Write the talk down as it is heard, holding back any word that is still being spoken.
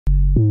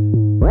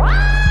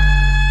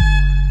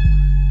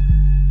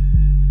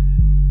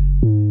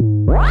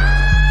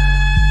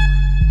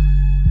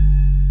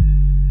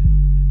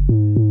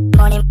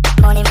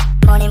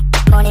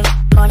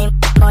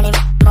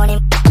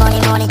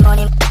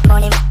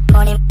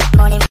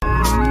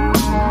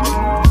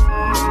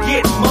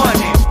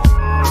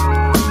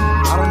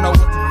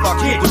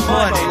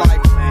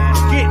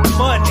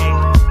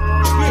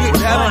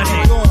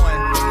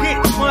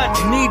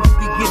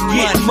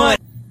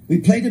We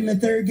played them in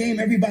the third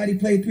game. Everybody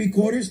played three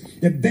quarters.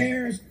 The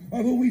Bears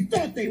are who we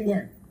thought they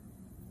were.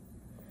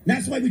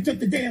 That's why we took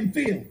the damn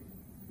field.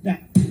 Now,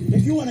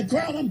 if you want to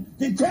crown them,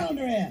 then crown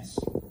their ass.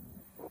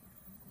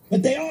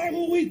 But they are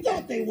who we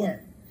thought they were.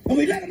 And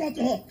we let them off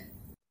the hook.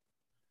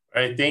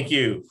 All right. Thank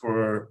you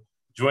for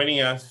joining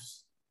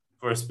us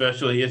for a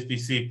special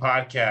ESBC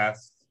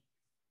podcast,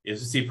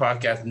 ESBC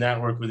Podcast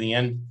Network with the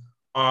end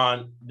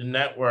on the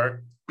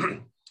network.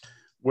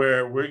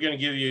 Where we're going to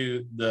give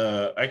you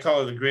I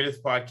call it the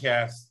greatest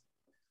podcast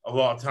of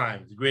all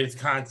time, the greatest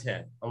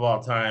content of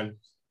all time,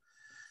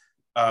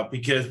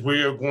 because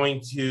we are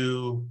going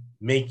to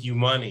make you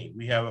money.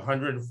 We have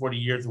 140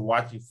 years of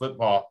watching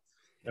football,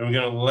 and we're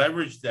going to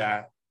leverage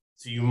that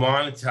so you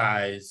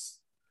monetize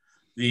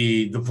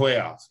the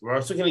playoffs. We're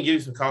also going to give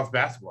you some college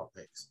basketball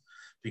picks,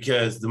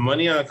 because the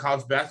money on the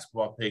college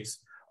basketball picks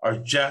are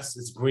just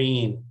as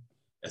green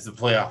as the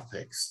playoff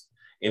picks.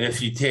 And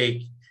if you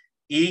take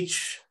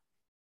each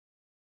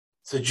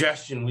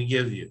suggestion we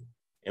give you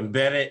and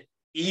bet it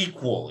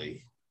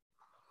equally,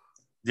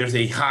 there's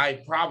a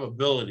high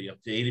probability,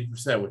 up to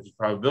 80%, which is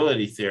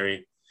probability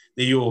theory,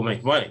 that you will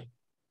make money.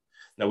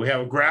 Now, we have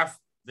a graph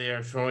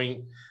there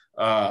showing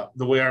the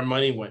way our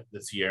money went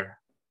this year,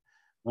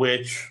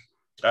 which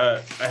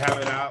I have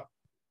it out.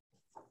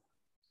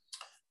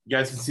 You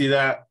guys can see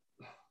that.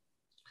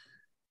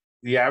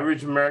 The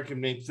average American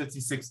made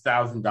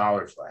 $56,000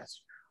 last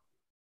year.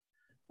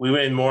 We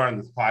made more on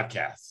this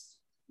podcast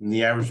than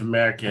the average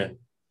American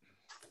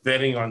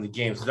betting on the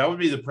game. So that would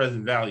be the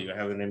present value. I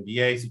have an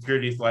MBA,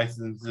 securities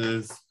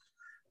licenses,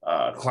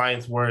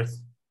 clients worth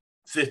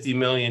 50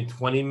 million,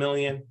 20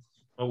 million.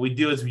 What we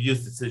do is we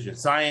use decision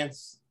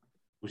science,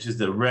 which is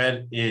the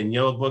red and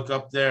yellow book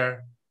up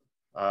there,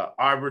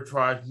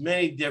 arbitrage,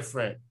 many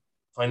different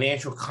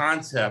financial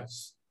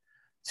concepts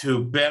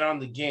to bet on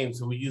the game.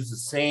 So we use the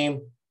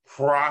same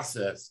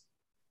process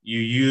you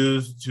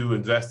use to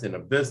invest in a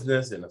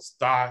business, in a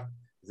stock,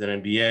 as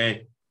an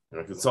MBA, in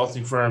a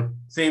consulting firm,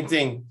 same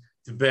thing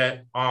to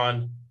bet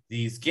on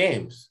these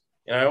games.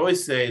 And I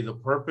always say the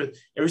purpose,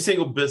 every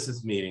single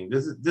business meeting,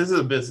 this is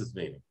a business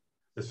meeting,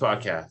 this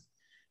podcast,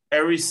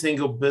 every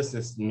single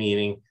business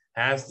meeting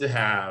has to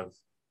have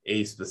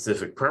a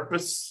specific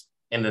purpose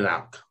and an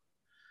outcome.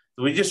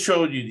 So we just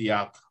showed you the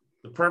outcome.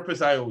 The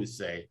purpose, I always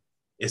say,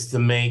 is to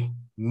make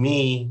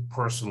me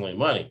personally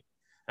money.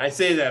 And I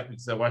say that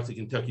because I watched the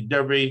Kentucky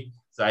Derby.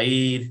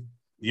 Saeed,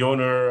 the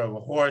owner of a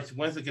horse,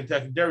 wins the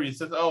Kentucky Derby. He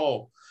says,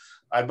 "Oh,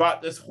 I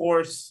bought this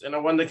horse and I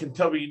won the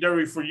Kentucky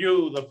Derby for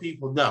you, the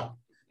people." No,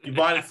 you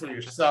bought it for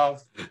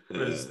yourself, for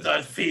the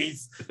stud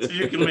fees, so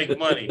you can make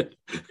money.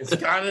 And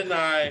Scott and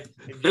I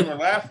and Jim are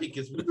laughing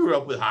because we grew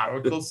up with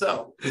Howard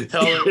Cosell.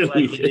 Tell it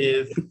like it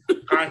is.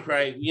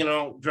 Concrete,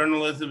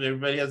 journalism,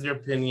 everybody has their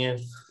opinion.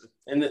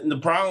 And the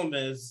problem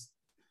is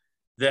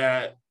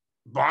that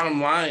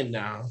bottom line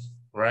now,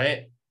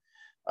 right?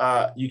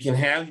 You can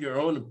have your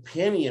own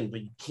opinion,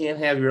 but you can't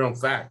have your own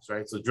facts,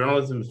 right? So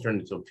journalism is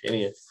turned into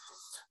opinion.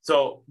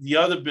 So the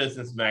other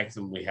business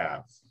maxim we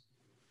have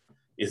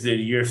is that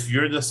if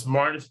you're the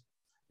smartest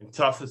and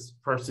toughest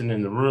person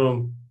in the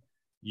room,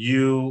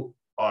 you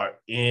are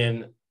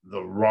in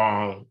the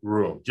wrong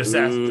room. Just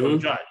ask Joe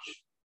Judge.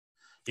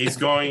 He's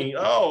going,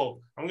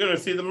 "Oh, I'm going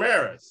to see the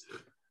Maras.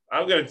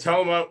 I'm going to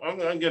tell him I'm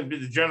going to be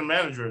the general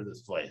manager of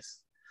this place.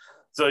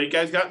 So you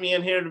guys got me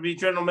in here to be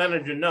general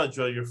manager. No,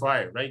 Joe, you're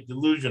fired, right?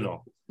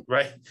 Delusional,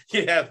 right?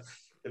 You have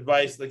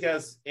advice like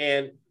us.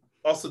 And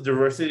also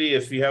diversity.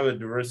 If you have a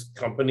diverse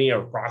company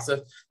or process,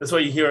 that's why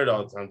you hear it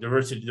all the time.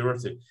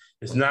 Diversity.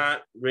 It's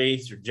not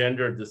race or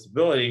gender or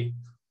disability.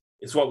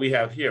 It's what we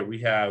have here.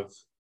 We have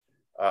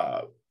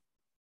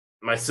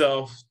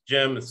myself,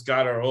 Jim, and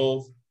Scott are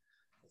old.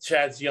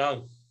 Chad's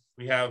young.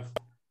 We have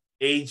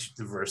age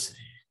diversity.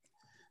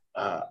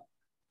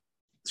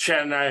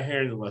 Chad and I are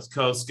here in the West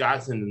Coast.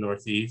 Scott's in the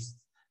Northeast.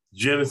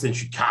 Jim is in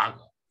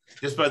Chicago.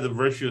 Just by the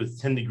virtue of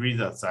 10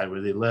 degrees outside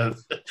where they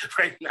live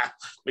right now,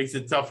 makes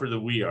it tougher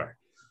than we are.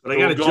 But I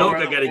got a joke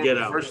I got to get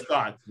out. First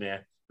thoughts,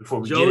 man, before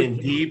we get in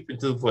deep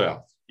into the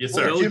playoffs. Yes,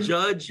 sir. Joe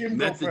Judge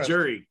met the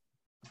jury.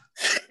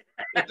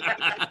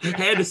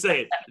 Had to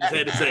say it. Just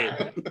had to say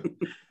it.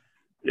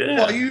 Yeah.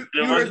 Well, you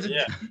heard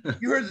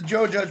the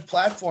Joe Judge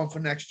platform for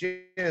next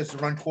year is to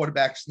run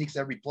quarterback sneaks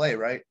every play,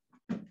 right?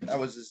 That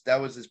was his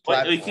platform.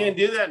 But he can't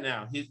do that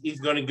now. He's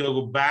going to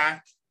go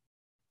back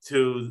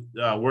to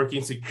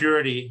working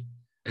security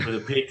for the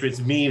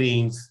Patriots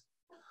meetings,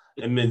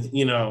 and then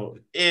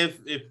if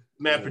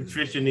Matt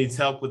Patricia needs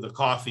help with the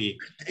coffee,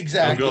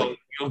 exactly,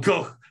 he'll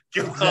go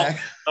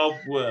help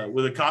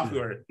with a coffee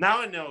order.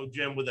 Now I know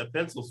Jim what the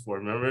pencil's for.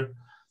 Remember?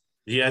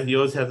 Yeah, he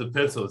always has the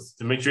pencils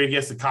to make sure he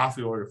gets the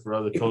coffee order for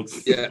other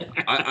coaches. Yeah,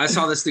 I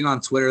saw this thing on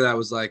Twitter that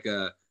was like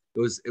it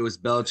was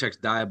Belichick's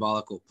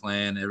diabolical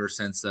plan ever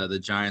since the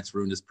Giants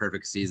ruined his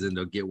perfect season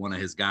to get one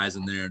of his guys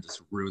in there and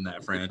just ruin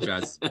that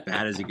franchise as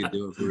bad as he could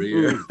do it for a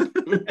year.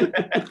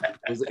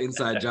 It was an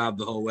inside job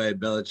the whole way.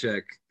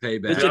 Belichick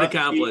payback. Mission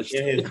accomplished.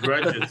 And his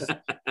grudges.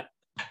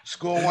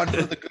 Score one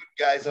for the good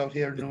guys out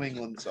here in New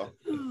England. So,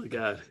 Oh,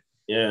 God.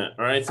 Yeah.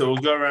 All right. So we'll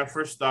go around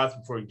first thoughts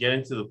before we get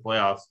into the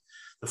playoffs.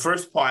 The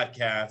first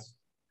podcast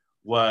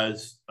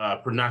was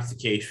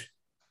prognostication.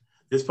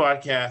 This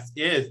podcast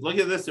is, look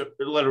at this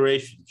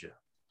alliteration, Joe.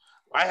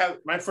 I have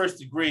my first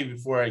degree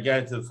before I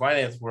got into the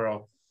finance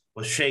world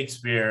was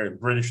Shakespeare and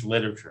British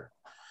literature.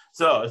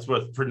 So it's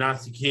with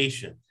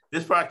prognostication.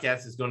 This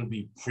podcast is going to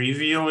be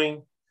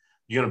previewing.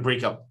 You're going to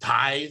break up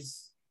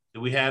ties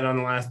that we had on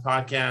the last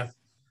podcast.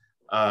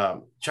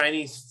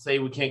 Chinese say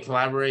we can't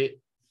collaborate.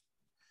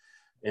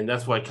 And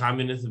that's why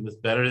communism is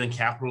better than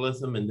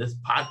capitalism. In this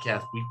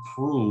podcast, we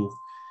prove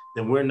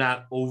that we're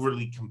not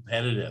overly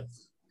competitive.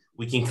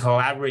 We can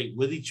collaborate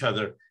with each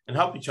other and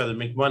help each other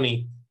make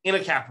money in a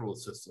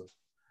capitalist system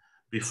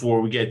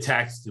before we get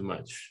taxed too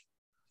much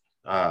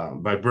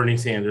by Bernie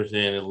Sanders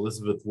and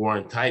Elizabeth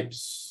Warren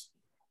types,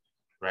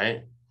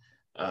 right?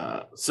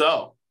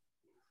 So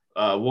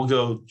we'll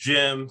go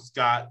Jim,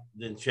 Scott,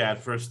 then Chad,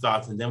 first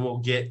thoughts, and then we'll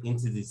get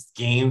into these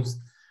games.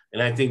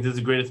 And I think this is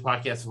the greatest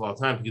podcast of all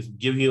time because we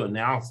give you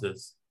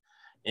analysis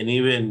and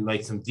even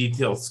like some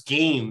detailed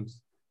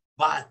schemes,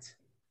 but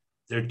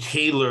they're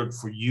tailored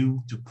for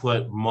you to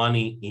put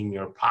money in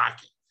your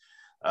pocket.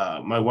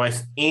 My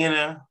wife's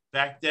Anna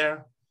back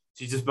there.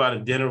 She just bought a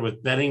dinner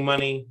with betting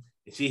money.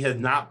 And she has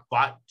not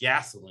bought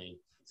gasoline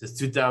since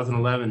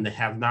 2011. They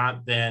have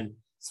not been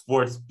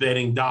sports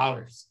betting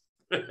dollars.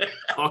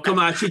 Oh, come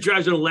on. She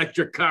drives an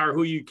electric car.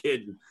 Who are you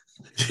kidding?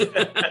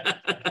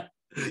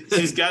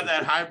 She's got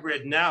that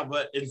hybrid now,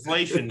 but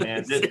inflation,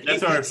 man.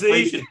 That's our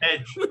inflation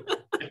hedge.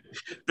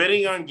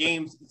 Betting on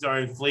games is our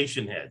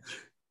inflation hedge.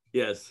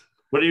 Yes.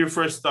 What are your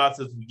first thoughts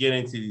as we get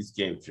into these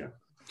games, Jim?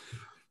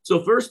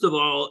 So first of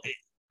all,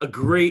 a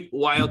great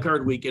wild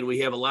card weekend. We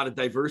have a lot of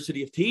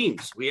diversity of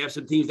teams. We have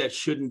some teams that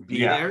shouldn't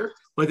be there,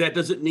 but that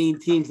doesn't mean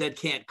teams that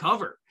can't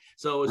cover.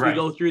 So as we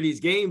go through these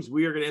games,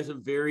 we are going to have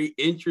some very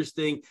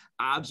interesting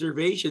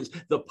observations.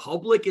 The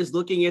public is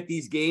looking at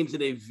these games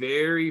in a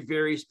very,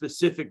 very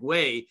specific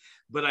way,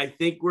 but I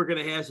think we're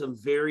going to have some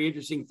very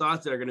interesting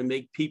thoughts that are going to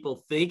make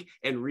people think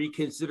and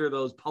reconsider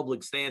those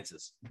public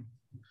stances.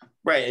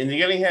 Right, and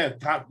you're going to have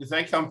top, because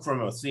I come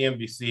from a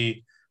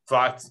CNBC,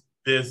 Fox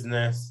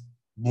Business,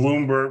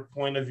 Bloomberg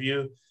point of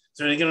view.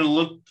 So they're going to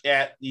look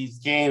at these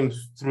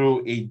games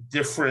through a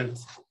different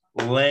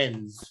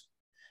lens.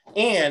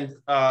 And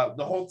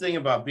the whole thing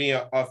about being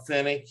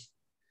authentic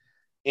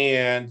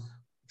and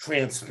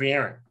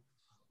transparent.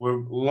 We're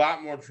a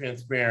lot more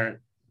transparent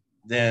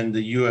than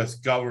the U.S.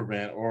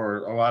 government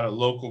or a lot of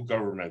local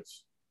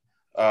governments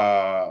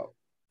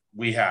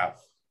we have,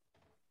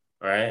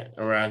 right,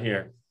 around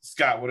here.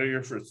 Scott, what are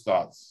your first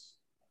thoughts?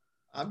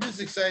 I'm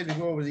just excited to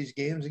go over these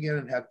games again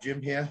and have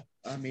Jim here.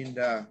 I mean,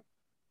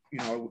 you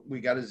know, we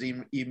got his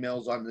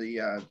emails on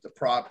the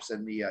props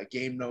and the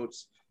game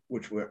notes,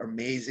 which were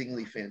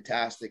amazingly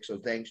fantastic. So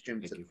thanks,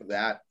 Jim, for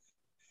that.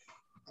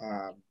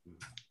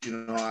 You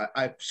know,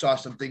 I saw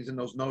some things in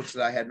those notes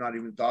that I had not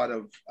even thought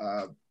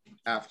of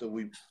after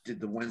we did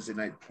the Wednesday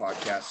night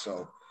podcast.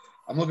 So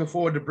I'm looking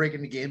forward to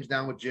breaking the games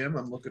down with Jim.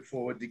 I'm looking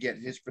forward to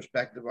getting his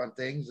perspective on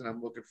things, and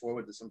I'm looking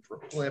forward to some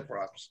player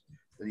props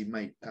that he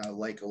might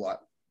like a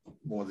lot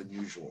more than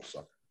usual.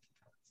 So.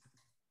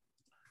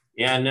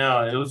 Yeah,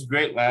 no, it was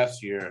great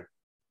last year.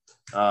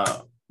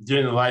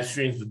 Doing the live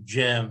streams with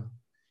Jim,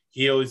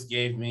 he always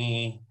gave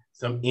me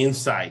some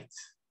insight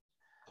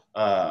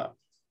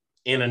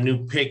in a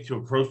new pick to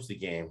approach the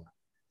game,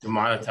 to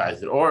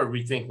monetize it, or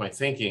rethink my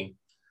thinking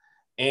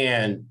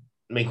and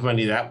make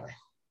money that way.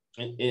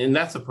 And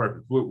that's the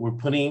purpose. We're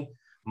putting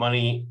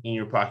money in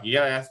your pocket. You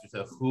got to ask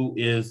yourself, who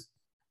is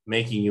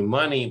making you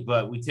money?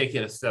 But we take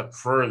it a step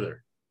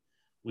further.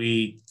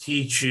 We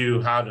teach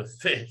you how to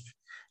fish.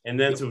 And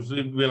then since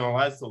we've been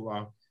alive so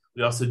long,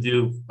 we also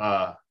do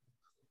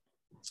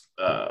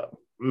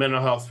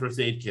mental health first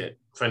aid kit,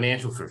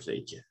 financial first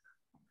aid kit.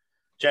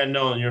 Chad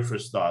Nolan, your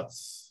first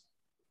thoughts?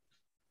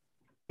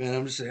 Man,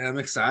 I'm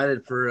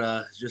excited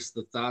for just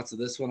the thoughts of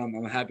this one.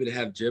 I'm happy to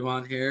have Jim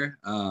on here.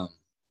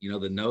 You know,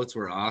 the notes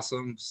were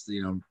awesome.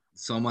 You know,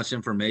 so much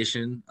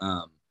information.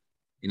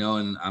 You know,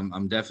 and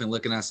I'm definitely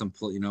looking at some,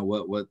 you know,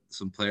 what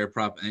some player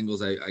prop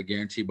angles. I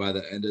guarantee by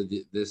the end of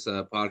this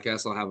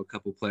podcast, I'll have a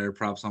couple player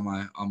props on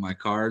my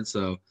card.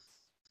 So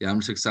yeah, I'm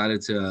just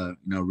excited to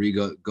you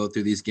know go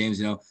through these games.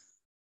 You know,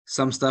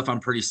 some stuff I'm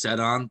pretty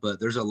set on, but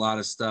there's a lot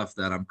of stuff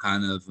that I'm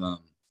kind of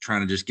trying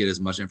to just get as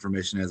much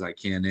information as I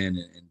can in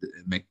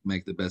and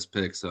make the best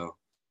pick. So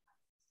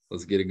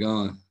let's get it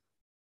going.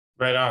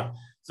 Right on.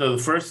 So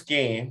the first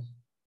game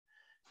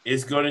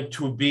is going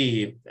to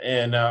be,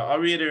 and I'll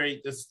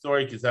reiterate this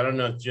story because I don't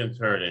know if Jim's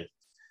heard it.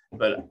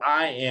 but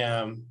I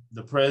am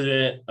the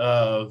president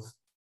of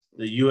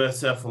the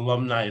USF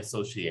Alumni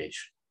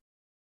Association.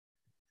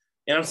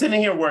 And I'm sitting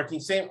here working,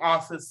 same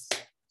office,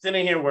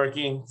 sitting here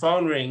working,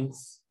 phone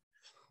rings,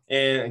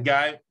 and a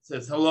guy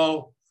says,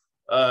 hello,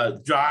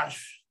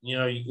 Josh,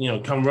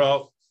 come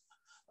roll.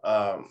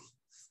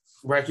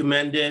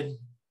 Recommended.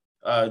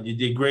 You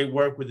did great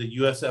work with the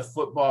USF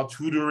football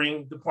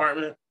tutoring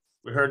department.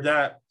 We heard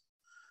that.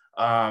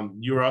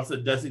 You were also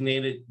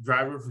designated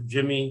driver for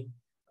Jimmy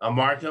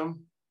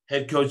Markham,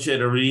 head coach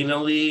at Arena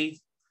League.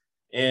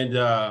 And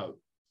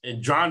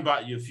John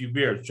bought you a few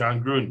beers,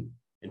 John Gruden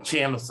in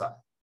Channelside,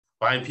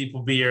 buying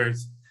people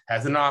beers,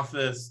 has an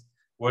office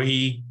where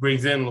he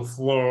brings in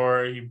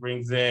LaFleur, he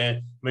brings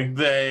in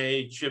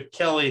McVay, Chip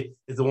Kelly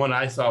is the one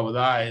I saw with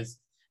eyes.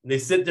 And they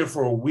sit there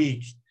for a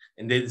week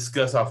and they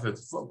discuss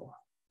offensive football.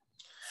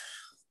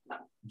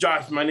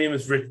 Josh, my name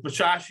is Rich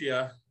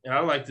Bashashia, and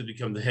I'd like to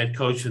become the head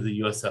coach of the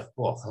USF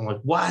Bulls. I'm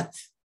like, what?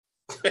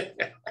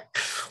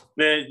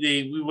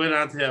 We went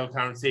on to have a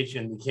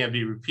conversation that can't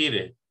be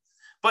repeated.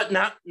 But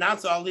now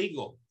it's all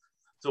legal.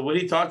 So what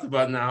he talked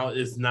about now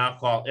is now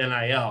called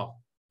NIL.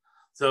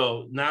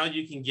 So now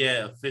you can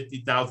get a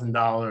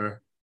 $50,000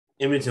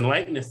 image and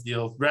likeness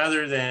deal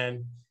rather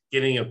than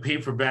getting a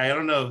paper bag. I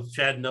don't know if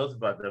Chad knows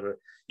about that, but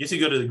you used to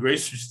go to the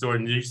grocery store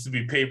and there used to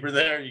be paper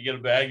there. You get a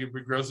bag, you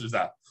bring groceries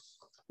out.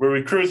 Where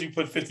we cruise, you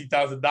put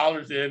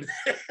 $50,000 in.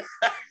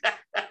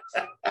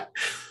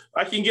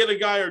 I can get a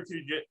guy or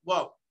two.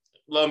 Well,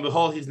 lo and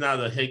behold, he's now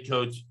the head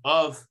coach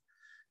of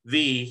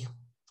the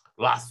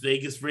Las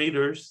Vegas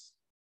Raiders.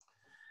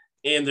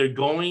 And they're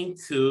going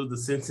to the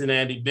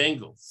Cincinnati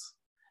Bengals.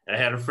 And I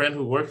had a friend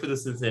who worked for the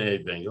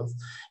Cincinnati Bengals.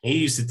 And he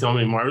used to tell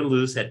me Marvin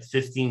Lewis had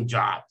 15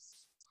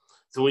 jobs.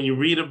 So when you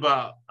read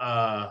about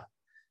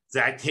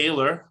Zach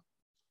Taylor,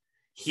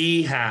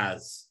 he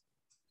has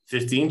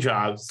 15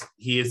 jobs.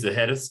 He is the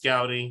head of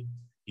scouting.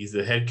 He's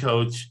the head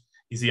coach.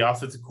 He's the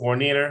offensive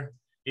coordinator.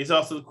 He's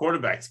also the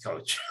quarterback's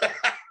coach.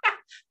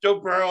 Joe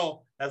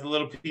Burrow has a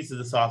little piece of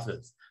this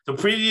offense. So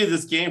preview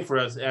this game for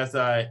us as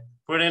I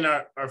put in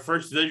our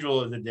first visual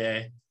of the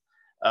day.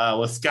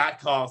 What Scott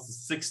calls the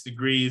 6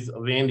 degrees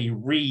of Andy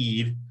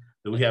Reid.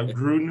 Then we have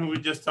Gruden, who we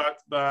just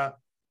talked about.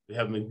 We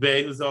have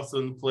McVay, who's also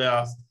in the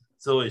playoffs.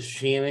 So is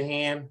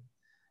Shanahan.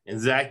 And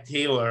Zach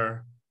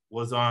Taylor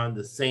was on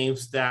the same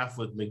staff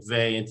with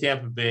McVay in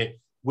Tampa Bay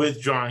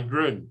with John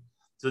Gruden.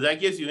 So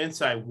that gives you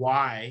insight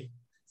why.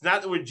 It's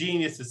not that we're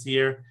geniuses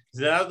here. It's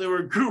not that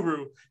we're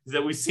guru. It's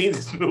that we've seen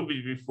this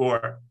movie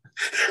before.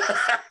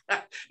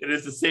 And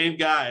it's the same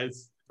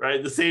guys,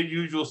 right? The same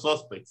usual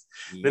suspects.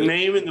 The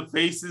name and the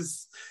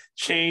faces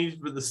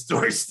changed, but the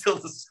story's still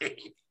the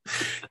same.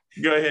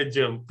 Go ahead,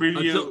 Jim.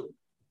 Preview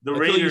the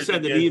Raiders.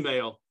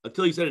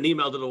 Until you sent an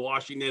email to the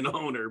Washington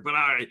owner. But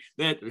all right,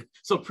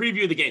 so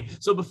preview the game.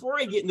 So before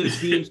I get into the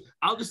teams,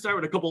 I'll just start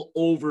with a couple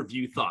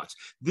overview thoughts.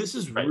 This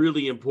is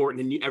really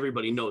important, and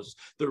everybody knows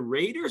the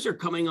Raiders are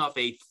coming off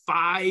a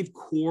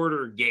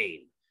 5-quarter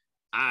game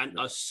on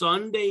a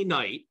Sunday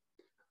night.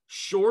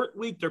 Short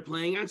week, they're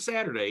playing on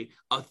Saturday,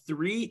 a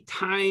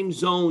 3-time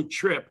zone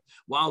trip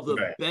while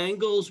the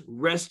Bengals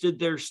rested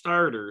their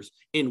starters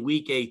in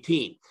week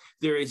 18.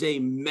 There is a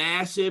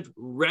massive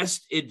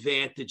rest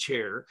advantage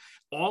here.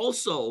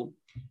 Also,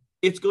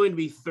 it's going to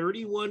be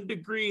 31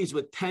 degrees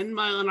with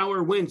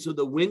 10-mile-an-hour winds, so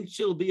the wind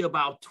chill will be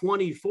about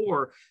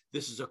 24.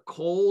 This is a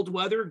cold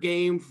weather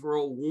game for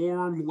a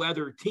warm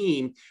weather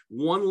team.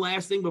 One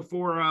last thing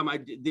before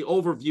the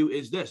overview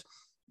is this.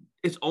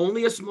 It's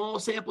only a small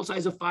sample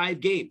size of 5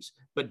 games,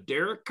 but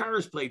Derek Carr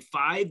has played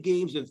 5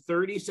 games in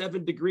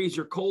 37 degrees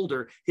or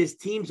colder. His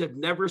teams have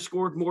never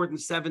scored more than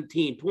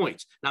 17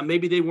 points. Now,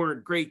 maybe they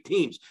weren't great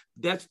teams.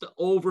 That's the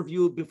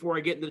overview before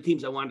I get into the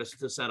teams I wanted us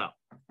to set up.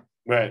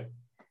 Right.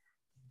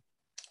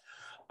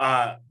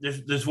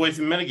 There's ways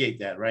to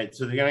mitigate that, right?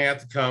 So they're going to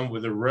have to come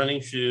with their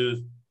running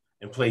shoes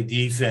and play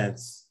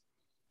defense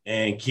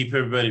and keep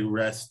everybody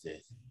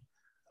rested.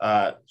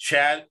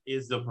 Chad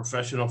is the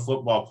professional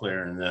football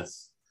player in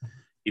this.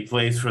 He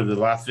plays for the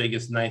Las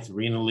Vegas Knights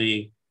Arena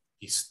League.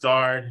 He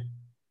starred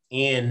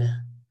in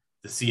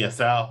the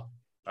CFL.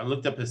 I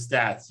looked up his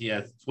stats. He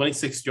has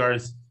 26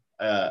 yards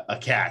a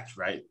catch,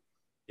 right?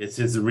 It's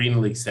his Arena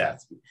League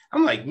stats.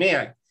 I'm like,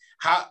 man,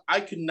 how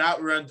I could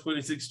not run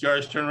 26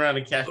 yards, turn around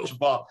and catch the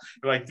ball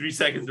in like 3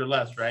 seconds or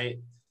less, right?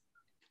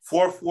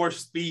 4.4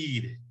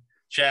 speed,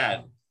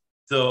 Chad.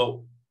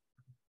 So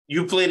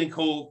you played in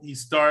cold. He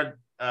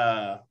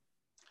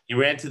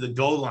ran to the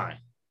goal line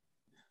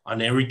on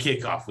every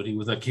kickoff when he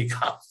was on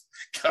kickoff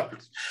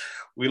coverage.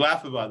 We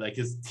laugh about that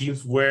because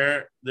teams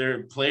wear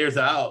their players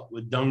out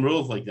with dumb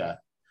rules like that.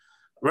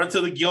 Run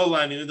to the goal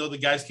line, even though the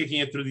guy's kicking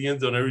it through the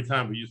end zone every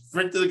time. But you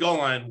sprint to the goal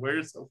line, wear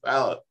yourself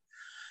out.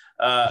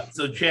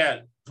 So,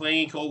 Chad,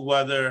 playing in cold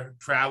weather,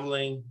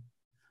 traveling,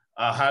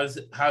 how's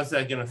that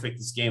going to affect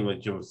this game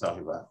like Jim was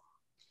talking about?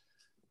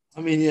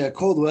 I mean, yeah,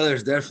 cold weather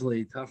is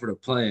definitely tougher to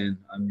play in.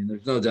 I mean,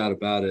 there's no doubt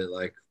about it.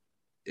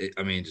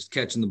 Just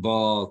catching the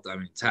ball,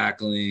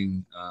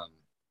 tackling.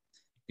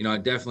 I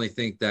definitely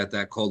think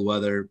that cold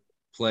weather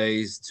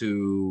plays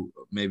to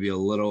maybe a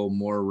little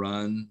more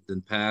run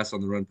than pass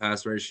on the run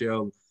pass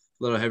ratio, a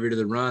little heavier to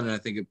the run. And I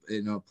think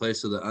it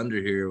plays to the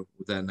under here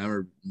with that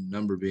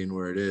number being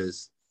where it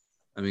is.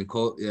 I mean,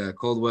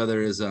 cold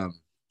weather is,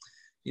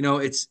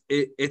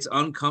 it's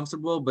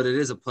uncomfortable, but it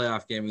is a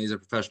playoff game, and these are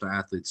professional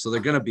athletes, so they're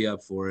going to be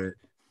up for it.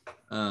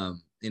 I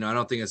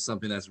don't think it's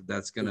something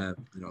that's going to,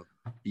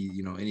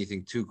 be,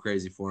 anything too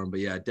crazy for them.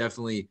 But yeah, it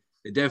definitely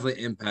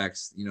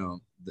impacts,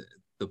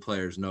 the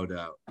players, no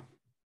doubt.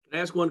 Can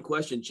I ask one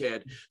question,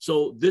 Chad?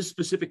 So this is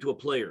specific to a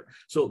player.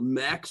 So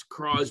Max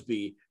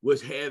Crosby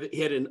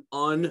had an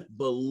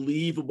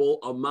unbelievable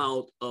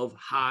amount of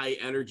high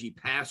energy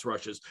pass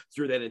rushes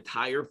through that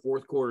entire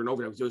fourth quarter and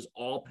overtime. It was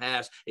all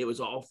pass. It was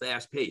all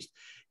fast paced.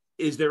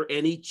 Is there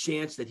any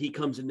chance that he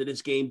comes into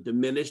this game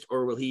diminished,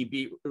 or will he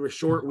be a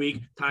short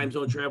week, time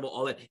zone travel,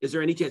 all that? Is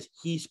there any chance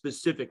he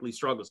specifically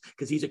struggles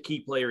because he's a key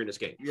player in this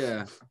game?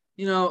 Yeah.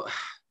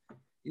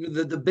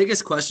 The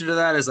biggest question to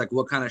that is like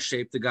what kind of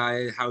shape the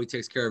guy, how he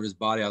takes care of his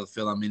body out of the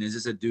field. I mean, is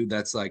this a dude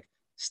that's like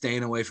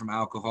staying away from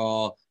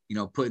alcohol,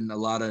 putting a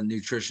lot of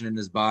nutrition in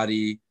his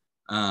body,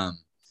 and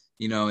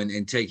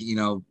taking,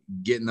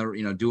 getting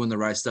the, doing the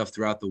right stuff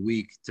throughout the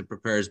week to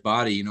prepare his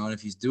body, and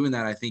if he's doing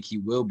that, I think he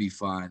will be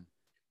fine.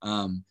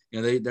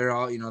 They're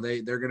all,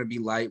 they're going to be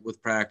light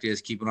with practice,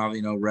 keeping off,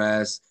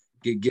 rest,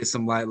 get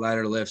some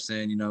lighter lifts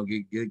in,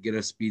 get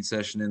a speed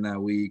session in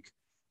that week.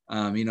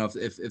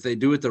 If they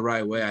do it the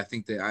right way, I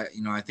think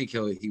I think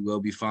he will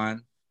be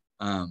fine.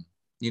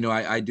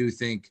 I do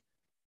think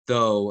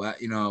though,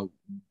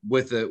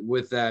 with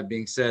that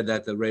being said,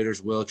 that the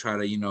Raiders will try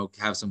to,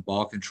 have some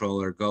ball control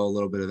or go a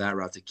little bit of that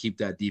route to keep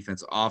that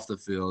defense off the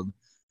field.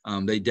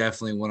 They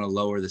definitely want to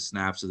lower the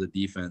snaps of the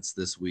defense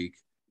this week.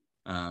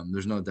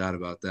 There's no doubt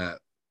about that.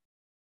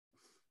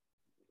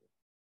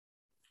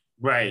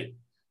 Right.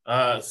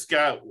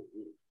 Scott,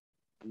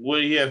 what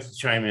do you have to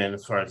chime in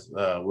as far as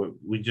what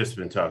we've just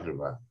been talking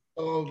about?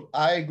 Oh,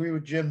 I agree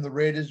with Jim. The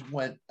Raiders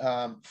went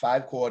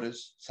 5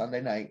 quarters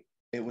Sunday night.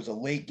 It was a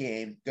late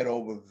game, got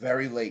over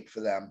very late for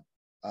them.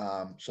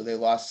 So they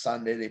lost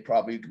Sunday. They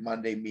probably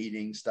Monday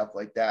meetings, stuff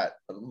like that,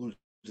 lose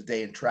a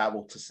day in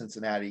travel to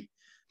Cincinnati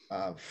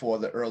for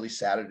the early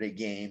Saturday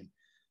game.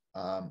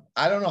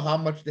 I don't know how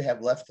much they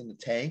have left in the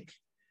tank,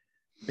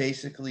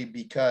 basically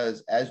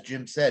because, as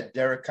Jim said,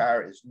 Derek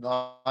Carr is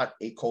not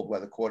a cold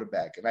weather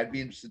quarterback. And I'd be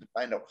interested to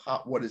find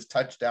out what his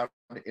touchdown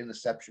to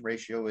interception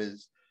ratio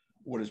is,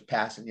 what his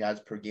passing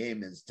yards per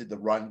game is. Did the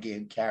run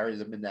game carry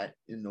them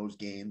in those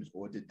games,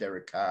 or did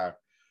Derek Carr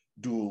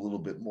do a little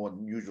bit more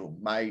than usual?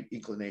 My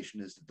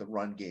inclination is that the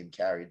run game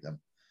carried them.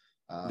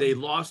 They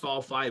lost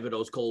all 5 of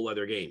those cold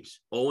weather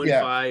games.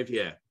 0-5,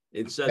 yeah.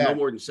 It's no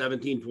more than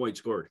 17 points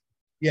scored.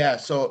 Yeah,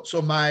 so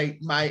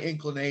my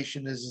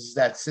inclination is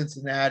that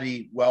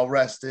Cincinnati, well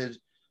rested,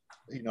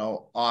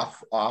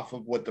 off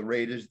of what the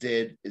Raiders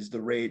did.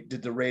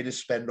 Did the Raiders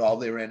spend all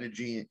their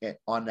energy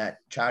on that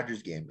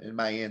Chargers game? And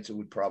my answer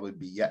would probably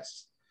be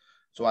yes.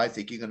 So I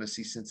think you're going to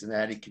see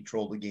Cincinnati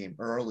control the game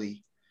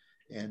early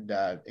and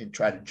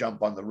try to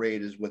jump on the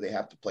Raiders where they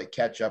have to play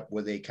catch up,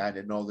 where they kind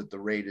of know that the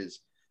Raiders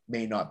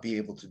may not be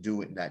able to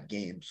do it in that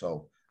game.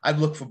 So I'd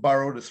look for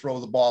Burrow to throw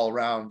the ball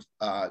around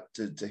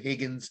to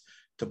Higgins,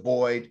 to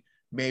Boyd,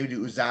 maybe to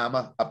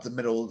Uzama up the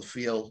middle of the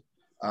field,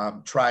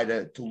 try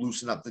to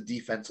loosen up the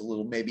defense a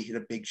little, maybe hit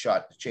a big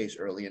shot to Chase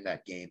early in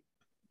that game.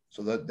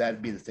 So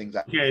that'd be the things.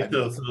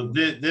 So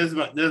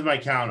there's my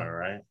counter,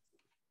 right?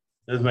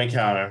 There's my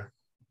counter.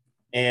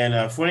 And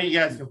if one of you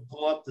guys can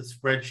pull up the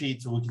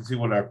spreadsheet so we can see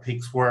what our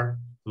picks were,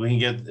 so we can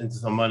get into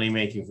some money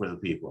making for the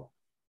people.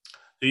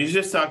 So you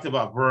just talked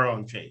about Burrow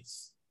and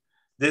Chase.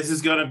 This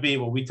is going to be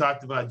what we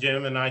talked about,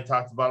 Jim and I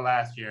talked about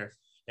last year.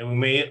 And we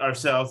made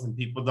ourselves and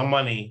people the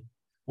money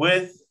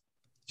with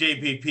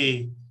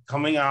JPP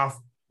coming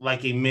off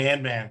like a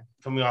madman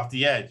coming off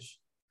the edge.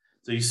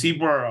 So you see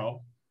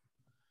Burrow.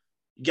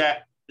 You got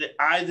the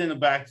eyes in the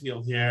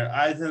backfield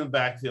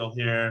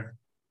here.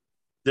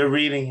 They're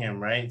reading him,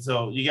 right?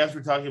 So you guys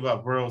were talking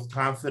about Burrow's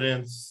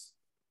confidence.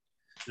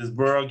 This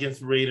Burrow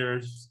against the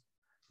Raiders.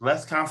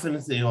 Less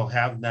confidence than he'll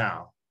have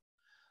now.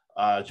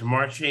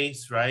 Ja'Marr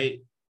Chase, right?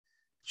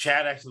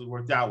 Chad actually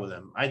worked out with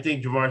him. I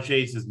think Ja'Marr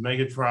Chase is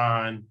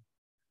Megatron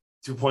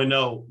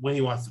 2.0 when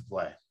he wants to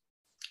play.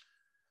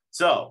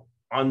 So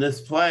on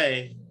this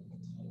play,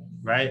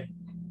 right?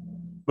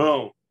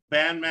 Boom.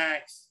 Bam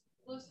Max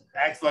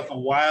acts like a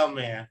wild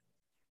man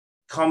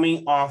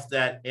coming off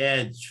that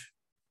edge,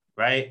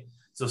 right?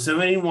 So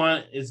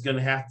 71 is going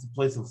to have to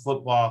play some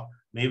football.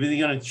 Maybe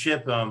they're going to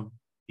chip him.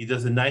 He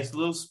does a nice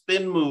little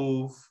spin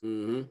move,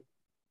 and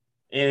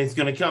it's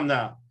going to come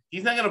now.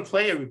 He's not going to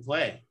play every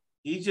play.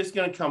 He's just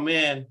going to come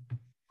in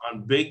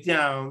on big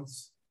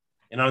downs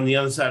and on the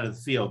other side of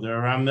the field. They're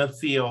around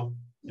midfield.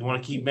 They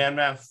want to keep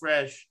man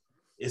fresh.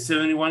 Is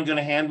 71 going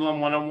to handle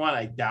him one-on-one?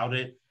 I doubt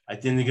it. I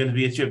think they're going to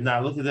be a chip.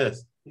 Now, look at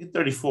this. Look at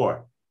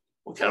 34.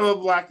 What kind of a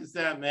block is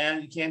that,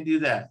 man? You can't do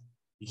that.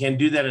 You can't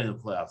do that in the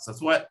playoffs.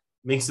 That's what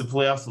makes the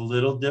playoffs a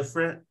little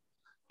different,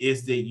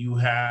 is that you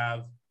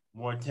have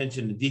more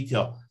attention to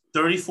detail.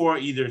 34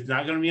 either is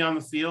not going to be on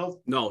the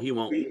field. No, he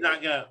won't. He's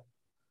not going to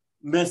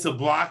miss a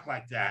block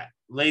like that.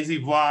 Lazy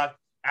block.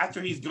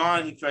 After he's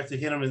gone, he tries to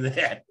hit him in the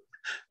head,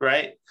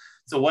 right?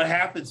 So what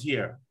happens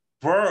here?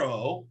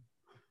 Burrow,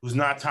 who's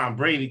not Tom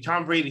Brady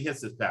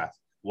hits this pass.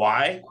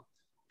 Why?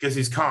 Because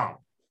he's calm.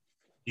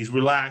 He's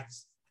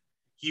relaxed.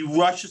 He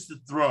rushes to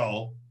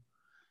throw,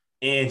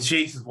 and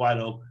Chase is wide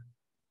open.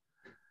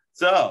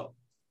 So,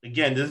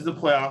 again, this is the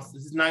playoffs.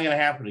 This is not going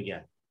to happen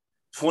again.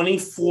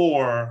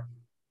 24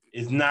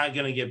 is not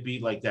going to get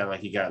beat like that,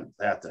 like he got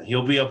after.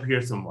 He'll be up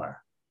here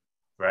somewhere,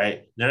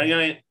 right? They're not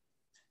going to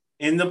 –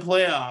 in the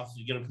playoffs,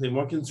 you're going to play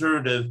more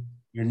conservative.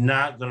 You're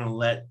not going to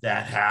let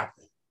that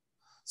happen.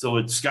 So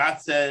what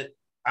Scott said,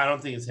 I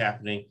don't think it's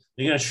happening.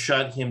 They're going to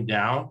shut him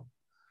down.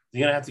 They're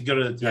going to have to go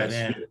to the tight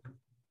end.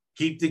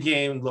 Keep the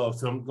game low.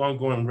 So I'm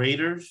going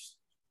Raiders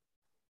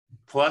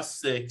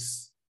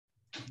 +6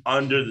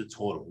 under the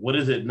total. What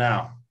is it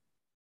now?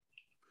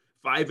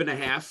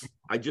 5.5.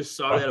 I just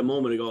saw that a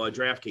moment ago on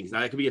DraftKings.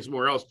 Now, that could be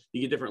somewhere else.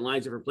 You get different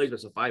lines, different plays, but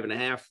it's a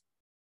 5.5.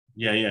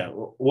 Yeah.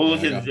 We'll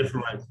look at the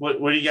different lines. What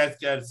do you guys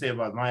got to say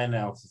about my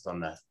analysis on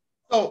that?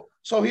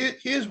 So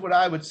here's what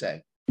I would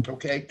say.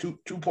 Okay,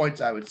 two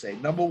points I would say.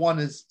 Number one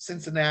is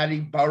Cincinnati.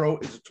 Burrow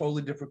is a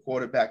totally different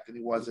quarterback than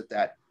he was at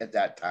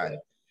that time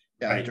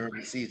during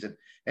the season.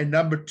 And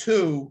number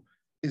two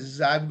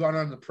is I've gone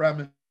on the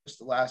premise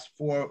the last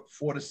four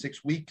to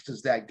 6 weeks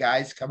is that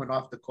guys coming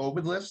off the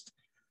COVID list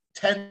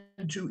tend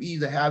to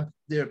either have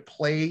their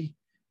play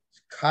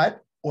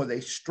cut or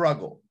they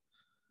struggle.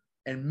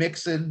 And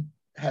Mixon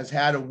has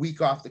had a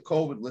week off the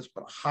COVID list,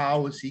 but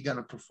how is he going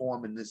to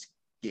perform in this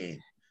game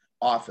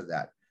off of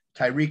that?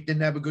 Tyreek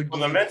didn't have a good game.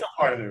 Well, the mental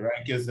part of it,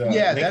 right? Because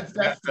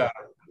that's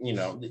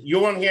you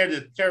won't hear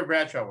that. Terry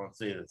Bradshaw won't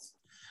say this,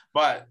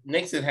 but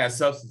Nixon has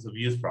substance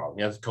abuse problem.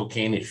 He has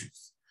cocaine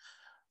issues,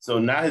 so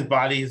now his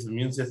body, his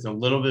immune system, a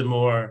little bit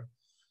more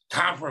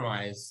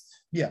compromised.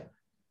 Yeah,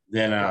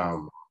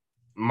 than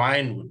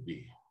mine would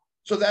be.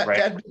 So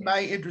that'd be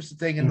my interesting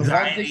thing. And the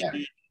one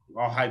thing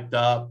all hyped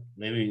up,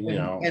 maybe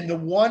And the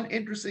one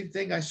interesting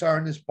thing I saw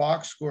in this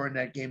box score in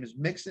that game is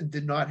Mixon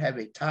did not have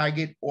a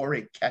target or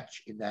a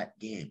catch in that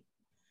game,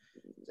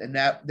 and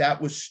that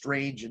was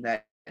strange in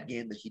that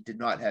game that he did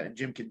not have. And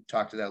Jim can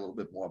talk to that a little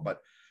bit more, but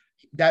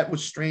that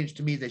was strange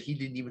to me that he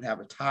didn't even have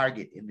a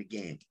target in the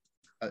game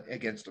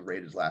against the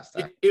Raiders last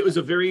time. It was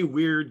a very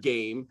weird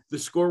game. The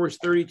score was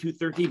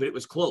 32-13, but it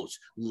was close.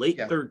 Late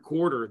third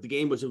quarter, the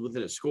game was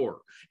within a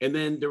score. And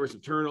then there were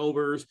some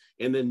turnovers,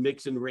 and then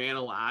Mixon ran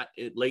a lot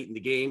late in the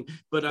game.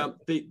 But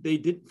they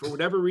did, for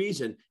whatever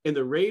reason, and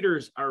the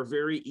Raiders are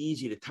very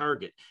easy to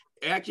target.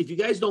 Actually, if you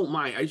guys don't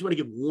mind, I just want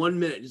to give 1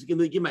 minute, just give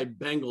my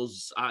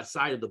Bengals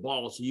side of the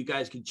ball so you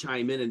guys can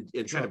chime in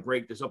and try to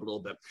break this up a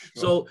little bit.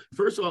 Sure. So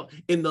first of all,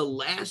 in the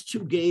last 2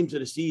 games of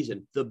the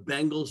season, the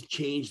Bengals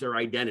changed their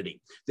identity.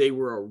 They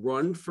were a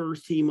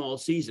run-first team all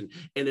season,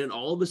 and then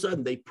all of a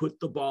sudden they put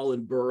the ball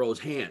in Burrow's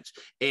hands.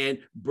 And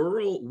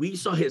Burrow, we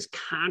saw his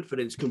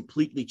confidence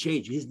completely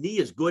change. His knee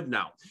is good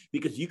now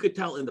because you could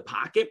tell in the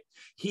pocket,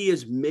 he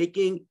is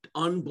making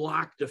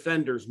unblocked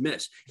defenders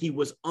miss. He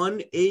was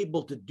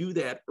unable to do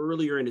that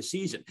earlier in the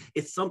season.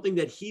 It's something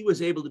that he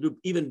was able to do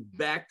even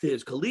back to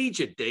his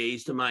collegiate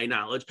days, to my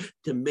knowledge,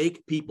 to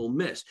make people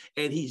miss.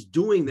 And he's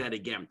doing that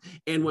again.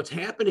 And what's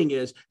happening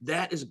is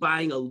that is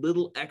buying a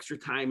little extra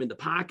time in the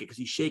pocket because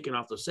he's shaking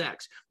off the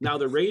sacks. Now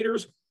the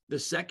Raiders, the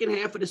second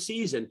half of the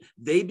season,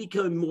 they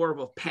become more of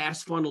a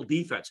pass funnel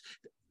defense.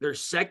 Their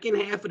second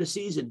half of the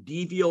season,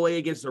 DVOA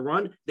against the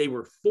run, they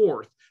were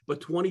 4th, but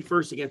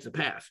 21st against the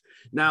pass.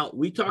 Now,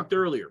 we talked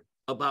earlier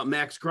about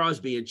Max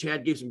Crosby, and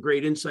Chad gave some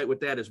great insight with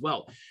that as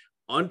well.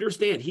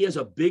 Understand, he has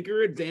a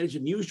bigger advantage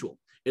than usual.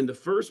 In the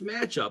first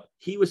matchup,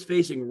 he was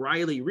facing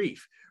Riley Reiff.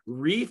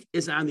 Reiff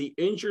is on the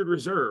injured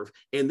reserve,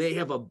 and they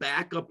have a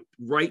backup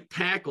right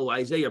tackle,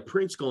 Isaiah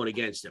Prince, going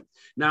against him.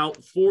 Now,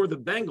 for the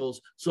Bengals,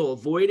 so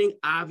avoiding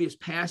obvious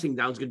passing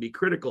down is going to be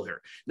critical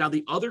here. Now,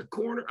 the other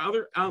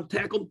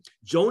tackle,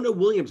 Jonah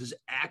Williams, has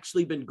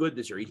actually been good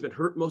this year. He's been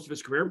hurt most of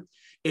his career.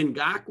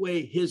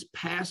 Ngakoue, his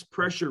pass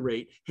pressure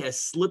rate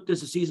has slipped as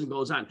the season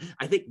goes on.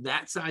 I think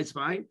that side's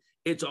fine.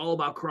 It's all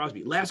about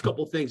Crosby. Last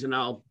couple of things, and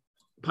I'll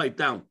pipe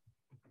down.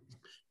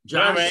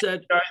 Josh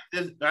said,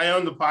 I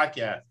own the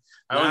podcast.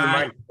 I own the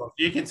microphone.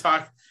 You can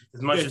talk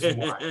as much as you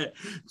want.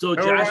 So,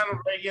 Josh,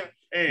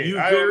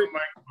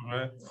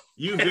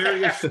 you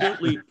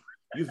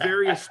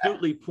very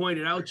astutely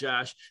pointed out,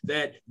 Josh,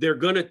 that they're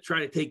going to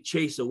try to take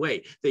Chase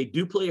away. They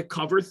do play a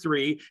cover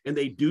 3, and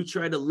they do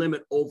try to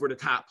limit over the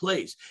top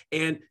plays.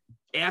 And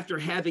after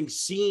having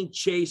seen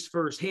Chase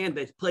firsthand,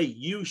 that play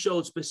you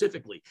showed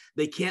specifically,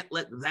 they can't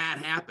let that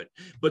happen.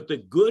 But the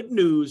good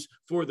news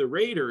for the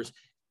Raiders,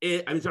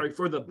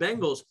 for the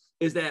Bengals,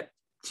 is that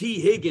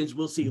T. Higgins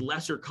will see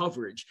lesser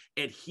coverage,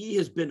 and he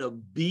has been a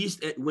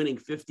beast at winning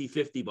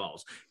 50-50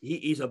 balls.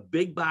 He's a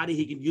big body.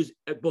 He can use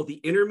at both the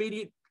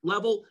intermediate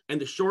level and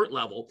the short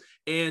level.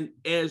 And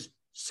as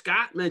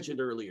Scott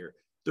mentioned earlier,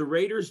 the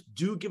Raiders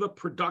do give up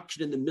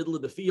production in the middle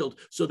of the field,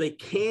 so they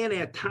can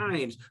at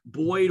times,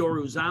 Boyd or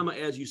Uzomah,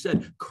 as you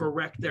said,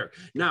 correct there.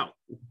 Now,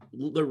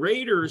 the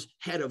Raiders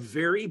had a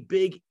very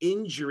big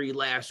injury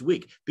last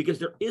week because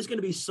there is going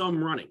to be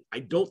some running. I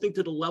don't think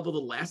to the level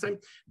of the last time.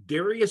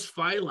 Darius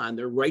Philon,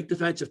 their right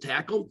defensive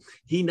tackle,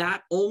 he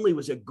not only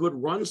was a good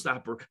run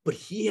stopper, but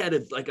he had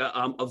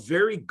a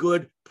very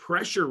good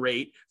pressure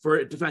rate for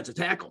a defensive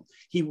tackle.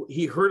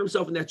 He hurt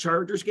himself in that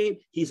Chargers game.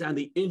 He's on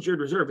the injured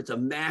reserve. It's a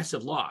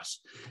massive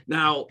loss.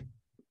 Now,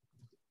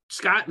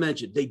 Scott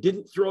mentioned they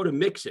didn't throw to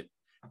Mixon,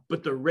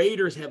 but the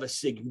Raiders have a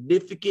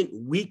significant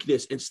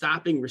weakness in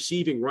stopping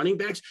receiving running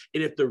backs.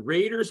 And if the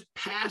Raiders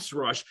pass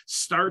rush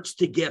starts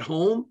to get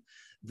home,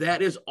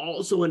 that is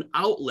also an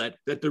outlet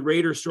that the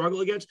Raiders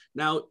struggle against.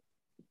 Now,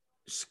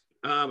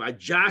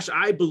 Josh,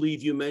 I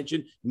believe you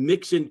mentioned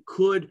Mixon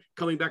could,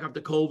 coming back off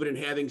the COVID and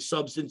having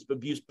substance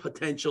abuse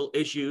potential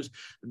issues,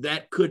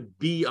 that could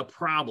be a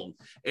problem.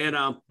 And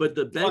but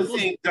the Bengals, well,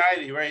 the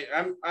anxiety, right?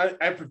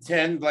 I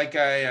pretend like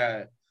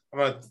I'm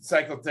a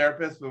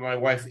psychotherapist, but my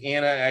wife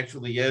Anna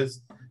actually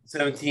is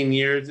 17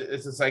 years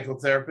as a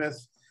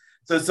psychotherapist.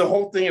 So it's the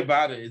whole thing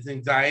about it. It's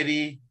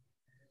anxiety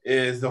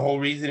is the whole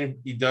reason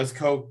he does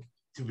coke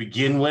to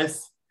begin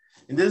with.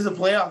 And this is a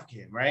playoff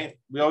game, right?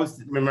 We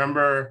always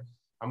remember.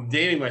 I'm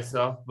dating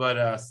myself,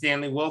 but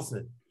Stanley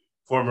Wilson,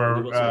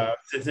 former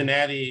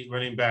Cincinnati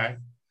running back,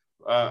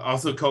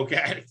 also coke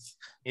addict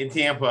in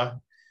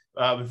Tampa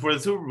before the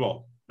Super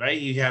Bowl, right?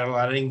 He had a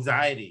lot of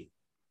anxiety.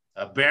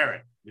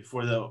 Barrett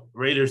before the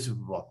Raiders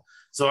Super Bowl.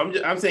 So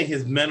I'm saying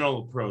his mental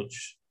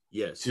approach,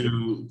 yes,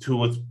 to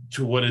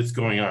what is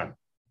going on.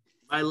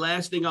 My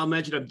last thing I'll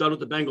mention, I'm done with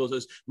the Bengals,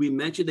 is we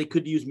mentioned they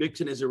could use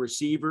Mixon as a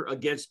receiver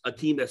against a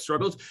team that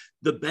struggles.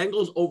 The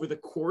Bengals, over the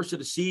course of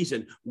the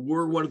season,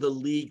 were one of the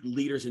league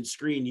leaders in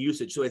screen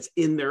usage, so it's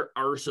in their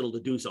arsenal to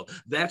do so.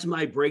 That's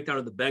my breakdown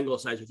of the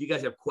Bengals side. So if you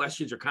guys have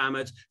questions or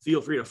comments,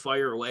 feel free to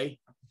fire away.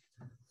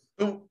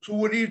 So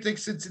what do you think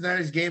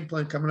Cincinnati's game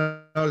plan coming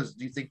out is?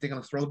 Do you think they're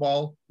going to throw the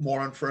ball more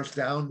on first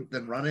down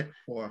than run it?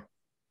 Or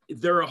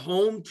they're a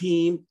home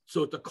team,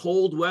 so at the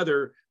cold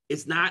weather,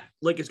 it's not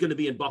like it's going to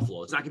be in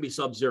Buffalo. It's not going to be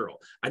sub-zero.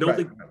 I don't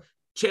think,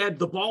 Chad,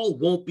 the ball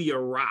won't be a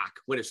rock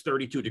when it's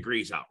 32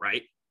 degrees out,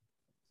 right?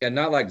 Yeah,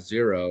 not like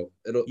zero.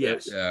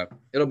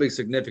 It'll be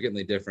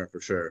significantly different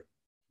for sure.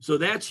 So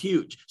that's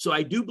huge. So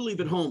I do believe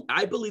at home,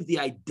 I believe the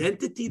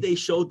identity they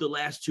showed the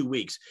last 2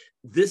 weeks,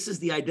 this is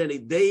the identity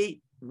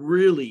they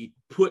really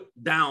put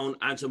down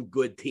on some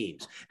good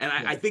teams. And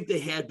I think they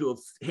had to have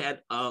had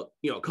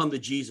come to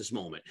Jesus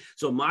moment.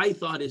 So my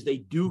thought is they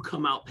do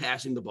come out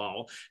passing the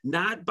ball,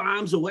 not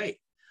bombs away.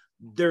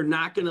 They're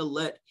not going to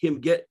let him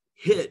get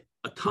hit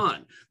a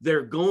ton.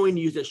 They're going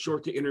to use that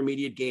short to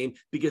intermediate game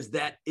because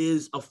that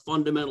is a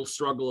fundamental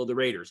struggle of the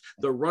Raiders.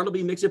 The run will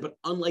be mixed in, but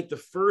unlike the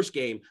first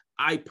game,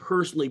 I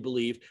personally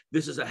believe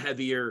this is a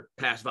heavier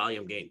pass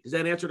volume game. Does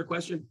that answer the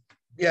question?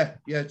 Yeah,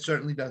 it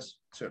certainly does.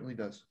 Certainly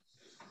does.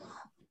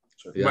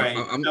 Yeah,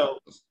 right. So,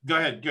 go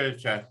ahead,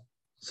 Chad.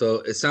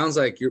 So it sounds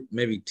like you're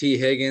maybe T.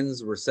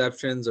 Higgins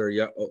receptions or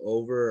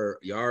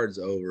yards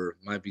over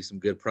might be some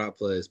good prop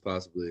plays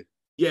possibly.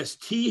 Yes,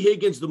 T.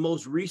 Higgins, the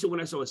most recent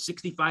one I saw was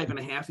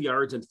 65.5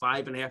 yards and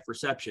 5.5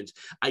 receptions.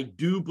 I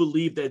do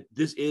believe that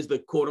this is the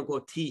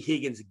quote-unquote T.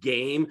 Higgins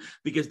game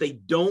because they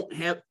don't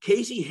have –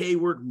 Casey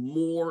Hayward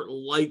more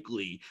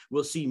likely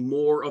will see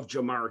more of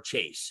Jamar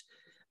Chase.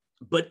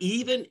 But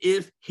even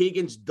if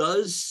Higgins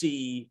does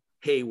see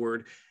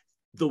Hayward –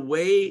 the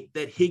way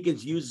that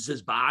Higgins uses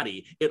his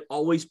body, it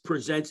always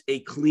presents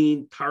a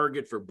clean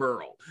target for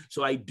Burrow.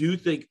 So I do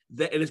think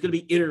that, and it's going to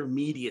be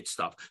intermediate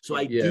stuff. So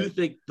I do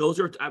think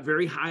those are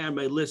very high on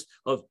my list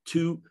of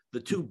the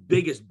two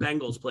biggest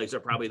Bengals plays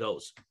are probably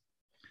those.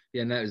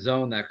 Yeah, in that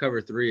zone, that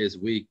cover three is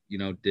weak.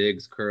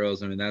 Diggs,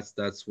 curls. I mean,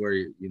 that's where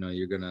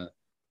you're gonna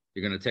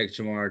take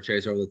Jamar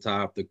Chase over the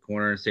top. The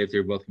corner and safety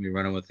are both gonna be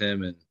running with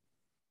him, and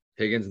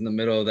Higgins in the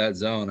middle of that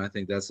zone. I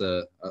think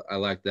I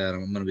like that.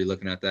 I'm gonna be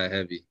looking at that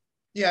heavy.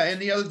 Yeah,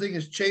 and the other thing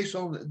is Chase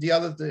only. The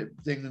other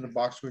thing in the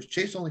box score is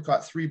Chase only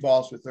caught 3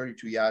 balls for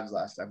 32 yards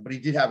last time, but he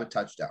did have a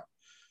touchdown.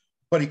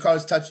 But he caught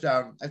his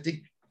touchdown, I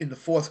think, in the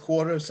fourth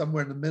quarter,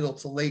 somewhere in the middle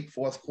to late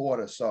fourth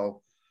quarter.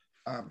 So,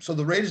 so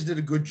the Raiders did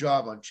a good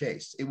job on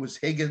Chase. It was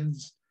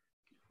Higgins,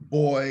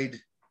 Boyd,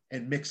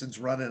 and Mixon's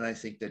running. I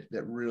think that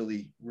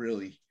really,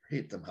 really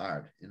hit them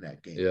hard in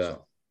that game. Yeah.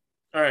 So.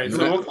 All right,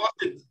 so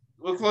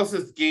we'll close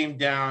this game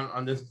down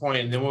on this point,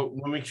 and then we'll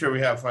make sure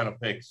we have final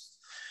picks.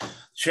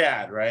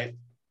 Chad, right?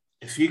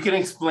 If you can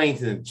explain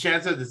to them,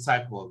 Chad's a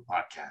disciple of the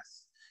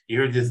podcast. You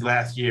heard this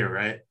last year,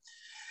 right?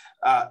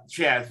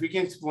 Chad, if we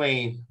can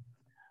explain,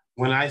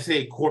 when I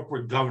say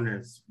corporate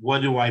governance,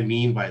 what do I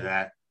mean by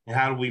that? And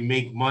how do we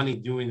make money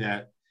doing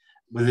that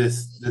with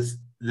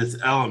this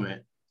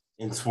element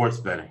in sports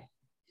betting?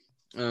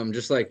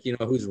 Just like,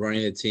 who's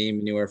running the team,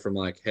 anywhere from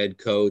like head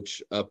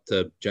coach up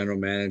to general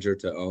manager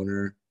to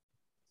owner.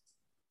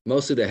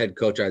 Mostly the head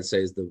coach, I'd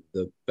say, is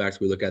the facts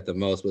we look at the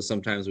most, but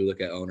sometimes we look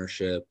at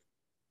ownership,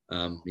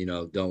 not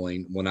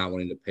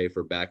wanting to pay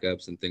for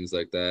backups and things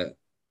like that.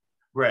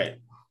 Right.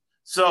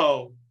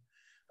 So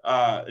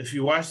if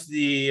you watch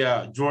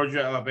the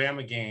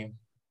Georgia-Alabama game,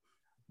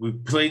 we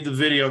played the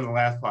video in the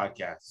last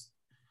podcast.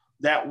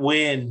 That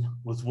win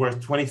was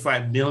worth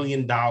 $25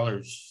 million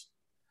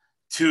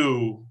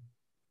to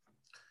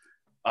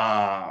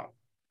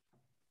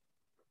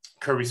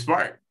Kirby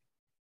Smart.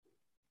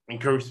 And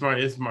Kirby Smart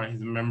is smart.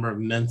 He's a member of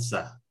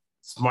Mensa.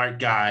 Smart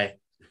guy,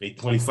 made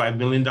 $25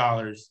 million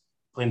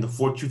playing the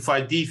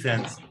 4-2-5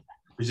 defense,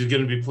 which is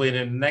going to be played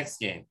in the next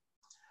game.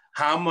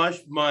 How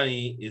much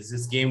money is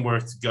this game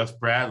worth to Gus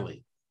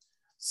Bradley?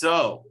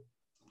 So,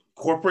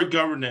 corporate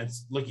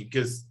governance,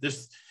 because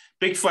there's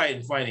big fight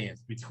in finance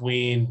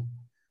between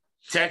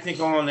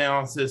technical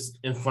analysis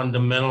and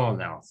fundamental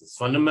analysis.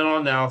 Fundamental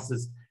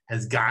analysis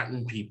has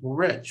gotten people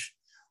rich.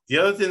 The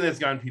other thing that's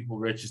gotten people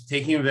rich is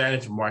taking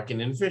advantage of market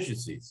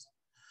inefficiencies.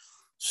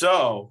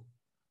 So,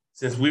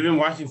 since we've been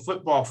watching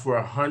football for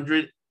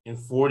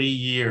 140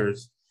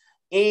 years,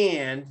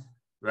 and,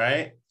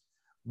 right,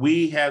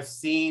 we have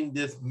seen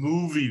this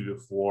movie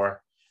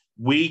before,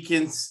 we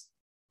can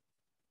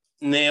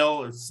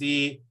nail or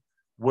see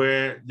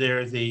where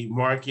there's a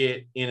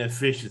market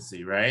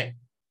inefficiency, right?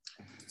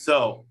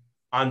 So,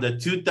 on the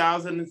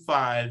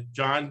 2005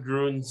 John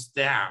Gruden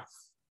staff,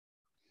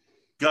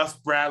 Gus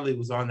Bradley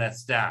was on that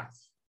staff.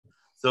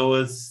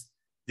 So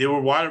they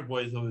were water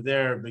boys over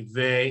there,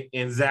 McVay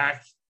and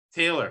Zach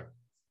Taylor.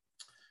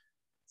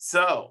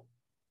 So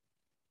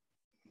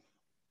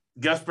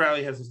Gus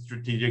Bradley has a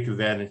strategic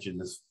advantage in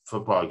this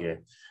football game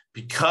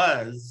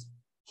because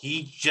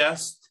he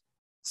just,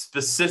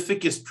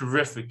 specific is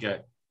terrific,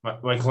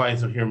 my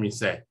clients will hear me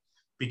say,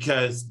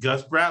 because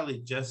Gus Bradley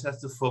just has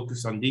to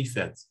focus on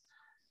defense.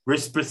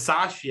 Rich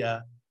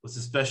Bisaccia was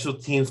the special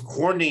teams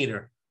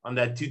coordinator on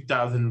that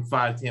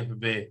 2005 Tampa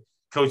Bay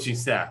coaching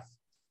staff.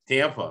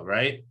 Tampa,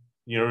 right?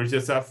 University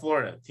of South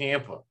Florida,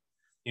 Tampa.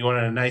 He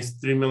wanted a nice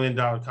 $3 million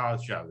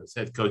college job as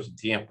head coach in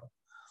Tampa.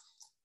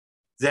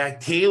 Zach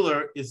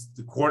Taylor is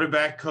the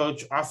quarterback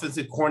coach,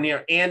 offensive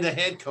coordinator, and the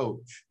head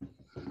coach.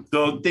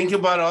 So think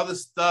about all the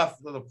stuff,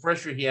 the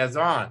pressure he has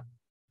on.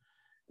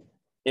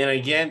 And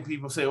again,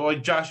 people say, oh,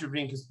 Josh, you're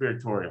being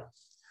conspiratorial.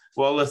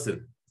 Well,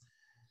 listen,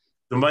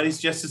 the money's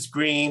just as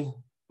green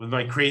with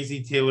my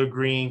crazy Taylor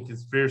Green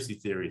conspiracy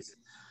theories.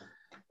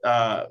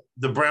 The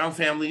Brown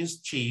family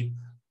is cheap.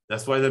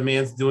 That's why the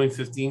man's doing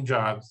 15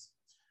 jobs.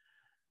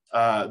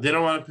 They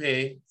don't want to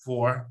pay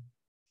for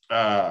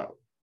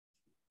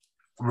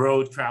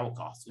road travel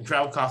costs. And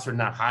travel costs are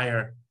not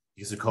higher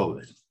because of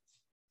COVID.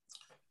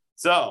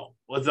 So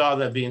with all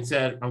that being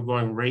said, I'm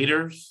going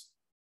Raiders.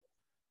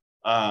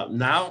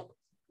 Now,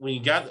 when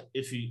you got,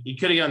 if you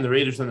could have gotten the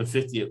Raiders on the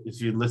 50th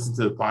if you listened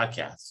to the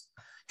podcast,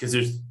 because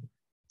there's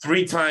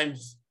 3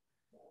 times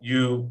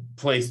you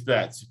place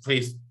bets. You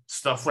place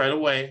stuff right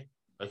away,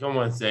 like on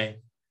Wednesday.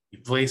 You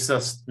place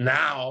us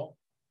now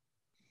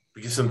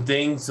because some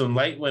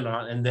light went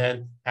on, and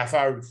then half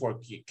hour before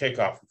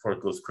kickoff, before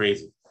it goes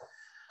crazy.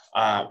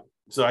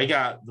 So I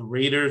got the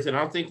Raiders, and I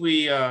don't think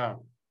we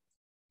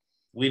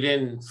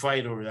didn't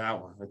fight over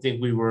that one. I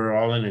think we were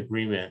all in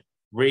agreement.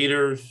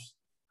 Raiders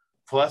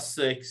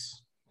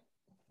 +6.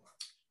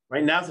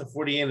 Right now it's at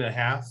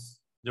 48.5.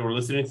 They were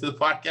listening to the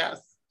podcast,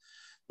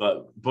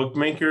 but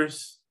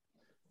bookmakers,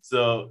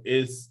 so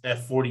it's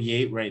at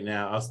 48 right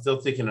now. I'll still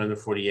take it under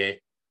 48.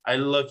 I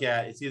look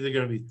at it's either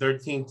going to be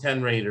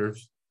 13-10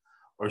 Raiders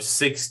or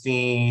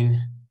 16-13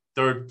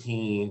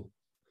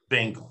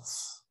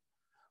 Bengals.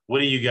 What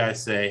do you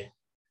guys say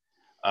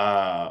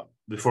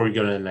before we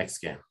go to the next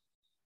game?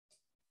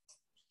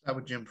 Start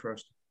with Jim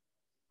first.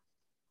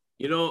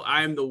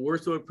 I'm the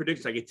worst one with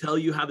predictions. I can tell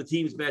you how the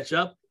teams match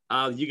up.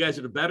 You guys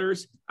are the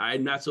betters.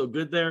 I'm not so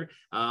good there.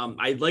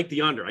 I like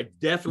the under. I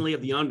definitely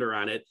have the under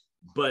on it,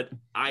 but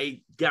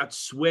I got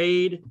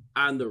swayed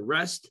on the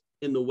rest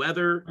in the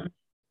weather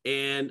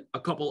and a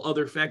couple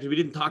other factors. We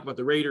didn't talk about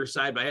the Raiders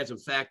side, but I had some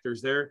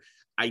factors there.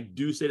 I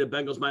do say the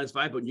Bengals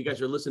 -5, but you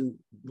guys are listening,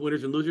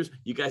 winners and losers.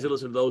 You guys are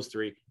listening to those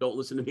 3. Don't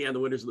listen to me on the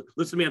winners.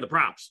 Listen to me on the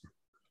props.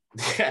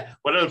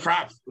 What are the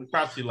props? What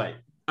props you like?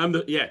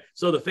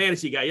 So the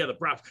fantasy guy, the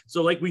props.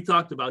 So like we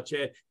talked about,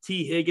 Chad,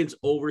 T. Higgins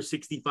over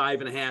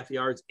 65.5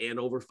 yards and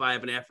over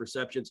 5.5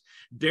 receptions.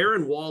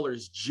 Darren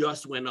Waller's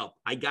just went up.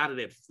 I got it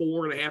at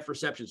 4.5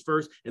 receptions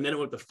first, and then it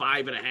went to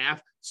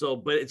 5.5. So,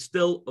 but it's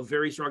still a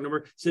very strong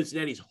number.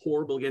 Cincinnati's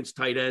horrible against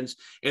tight ends.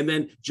 And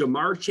then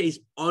Jamar Chase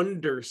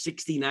under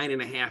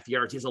 69.5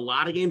 yards. He has a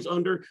lot of games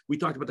under. We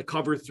talked about the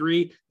cover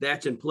 3.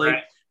 That's in play.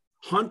 Right.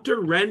 Hunter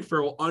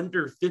Renfrow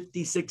under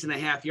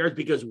 56.5 yards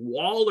because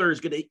Waller is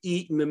going to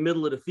eat in the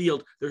middle of the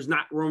field. There's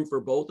not room for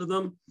both of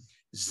them.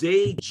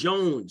 Zay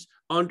Jones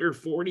under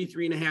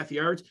 43.5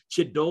 yards.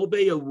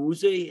 Chidobe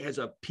Awuzie has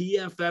a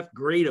PFF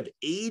grade of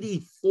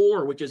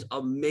 84, which is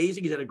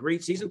amazing. He's had a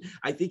great season.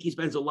 I think he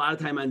spends a lot of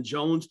time on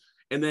Jones.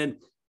 And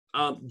then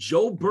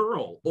Joe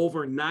Burrow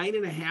over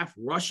 9.5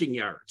 rushing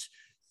yards.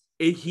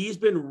 He's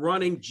been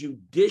running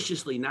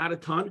judiciously, not a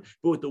ton,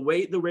 but with the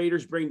way the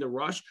Raiders bring the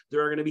rush,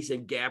 there are going to be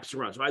some gaps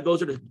around. So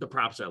those are the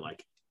props I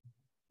like.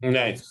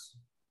 Nice.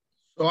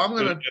 So I'm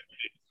gonna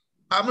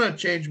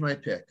change my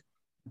pick.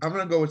 I'm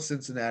going to go with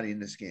Cincinnati in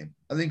this game.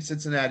 I think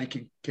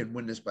Cincinnati can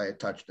win this by a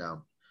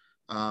touchdown.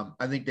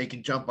 I think they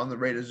can jump on the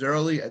Raiders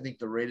early. I think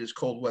the Raiders'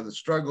 cold weather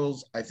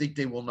struggles. I think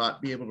they will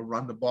not be able to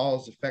run the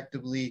ball as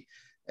effectively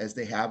as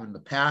they have in the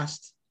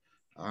past.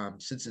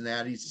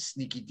 Cincinnati's a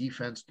sneaky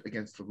defense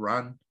against the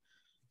run.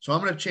 So I'm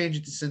going to change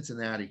it to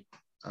Cincinnati.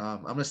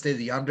 I'm going to stay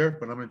the under,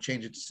 but I'm going to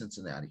change it to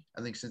Cincinnati.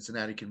 I think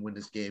Cincinnati can win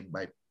this game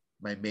by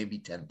maybe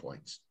 10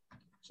 points.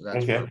 So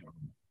that's okay.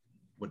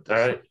 All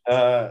right.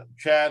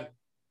 Chad,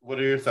 what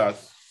are your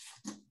thoughts?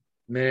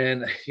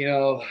 Man,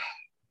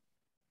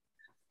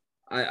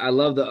 I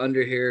love the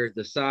under here.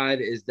 The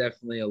side is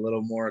definitely a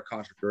little more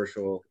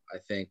controversial, I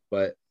think.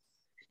 But,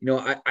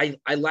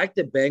 I like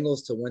the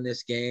Bengals to win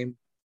this game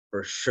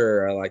for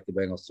sure. I like the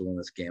Bengals to win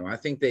this game. I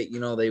think that,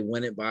 they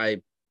win it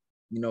by,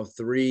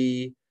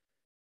 3,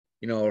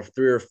 or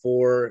 3 or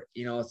 4.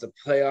 It's a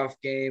playoff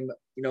game.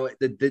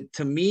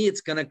 To me,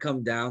 it's going to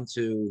come down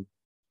to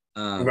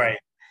right.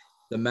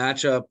 The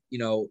matchup,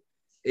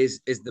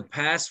 is the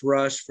pass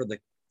rush for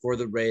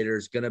the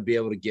Raiders going to be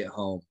able to get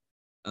home?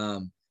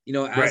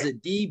 As a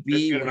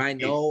DB, when I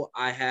know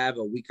I have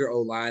a weaker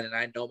O-line and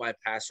I know my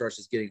pass rush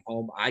is getting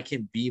home, I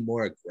can be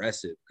more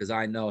aggressive because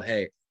I know,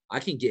 hey, I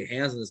can get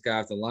hands on this guy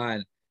off the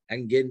line. I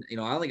can get,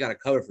 I only got to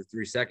cover for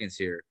 3 seconds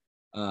here.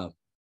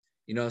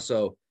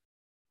 So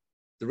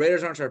the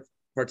Raiders aren't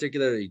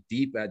particularly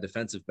deep at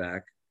defensive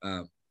back,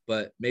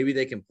 but maybe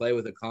they can play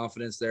with a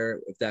confidence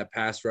there if that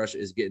pass rush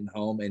is getting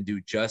home and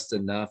do just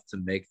enough to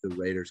make the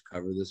Raiders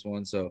cover this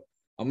one. So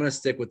I'm going to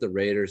stick with the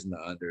Raiders and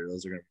the under.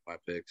 Those are going to be my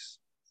picks.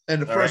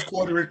 And the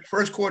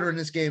first quarter in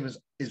this game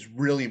is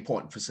really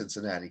important for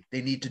Cincinnati.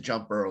 They need to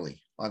jump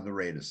early on the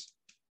Raiders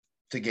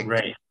to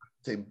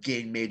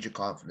gain major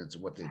confidence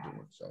in what they're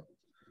doing. So,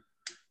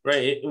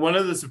 right, one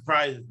of the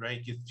surprises,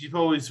 right? Because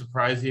people always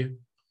surprise you.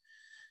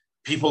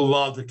 People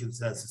love the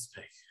consensus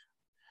pick.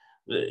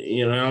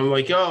 I'm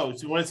like, oh,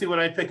 so you want to see what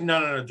I picked?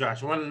 No,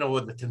 Josh. I want to know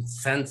what the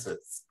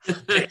consensus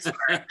picks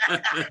are.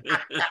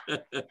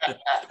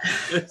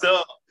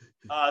 So.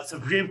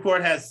 Supreme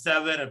Court has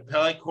 7.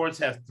 Appellate courts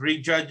have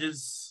 3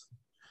 judges.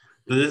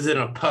 So this is an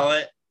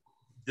appellate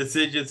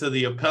decision. So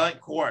the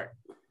appellate court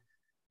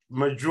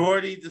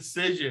majority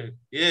decision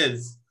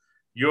is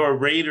your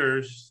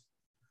Raiders.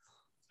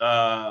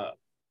 Let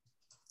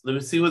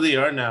me see what they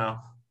are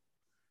now.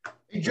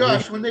 Hey,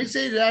 Josh, when they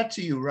say that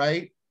to you,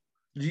 right?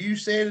 Do you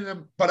say to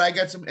them, but I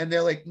got some, and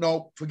they're like,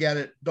 nope, forget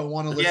it. Don't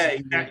want to listen. Yeah,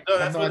 exactly. No,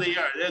 that's what they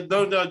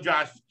are. No,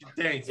 Josh.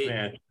 Thanks,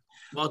 man.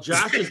 While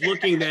Josh is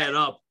looking that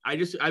up, I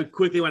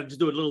quickly want to just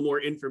do a little more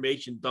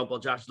information dump while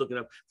Josh is looking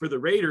up. For the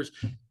Raiders,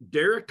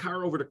 Derek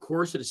Carr over the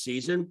course of the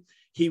season,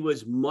 he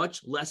was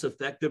much less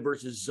effective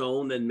versus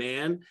zone than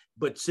man.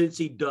 But since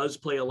he does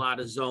play a lot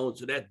of zone,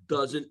 so that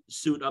doesn't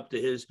suit up to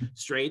his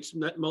strengths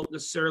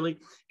necessarily.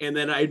 And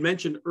then I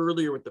mentioned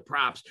earlier with the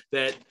props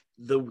that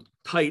the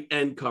tight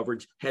end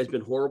coverage has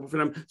been horrible for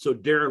them. So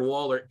Darren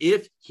Waller,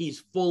 if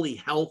he's fully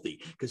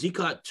healthy, because he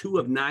caught 2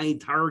 of 9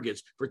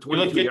 targets for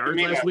 22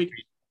 yards last week.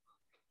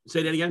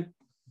 Say that again.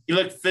 He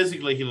looked good to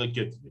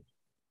me.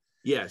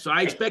 Yeah, so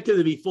I expect him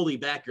to be fully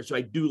back here. So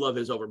I do love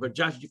his over. But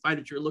Josh, did you find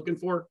what you're looking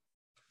for?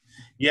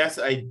 Yes,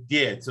 I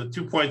did. So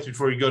 2 points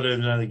before we go to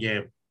another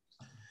game,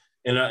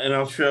 and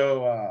I'll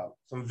show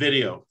some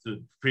video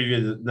to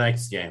preview the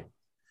next game.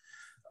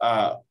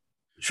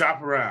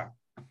 Shop around.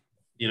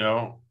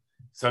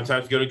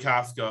 Sometimes go to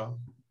Costco,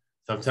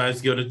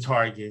 sometimes go to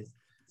Target,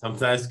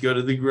 sometimes go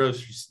to the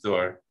grocery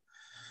store.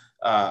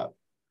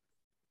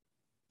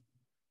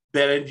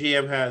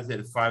 BetMGM has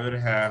it at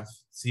 5.5.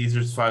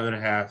 Caesars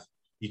 5.5.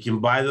 You can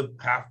buy the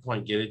half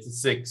point, get it to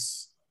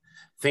 6.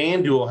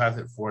 FanDuel has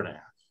it 4.5.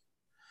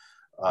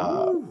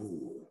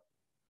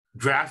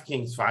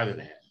 DraftKings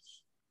 5.5.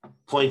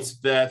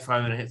 PointsBet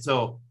 5.5.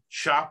 So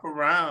shop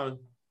around,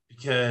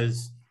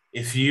 because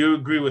if you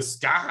agree with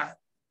Scott,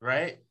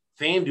 right,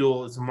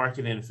 FanDuel is a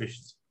market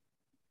inefficiency.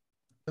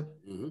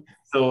 Mm-hmm.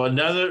 So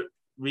another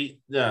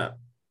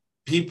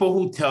people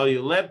who tell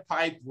you let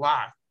pipe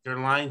lock, they're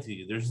lying to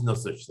you. There's no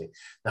such thing.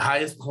 The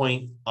highest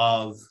point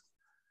of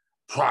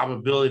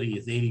probability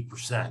is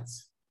 80%,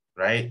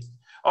 right?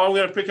 Oh, I'm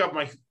going to pick up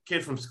my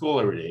kid from school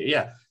every day.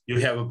 Yeah, you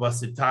have a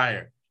busted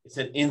tire. It's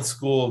an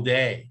in-school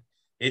day.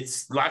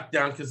 It's locked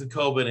down because of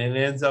COVID, and it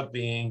ends up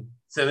being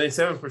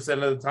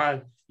 77% of the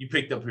time you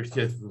picked up your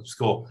kid from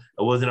school.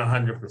 It wasn't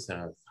 100% of the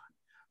time.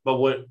 But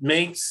what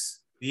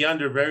makes the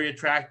under very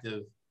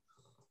attractive,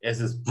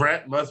 as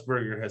Brent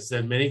Musburger has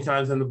said many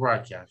times on the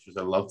broadcasters,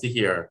 I love to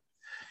hear,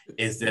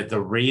 is that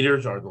the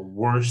Raiders are the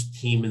worst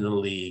team in the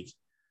league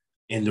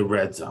in the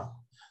red zone.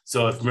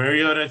 So if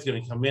Mariota is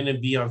going to come in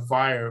and be on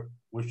fire,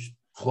 which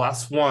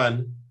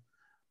 +1,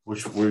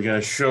 which we're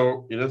going to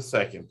show in a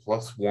second,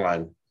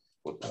 +1,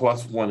 what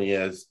 +1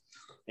 is,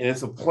 and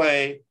it's a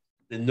play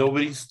that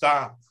nobody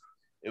stopped.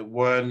 It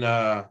won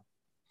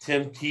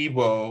Tim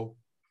Tebow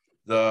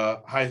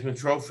the Heisman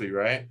Trophy,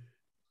 right?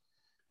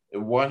 It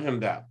won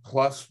him that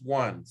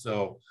 +1.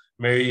 So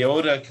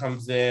Mariota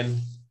comes in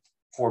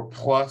for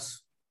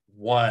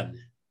 +1.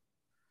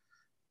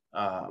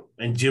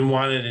 And Jim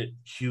wanted it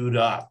queued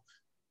up.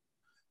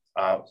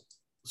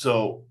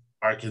 So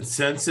our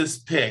consensus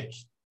pick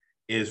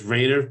is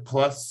Raiders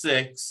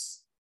 +6,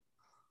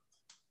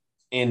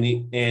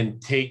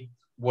 and take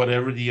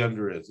whatever the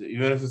under is,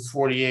 even if it's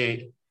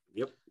 48.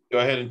 Yep. Go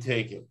ahead and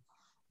take it.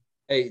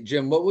 Hey,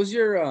 Jim, what was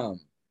your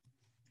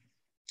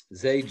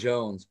Zay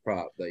Jones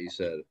prop that you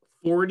said?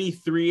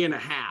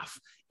 43.5.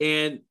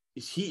 And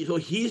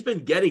he's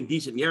been getting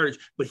decent yardage,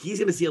 but he's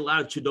going to see a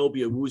lot of Chidobe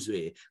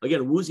Awuzie.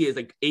 Again, Awuzie is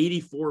like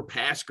 84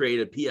 pass grade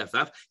at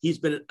PFF. He's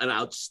been an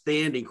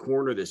outstanding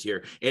corner this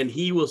year, and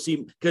he will see,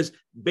 because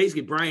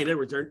basically Bryan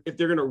Edwards, if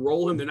they're going to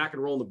roll him, they're not going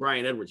to roll into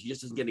Bryan Edwards. He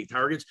just doesn't get any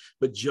targets,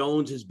 but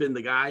Jones has been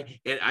the guy,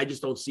 and I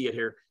just don't see it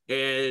here.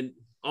 And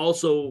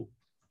also,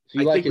 so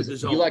you like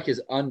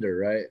his under,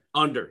 right?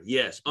 Under,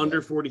 yes,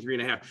 under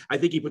 43.5. I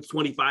think he puts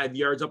 25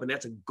 yards up, and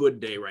that's a good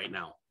day right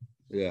now.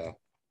 Yeah.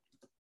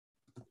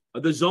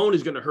 The zone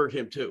is going to hurt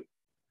him too.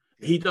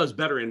 He does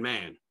better in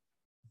man.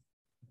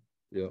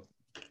 Yeah.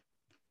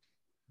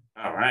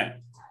 All right.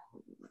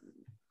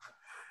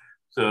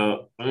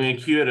 So I'm going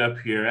to cue it up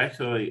here.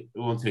 Actually, it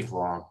won't take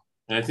long.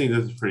 And I think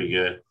this is pretty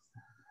good.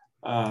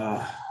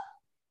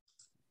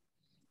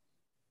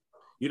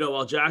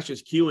 While Josh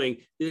is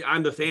queuing,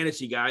 I'm the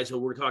fantasy guy, so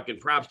we're talking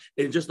props.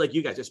 And just like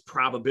you guys, it's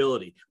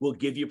probability. We'll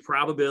give you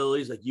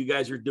probabilities like you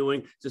guys are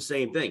doing. It's the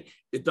same thing.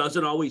 It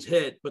doesn't always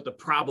hit, but the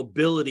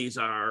probabilities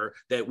are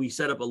that we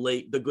set up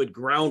the good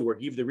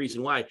groundwork, even the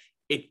reason why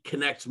it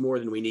connects more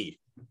than we need.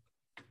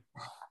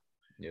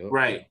 Yep.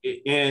 Right.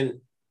 And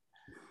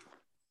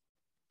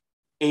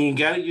you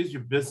got to use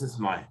your business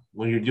mind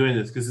when you're doing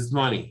this, because it's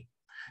money.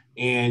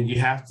 And you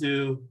have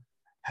to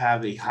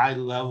have a high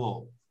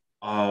level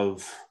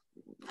of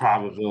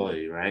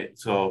probability, right?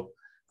 So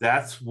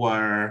that's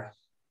where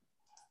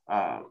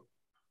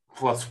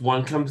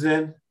 +1 comes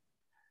in.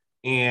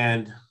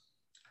 And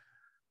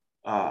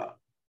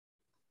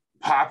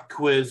pop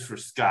quiz for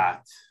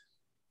Scott,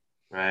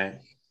 right?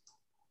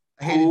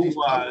 Who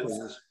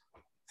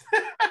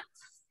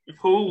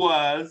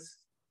was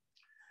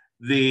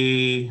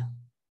the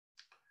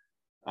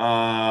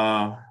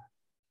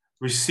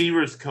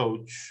receivers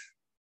coach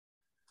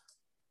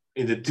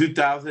in the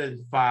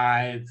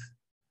 2005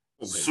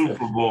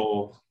 Super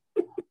Bowl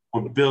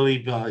with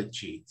Billy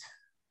Belichick?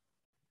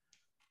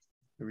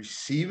 The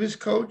receivers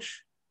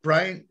coach?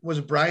 Brian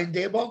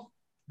Daboll?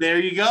 There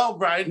you go,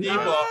 Brian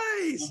Daboll.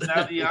 Nice.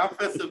 Now the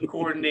offensive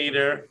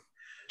coordinator.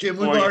 Jim,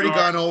 we've already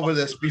gone over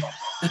this before.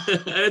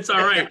 It's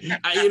all right.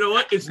 You know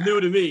what? It's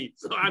new to me,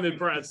 so I'm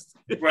impressed.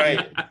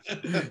 Right.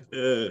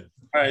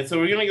 All right, so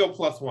we're going to go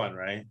 +1,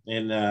 right?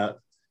 And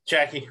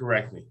Jack can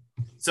correct me.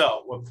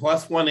 So what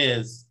 +1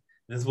 is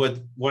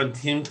what one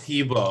Tim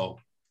Tebow,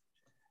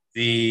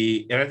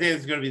 and I think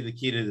it's going to be the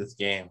key to this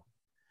game,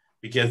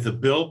 because the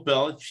Bill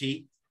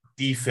Belichick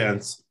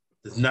defense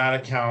does not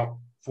account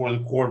for the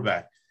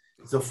quarterback.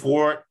 It's a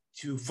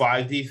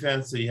 4-2-5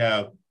 defense. So you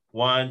have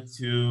 1,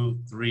 2,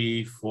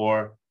 3,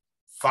 4,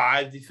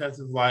 5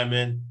 defensive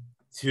linemen,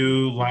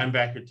 2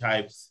 linebacker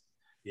types.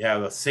 You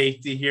have a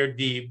safety here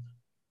deep,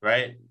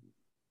 right?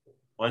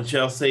 1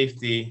 shell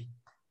safety.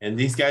 And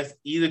these guys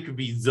either could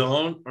be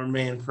zone or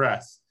man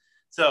press.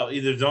 So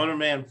either zone or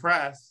man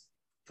press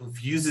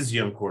confuses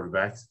young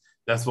quarterbacks.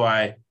 That's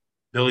why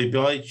Billy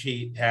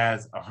Belichick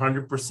has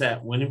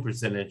 100% winning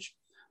percentage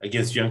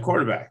against young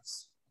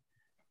quarterbacks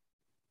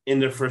in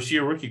their first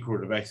year rookie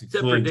quarterbacks.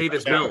 Except for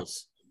Davis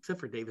Mills.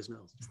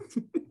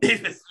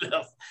 Davis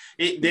Mills.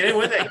 They didn't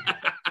win that.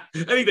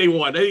 I think they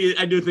won.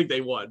 I do think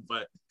they won,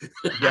 but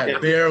yeah,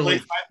 barely.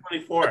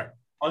 524.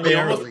 They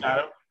almost got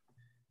him.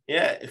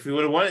 Yeah, if we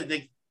would have won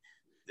it,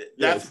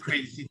 that's a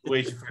crazy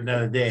situation for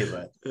another day.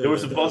 But they were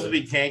supposed to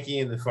be tanking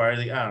in the fire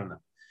league. I don't know.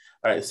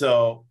 All right,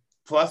 so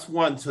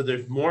 +1. So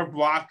there's more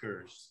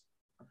blockers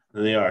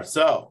than they are.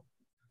 So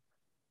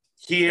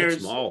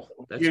here's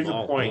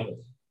the point.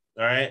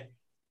 All right,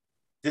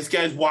 this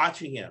guy's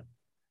watching him,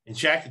 and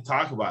Shaq can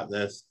talk about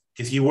this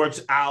because he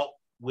works out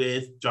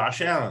with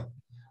Josh Allen.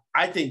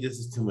 I think this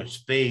is too much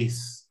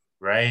space,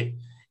 right?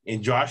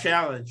 And Josh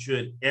Allen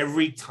should,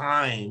 every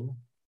time,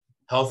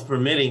 health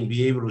permitting,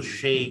 be able to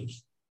shake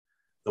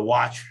the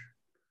watcher,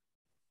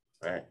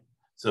 right?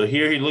 So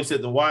here he looks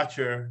at the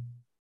watcher,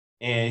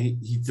 and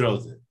he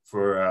throws it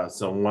for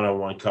some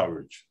one-on-one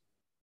coverage.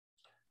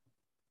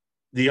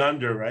 The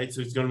under, right?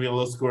 So it's going to be a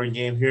low-scoring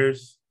game.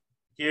 Here's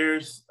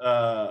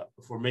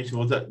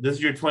formation. This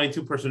is your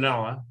 22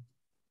 personnel, huh?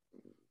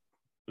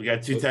 We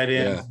got 2 tight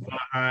ends, 1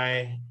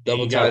 high.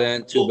 Double tight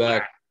end, 2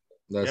 back.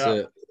 That's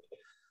it.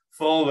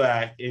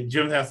 Fullback. And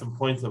Jim has some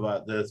points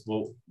about this.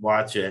 We'll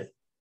watch it.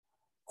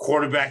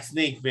 Quarterback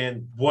sneak,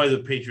 man. Boy, the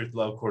Patriots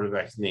love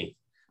quarterback sneak.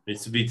 It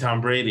needs to be Tom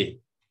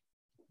Brady.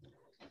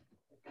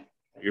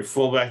 Your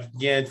fullback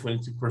again,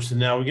 22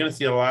 personnel. We're going to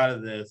see a lot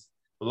of this.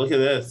 But look at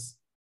this.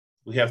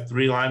 We have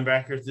 3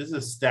 linebackers. This is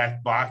a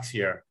stacked box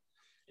here.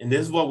 And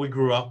this is what we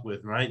grew up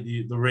with, right?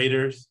 The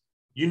Raiders.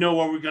 You know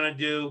what we're going to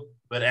do,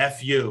 but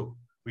F you.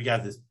 We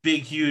got this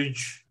big,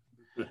 huge,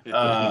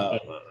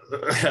 not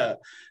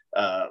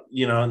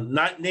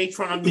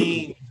Natron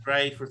mean,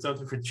 right? For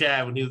something for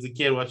Chad when he was a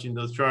kid watching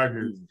those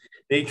Chargers.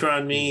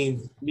 Natron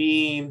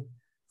mean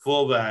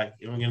fullback,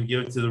 and we're going to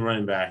give it to the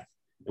running back.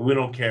 And we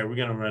don't care. We're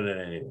going to run it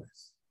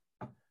anyways.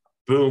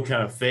 Boom,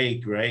 kind of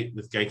fake, right?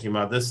 This guy came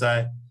out this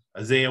side.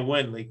 Isaiah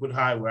Wynn, Lakewood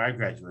High, where I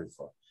graduated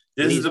from.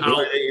 This is the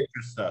play that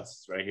interests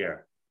us right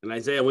here. And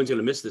Isaiah Wynn's going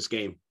to miss this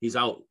game. He's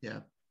out. Yeah.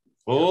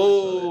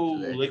 Oh,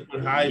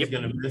 Lakewood High is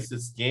going to miss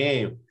this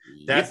game.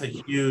 That's a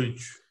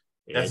huge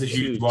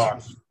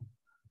loss.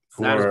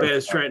 Not as bad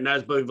as Trent, not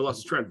as big of a loss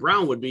as Trent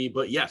Brown would be,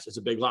 but yes, it's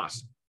a big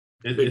loss.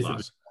 Big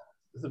loss.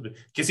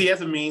 Because he has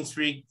a mean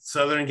streak,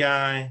 Southern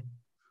guy.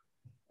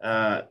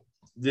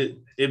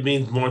 It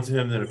means more to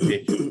him than a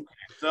Patriot.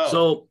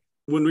 So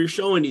when we're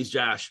showing these,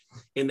 Josh,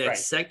 in that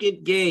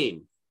second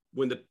game,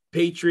 when the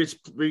Patriots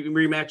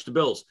rematched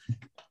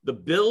the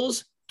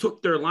Bills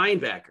took their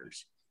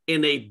linebackers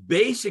and they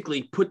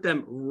basically put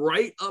them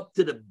right up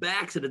to the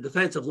backs of the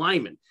defensive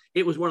linemen.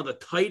 It was one of the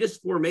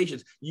tightest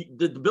formations.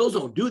 The Bills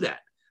don't do that.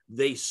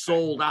 They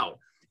sold out.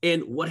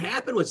 And what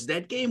happened was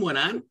that game went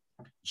on.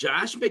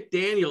 Josh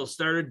McDaniels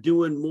started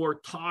doing more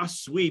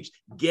toss sweeps,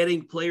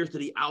 getting players to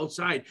the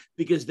outside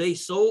because they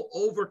so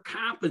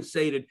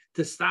overcompensated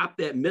to stop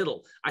that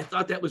middle. I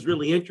thought that was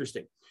really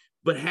interesting.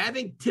 But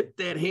having tipped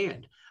that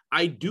hand,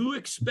 I do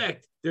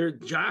expect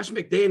Josh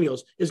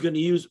McDaniels is going to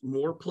use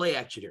more play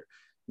action here.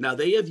 Now,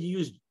 they have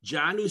used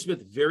Jonnu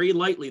Smith very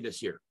lightly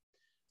this year.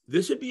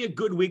 This would be a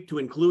good week to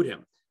include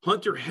him.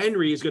 Hunter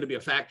Henry is going to be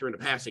a factor in the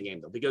passing game,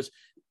 though, because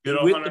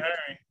Hunter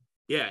Henry.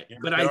 Yeah,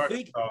 but I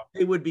think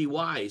it would be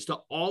wise to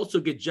also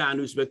get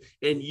Jonnu Smith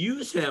and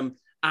use him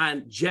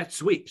on jet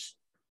sweeps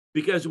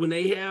because when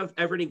they have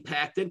everything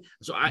packed in,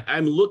 so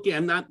I'm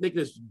not making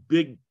this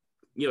big,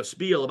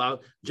 spiel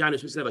about Jonnu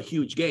Smith's going to have a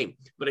huge game,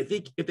 but I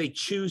think if they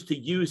choose to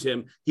use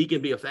him, he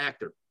can be a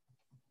factor.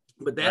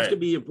 But that's going to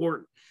be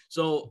important.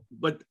 So,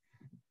 but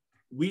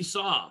we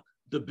saw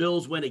the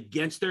Bills went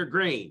against their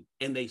grain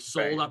and they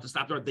sold out to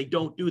stop the run. They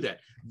don't do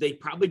that. They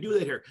probably do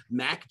that here.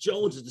 Mac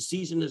Jones, as the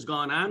season has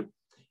gone on,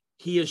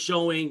 he is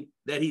showing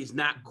that he's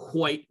not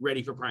quite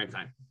ready for prime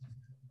time.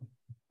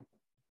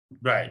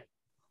 Right.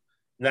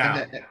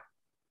 Now,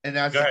 and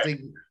that's the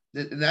thing.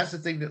 And that's the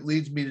thing that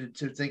leads me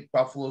to think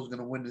Buffalo's going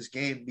to win this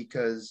game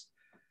because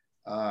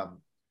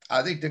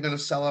I think they're going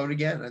to sell out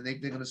again. I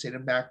think they're going to say to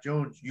Mac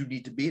Jones, you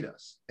need to beat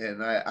us.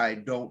 And I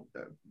don't,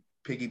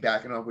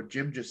 piggybacking on what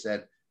Jim just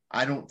said,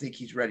 I don't think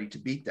he's ready to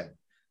beat them.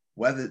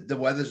 The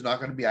weather's not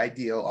going to be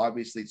ideal.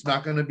 Obviously, it's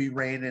not going to be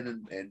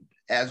raining and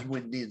as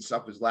windy and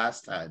stuff as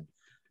last time.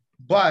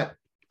 But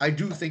I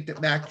do think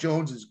that Mac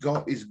Jones is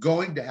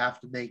going to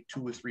have to make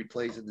 2 or 3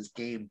 plays in this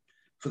game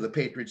for the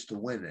Patriots to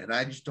win. And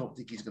I just don't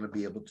think he's going to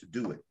be able to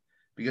do it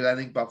because I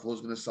think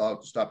Buffalo's going to sell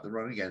out to stop the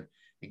run again.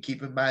 And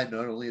keep in mind,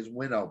 not only is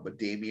Wynn out, but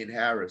Damian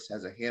Harris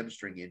has a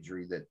hamstring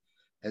injury that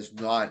has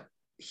not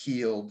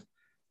healed.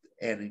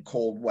 And in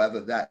cold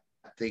weather, that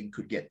thing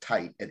could get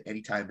tight at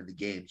any time in the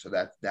game. So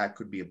that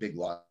could be a big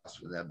loss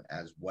for them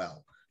as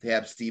well. They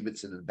have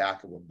Stevenson in the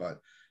back of them, but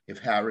if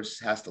Harris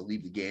has to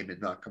leave the game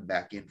and not come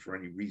back in for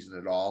any reason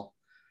at all,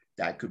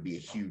 that could be a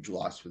huge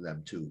loss for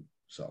them too.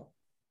 So,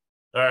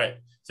 all right.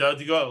 So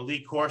to go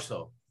Lee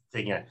Corso,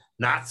 taking it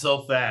not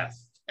so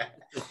fast.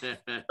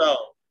 So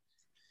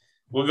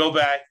we'll go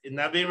back and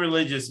not being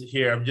religious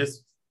here. I'm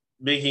just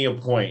making a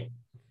point.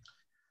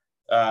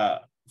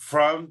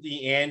 From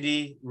the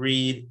Andy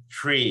Reid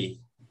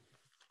tree,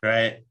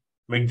 right?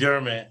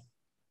 McDermott,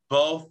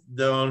 both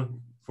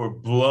known for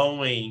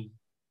blowing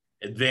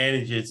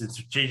advantages and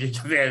strategic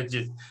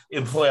advantages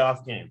in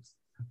playoff games.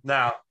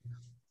 Now,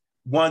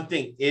 one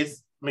thing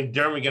is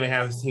McDermott going to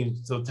have his team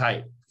so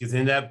tight because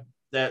in that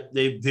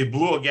they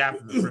blew a gap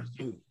in the first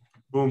game.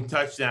 Boom,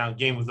 touchdown,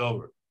 game was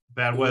over.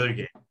 Bad weather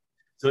game.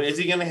 So is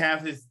he going to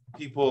have his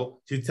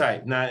people too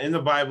tight? Now, in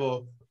the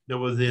Bible, there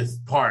was this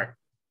part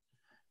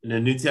in the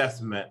New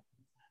Testament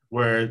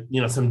where,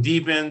 some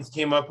demons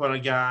came up on a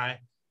guy.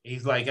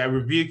 He's like, I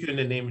rebuke you in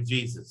the name of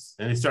Jesus.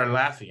 And they started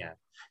laughing at him.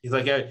 He's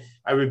like,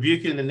 I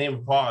rebuke you in the name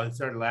of Paul. And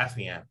started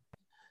laughing at him.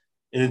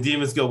 And the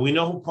demons go, we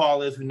know who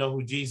Paul is. We know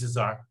who Jesus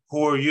are.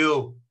 Who are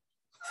you?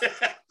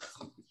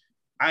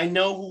 I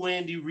know who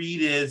Andy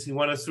Reid is. He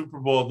won a Super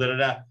Bowl.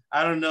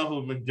 I don't know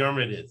who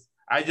McDermott is.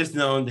 I just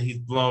know that he's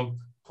blown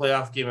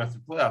playoff game after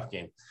playoff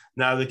game.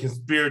 Now, the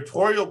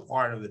conspiratorial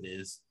part of it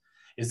is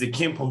that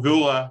Kim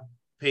Pegula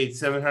paid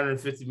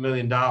 $750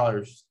 million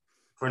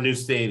for a new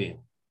stadium.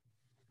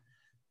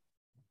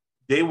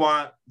 They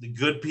want the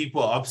good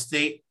people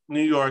upstate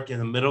New York in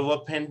the middle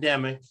of a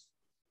pandemic,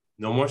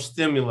 no more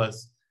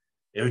stimulus.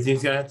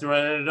 Everything's going to have to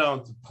run on its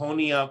own to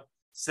pony up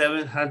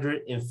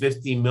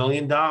 $750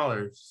 million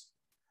and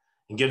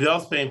give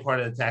those paying part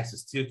of the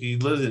taxes too, because he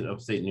lives in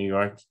upstate New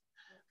York,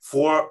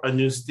 for a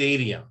new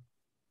stadium.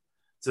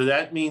 So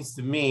that means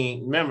to me,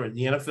 remember,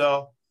 the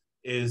NFL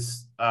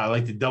is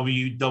like the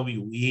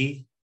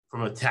WWE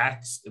from a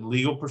tax and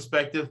legal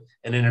perspective,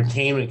 an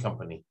entertainment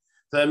company.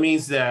 So that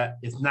means that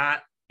it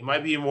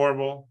might be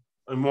immoral,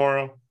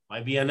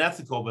 might be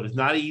unethical, but it's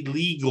not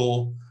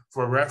illegal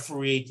for a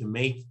referee to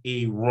make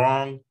a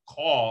wrong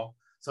call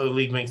so the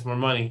league makes more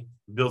money,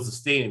 builds a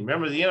stadium.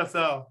 Remember, the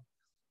NFL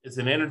is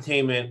an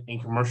entertainment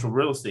and commercial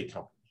real estate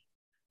company.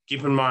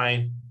 Keep in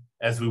mind,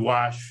 as we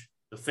watch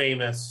the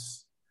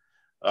famous,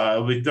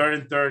 it'll be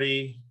 3rd and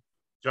 30,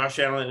 Josh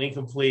Allen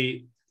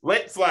incomplete,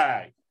 late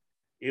flag,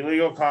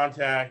 illegal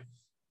contact,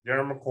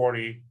 Darren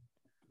McCourty,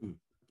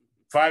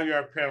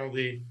 5-yard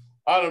penalty,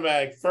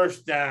 automatic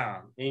first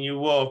down, and you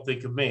will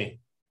think of me.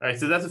 All right,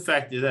 so that's a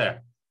factor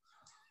there.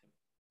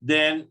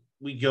 Then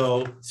we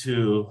go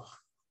to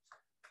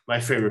my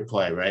favorite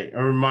play, right?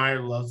 Urban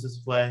Meyer loves this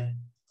play.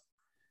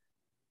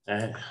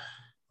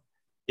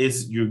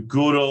 It's your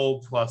good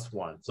old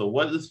 +1. So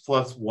what does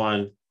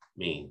 +1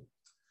 mean?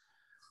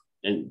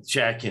 And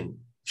Chad can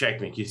check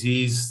me because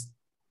he's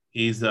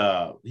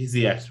the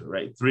expert,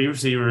 right? 3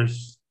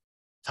 receivers,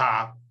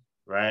 top,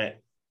 right?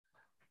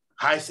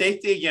 High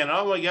safety again.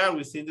 Oh my God,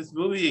 we've seen this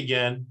movie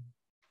again.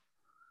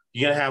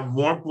 You're gonna have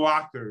more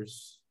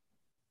blockers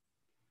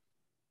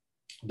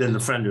than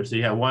defenders. So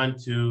you have 1,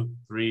 2,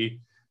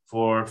 3,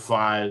 4,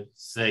 5,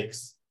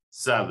 6,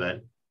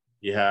 7.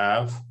 You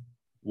have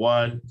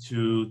 1,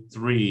 2,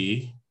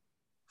 3,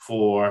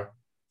 4,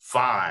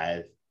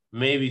 5,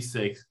 maybe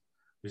 6.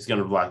 Who's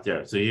gonna block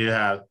there? So you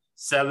have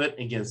 7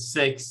 against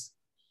 6.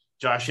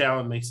 Josh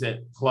Allen makes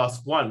it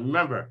 +1.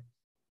 Remember,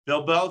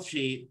 Bill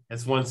Belichick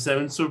has won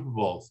 7 Super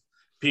Bowls.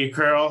 Pete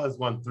Carroll has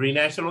won 3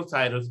 national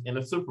titles in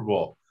a Super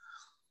Bowl.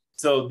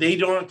 So they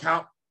don't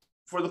account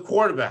for the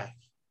quarterback.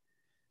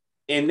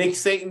 And Nick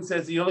Saban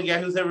says the only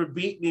guy who's ever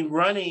beat me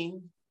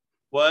running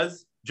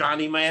was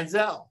Johnny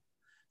Manziel.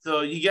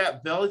 So you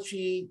got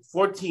Belichick,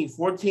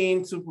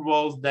 14 Super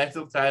Bowls,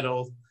 national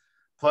titles,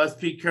 plus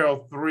Pete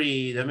Carroll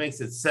 3. That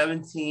makes it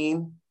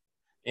 17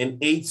 and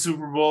 8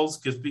 Super Bowls,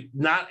 because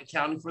not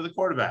accounting for the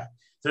quarterback.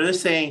 So they're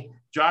saying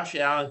Josh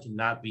Allen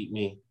cannot beat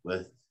me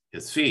with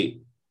his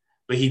feet.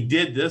 But he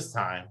did this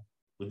time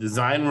with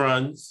design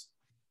runs,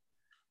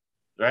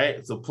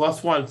 right? So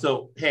 +1.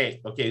 So,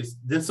 hey, okay,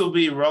 this will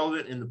be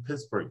relevant in the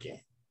Pittsburgh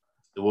game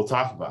that we'll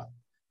talk about,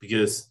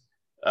 because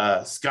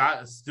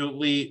Scott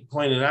astutely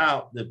pointed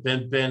out that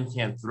Ben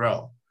can't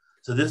throw.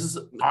 So this is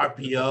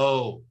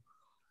RPO.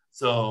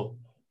 So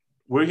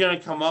we're going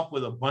to come up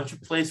with a bunch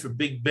of plays for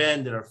Big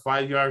Ben that are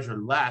 5 yards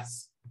or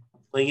less,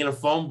 playing in a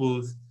phone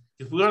booth.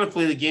 If we're going to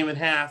play the game in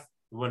half,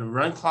 we're going to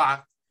run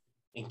clock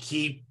and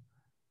keep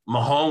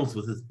Mahomes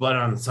with his butt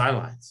on the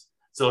sidelines.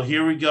 So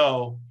here we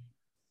go.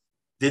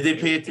 Did they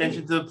pay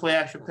attention to the play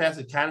action pass?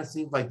 It kind of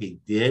seems like they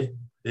did.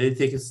 Did they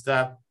take a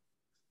step?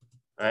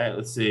 All right,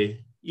 let's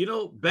see. You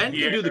know, Ben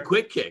can do the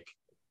quick kick.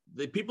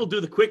 The people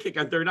do the quick kick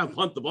on 3rd down,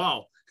 punt the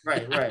ball.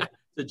 Right. It's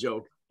a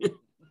joke.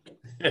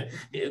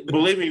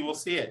 Believe me, we'll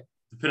see it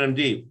to pin them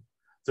deep.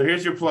 So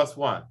here's your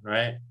 +1,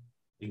 right?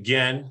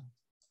 Again,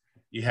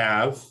 you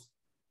have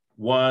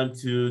 1,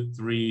 2,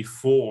 3,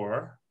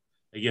 4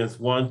 against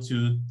 1,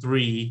 2,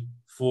 3,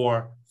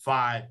 4,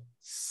 5,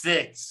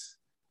 6.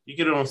 You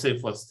could almost say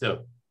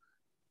 +2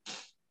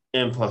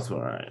 and +1. All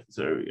right,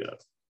 so there we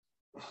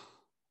go.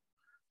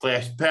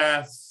 Flash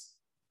pass.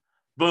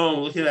 Boom,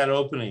 look at that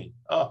opening.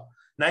 Oh,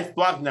 nice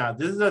block. Now,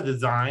 this is a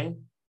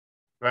design,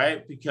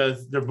 right?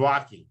 Because they're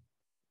blocking.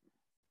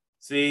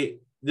 See,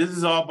 this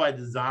is all by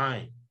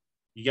design.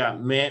 You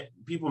got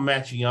people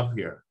matching up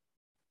here.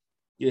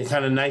 You know,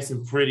 kind of nice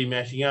and pretty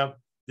matching up.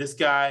 This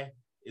guy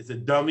is a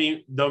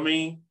dummy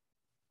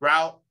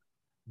route.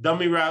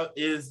 Dummy route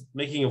is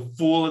making a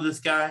fool of this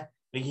guy,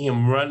 making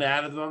him run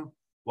out of them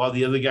while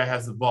the other guy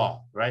has the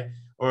ball, right?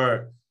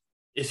 Or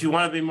if you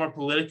want to be more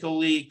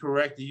politically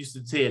correct, they used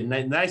to say a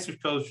nicer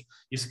coach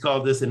used to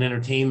call this an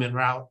entertainment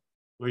route,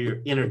 where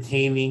you're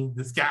entertaining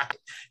this guy.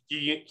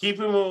 You keep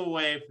him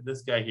away from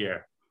this guy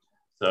here.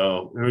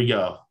 So here we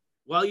go.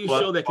 While you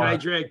show that, can I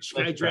drag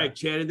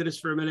Chad into this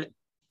for a minute?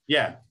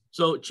 Yeah.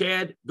 So,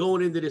 Chad,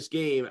 going into this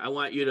game, I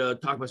want you to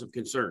talk about some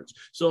concerns.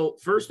 So,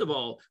 first of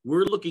all,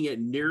 we're looking at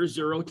near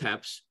zero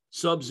temps,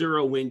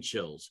 sub-zero wind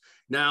chills.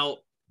 Now,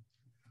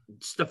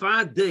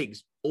 Stefon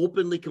Diggs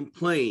openly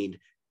complained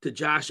to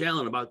Josh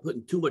Allen about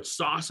putting too much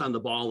sauce on the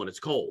ball when it's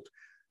cold.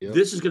 Yep.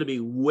 This is going to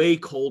be way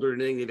colder than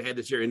anything they've had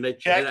this year. And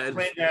Chad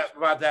explained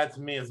about that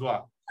to me as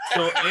well.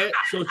 So,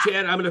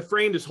 Chad, I'm going to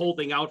frame this whole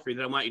thing out for you,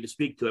 that I want you to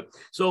speak to it.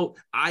 So,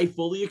 I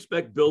fully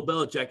expect Bill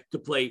Belichick to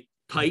play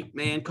tight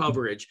man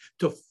coverage,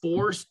 to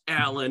force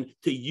Allen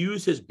to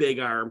use his big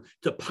arm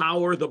to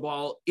power the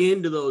ball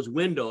into those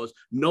windows,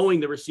 knowing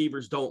the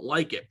receivers don't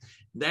like it.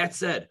 That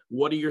said,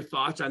 what are your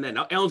thoughts on that?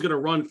 Now, Allen's going to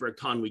run for a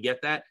ton. We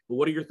get that. But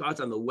what are your thoughts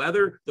on the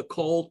weather, the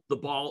cold, the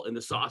ball, and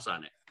the sauce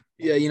on it?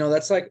 Yeah, you know,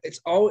 that's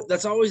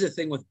always a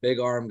thing with big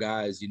arm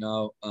guys, you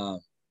know.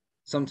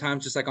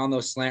 Sometimes just like on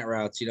those slant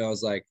routes, you know,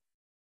 it's like,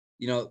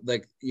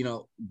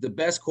 the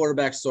best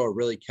quarterbacks throw a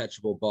really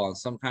catchable ball. And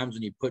sometimes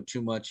when you put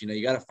too much, you know,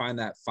 you got to find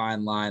that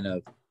fine line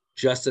of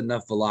just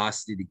enough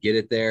velocity to get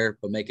it there,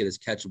 but make it as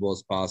catchable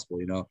as possible.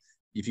 You know,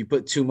 if you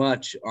put too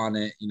much on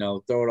it, you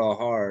know, throw it all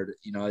hard,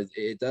 you know,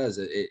 it does.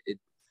 It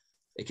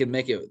can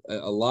make it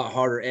a lot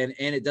harder. And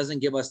it doesn't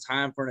give us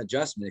time for an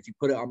adjustment. If you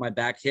put it on my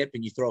back hip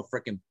and you throw a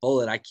freaking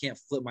bullet, I can't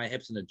flip my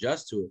hips and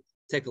adjust to it.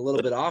 Take a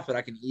little bit off it,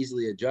 I can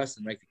easily adjust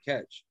and make the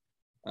catch.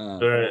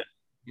 Right.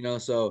 You know,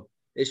 so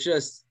it's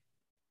just,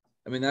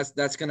 I mean,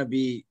 that's going to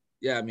be,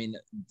 yeah. I mean,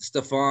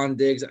 Stephon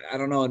Diggs, I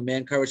don't know, in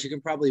man coverage, he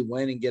can probably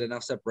win and get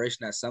enough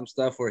separation at some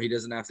stuff where he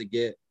doesn't have to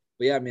get.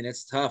 But yeah, I mean,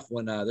 it's tough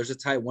when there's a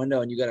tight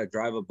window and you got to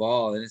drive a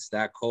ball and it's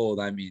that cold.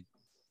 I mean,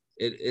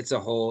 it adds a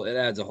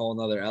whole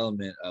nother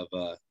element of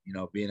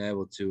being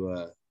able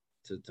to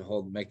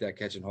make that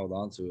catch and hold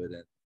on to it.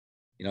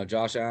 And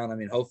Josh Allen, I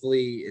mean,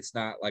 hopefully it's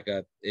not like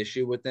a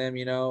issue with them.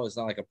 It's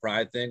not like a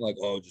pride thing, like,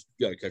 oh, just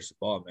you got to catch the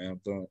ball, man. I'm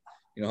throwing.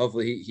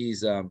 Hopefully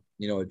he's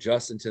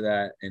adjusting to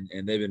that,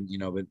 and they've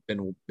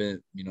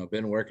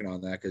been working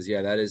on that, because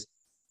that is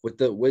with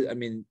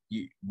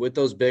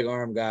those big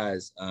arm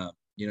guys,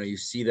 you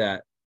see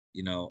that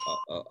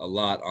a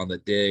lot on the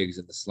digs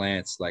and the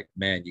slants. Like,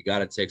 man, you got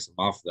to take some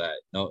off of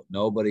that.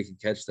 Nobody can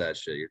catch that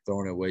shit. You're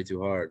throwing it way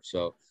too hard.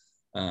 So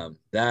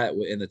that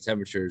in the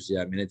temperatures,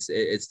 I mean,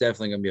 it's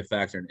definitely going to be a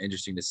factor, and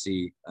interesting to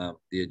see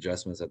the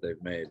adjustments that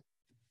they've made.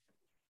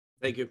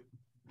 Thank you.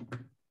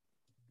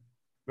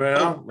 Right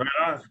on.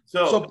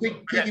 So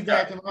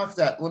piggybacking off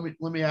that, let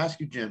me ask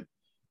you, Jim.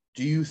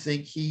 Do you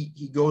think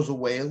he goes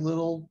away a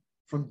little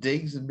from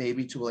Diggs and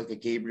maybe to like a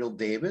Gabriel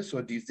Davis,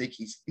 or do you think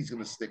he's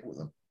going to stick with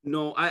him?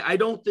 No, I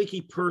don't think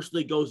he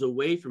personally goes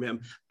away from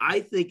him. I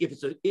think if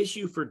it's an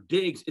issue for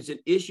Diggs, it's an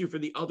issue for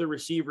the other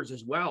receivers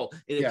as well.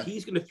 And if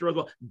he's going to throw the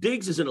ball,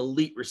 Diggs is an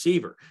elite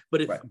receiver.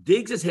 But if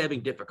Diggs is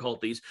having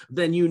difficulties,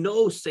 then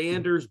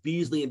Sanders,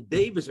 Beasley, and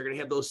Davis are going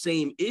to have those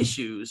same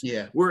issues.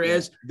 Yeah.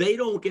 Whereas they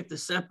don't get the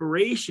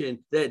separation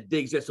that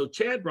Diggs gets. So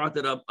Chad brought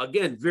that up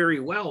again very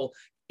well.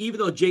 Even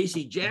though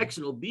J.C.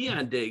 Jackson will be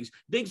on Diggs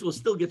will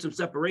still get some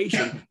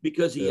separation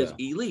because he is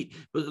elite.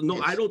 But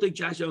no, I don't think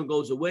Josh Allen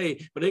goes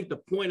away. But I think the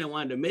point I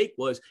wanted to make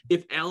was,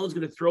 if Allen's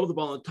going to throw the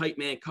ball in tight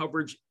man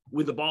coverage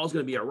when the ball is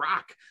going to be a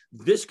rock,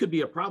 this could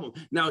be a problem.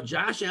 Now,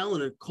 Josh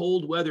Allen in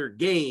cold weather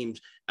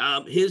games,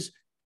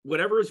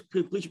 whatever his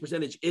completion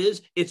percentage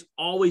is, it's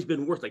always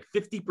been worth like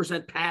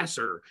 50%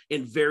 passer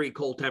in very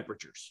cold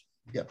temperatures.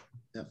 Yep.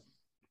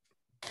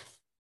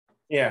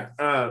 Yeah.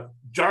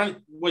 John,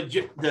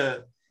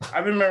 I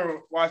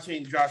remember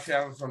watching Josh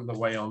Allen from the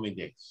Wyoming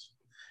days.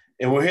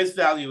 And what his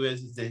value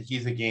is that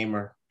he's a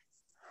gamer.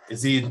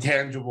 It's the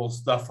intangible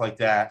stuff like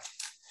that.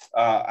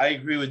 I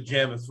agree with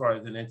Jim as far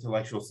as an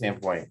intellectual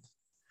standpoint.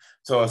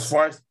 So as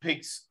far as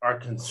picks are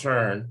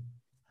concerned,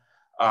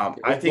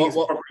 I think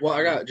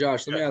I got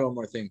Josh. Let me add one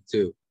more thing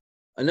too.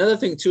 Another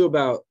thing too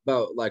about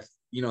like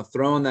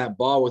throwing that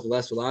ball with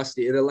less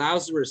velocity, it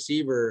allows the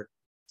receiver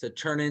to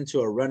turn into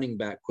a running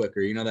back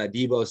quicker. That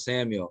Deebo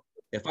Samuel.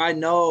 If I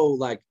know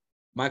like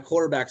my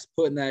quarterback's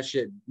putting that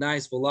shit,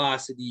 nice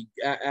velocity,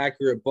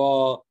 accurate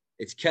ball,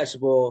 it's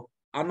catchable,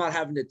 I'm not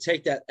having to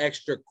take that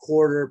extra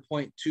quarter,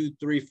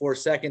 0.234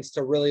 seconds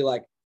to really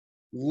like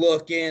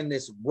look in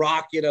this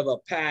rocket of a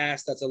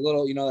pass that's a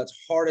little, that's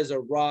hard as a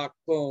rock,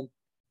 boom,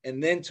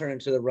 and then turn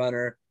into the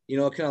runner.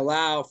 It can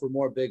allow for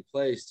more big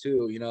plays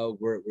too,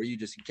 where you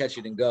just catch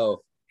it and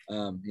go.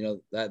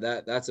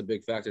 That's a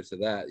big factor to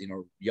that.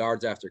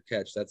 Yards after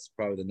catch, that's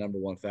probably the number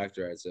one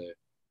factor, I'd say.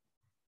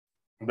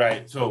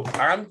 Right. So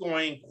I'm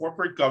going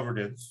corporate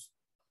governance,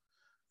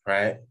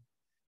 right?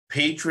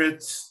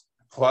 Patriots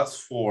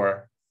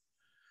 +4,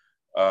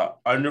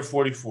 under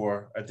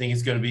 44. I think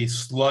it's going to be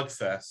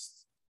slugfest.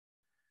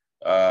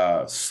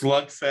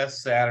 Slugfest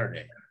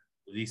Saturday.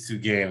 These two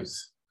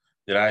games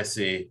that I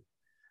see.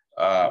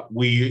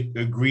 We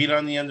agreed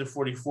on the under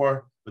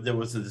 44, but there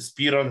was a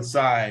dispute on the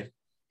side,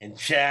 and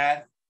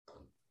Chad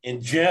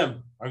and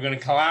Jim are going to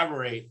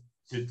collaborate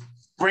to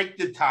break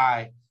the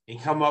tie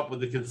and come up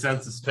with a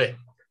consensus pick.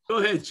 Go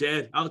ahead,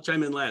 Chad. I'll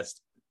chime in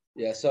last.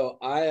 Yeah, so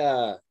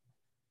I'm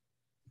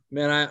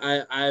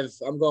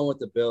going with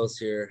the Bills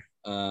here.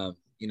 I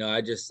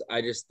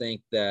just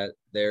think that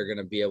they're going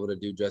to be able to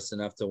do just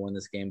enough to win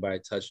this game by a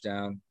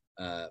touchdown.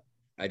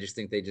 I just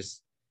think they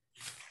just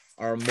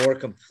are a more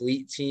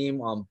complete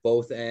team on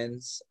both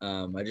ends.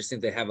 I just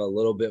think they have a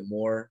little bit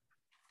more.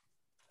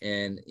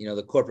 And,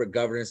 the corporate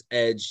governance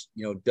edge,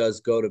 does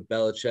go to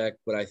Belichick,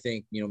 but I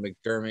think,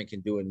 McDermott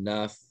can do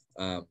enough.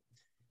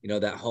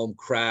 That home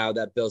crowd,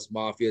 that Bills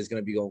Mafia is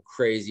going to be going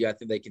crazy. I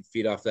think they can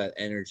feed off that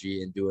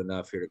energy and do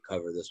enough here to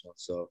cover this one.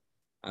 So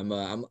I'm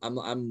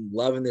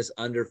loving this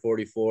under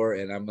 44,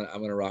 and I'm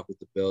gonna rock with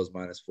the Bills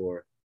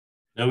 -4.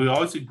 Now we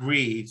always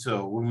agree.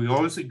 So when we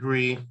always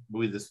agree,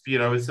 we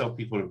dispute. I always tell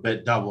people to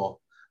bet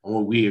double on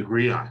what we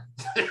agree on.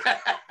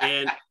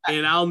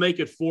 and I'll make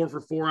it 4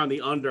 for 4 on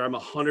the under. I'm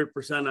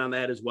 100% on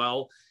that as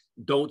well.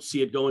 Don't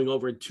see it going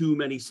over in too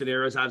many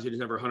scenarios. Obviously, there's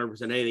never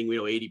 100% anything. We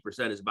know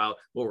 80% is about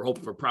what we're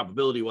hoping for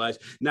probability wise.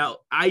 Now,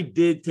 I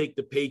did take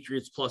the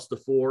Patriots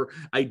 +4.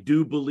 I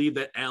do believe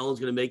that Allen's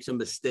going to make some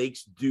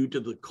mistakes due to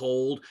the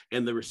cold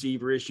and the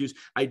receiver issues.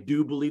 I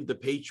do believe the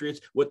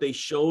Patriots, what they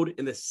showed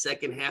in the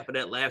second half of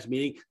that last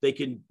meeting, they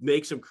can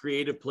make some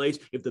creative plays.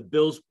 If the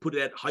Bills put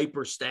that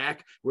hyper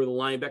stack where the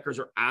linebackers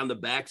are on the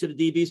backs of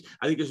the DBs,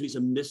 I think there's going to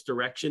be some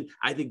misdirection.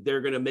 I think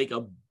they're going to make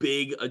a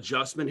big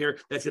adjustment here.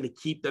 That's going to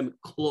keep them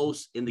close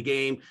in the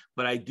game,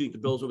 but I do think the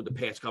Bills over the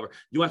pass cover.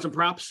 You want some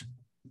props?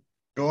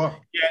 Sure.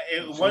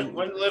 Yeah, one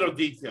little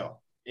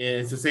detail.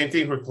 It's the same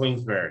thing for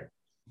Queensberry.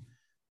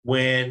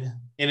 and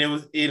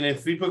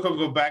if people could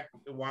go back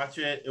and watch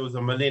it, it was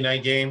a Monday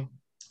night game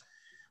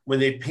when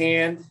they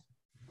panned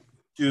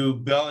to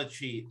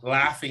Belichick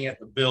laughing at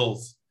the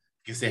Bills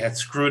because they had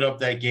screwed up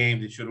that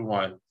game they should have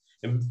won.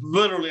 And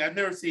literally, I've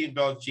never seen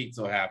Belichick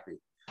so happy.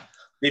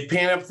 They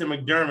panned up to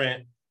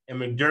McDermott, and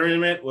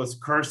McDermott was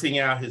cursing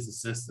out his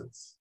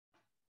assistants,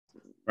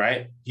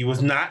 right? He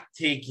was not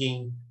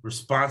taking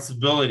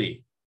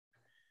responsibility.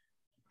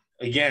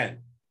 Again,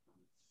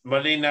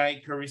 Monday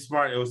night, Kirby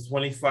Smart, it was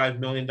 $25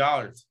 million.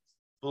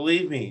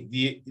 Believe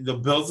me, the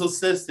Bills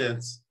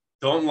assistants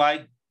don't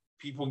like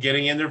people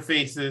getting in their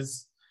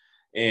faces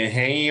and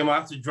hanging him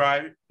out to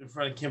dry in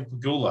front of Kim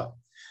Pegula.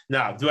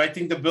 Now, do I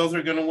think the Bills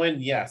are going to win?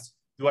 Yes.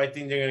 Do I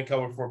think they're going to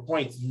cover 4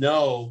 points?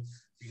 No,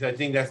 because I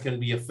think that's going to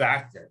be a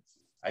factor.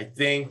 I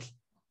think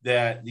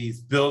that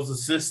these Bills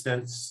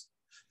assistants,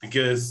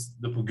 because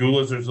the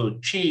Pegulas are so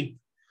cheap,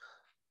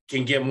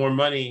 can get more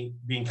money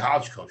being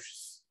college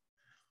coaches.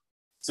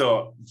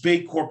 So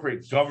big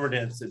corporate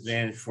governance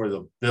advantage for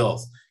the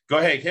Bills. Go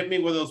ahead, hit me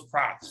with those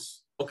props.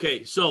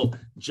 Okay, so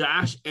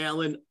Josh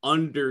Allen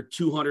under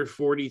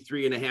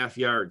 243.5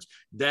 yards.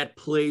 That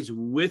plays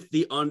with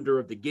the under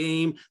of the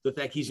game. The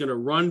fact he's going to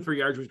run for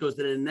yards, which goes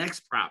to the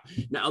next prop.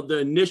 Now, the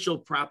initial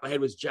prop I had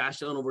was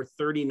Josh Allen over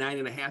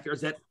 39.5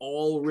 yards. That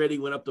already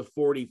went up to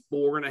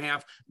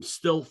 44.5.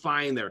 Still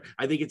fine there.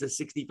 I think it's a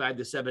 65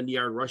 to 70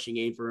 yard rushing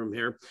game for him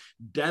here.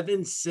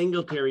 Devin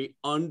Singletary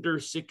under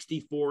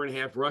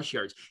 64.5 rush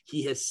yards.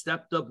 He has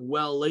stepped up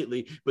well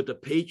lately, but the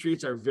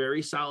Patriots are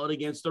very solid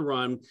against the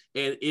run.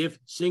 And if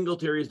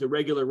Singletary is the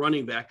regular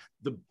running back,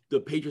 the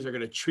Patriots are going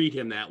to treat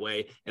him that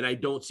way, and I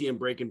don't see him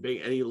breaking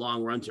any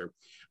long runs here.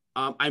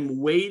 I'm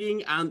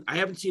waiting on – I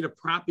haven't seen a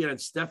prop yet on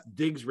Steph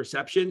Diggs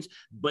receptions,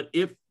 but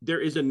if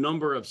there is a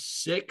number of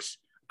 6,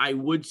 I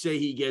would say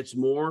he gets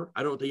more.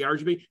 I don't know what the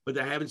yards would be, but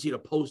I haven't seen a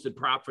posted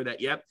prop for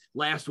that yet.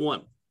 Last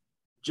one,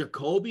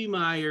 Jakobi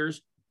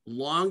Meyers,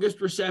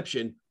 longest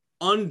reception,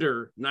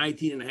 under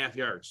 19.5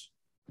 yards.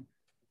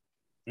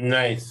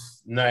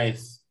 Nice.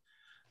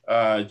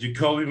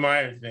 Jakobi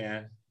Meyers,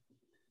 man.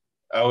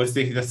 I always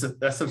think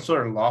that's some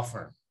sort of law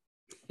firm.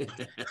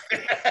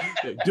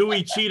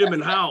 Dewey, Cheatham,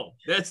 and Howe.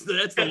 That's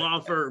the law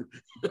firm.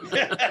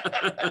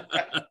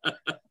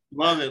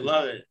 Love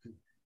it.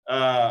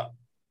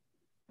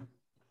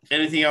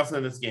 Anything else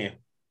in this game?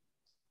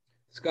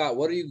 Scott,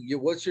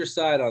 what's your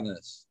side on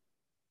this?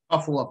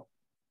 Buffalo.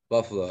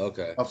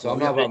 Okay. Buffalo. So I'm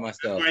not by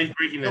myself. Mine's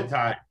breaking the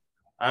tie.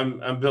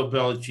 I'm Bill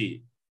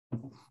Belichick.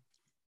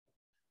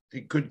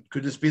 Could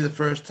this be the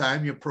first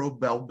time you're pro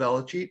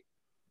Belichick?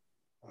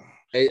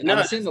 Hey,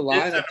 I'm seeing the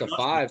line up to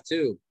 5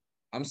 too.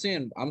 I'm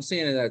seeing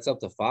it that's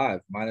up to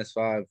 5,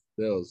 -5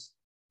 Bills.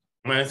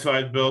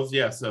 -5 Bills,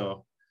 yeah.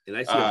 So and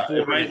I see a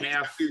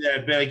 4.5.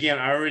 That bet again.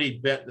 I already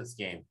bet this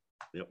game.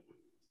 Yep.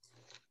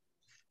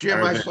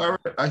 Jim,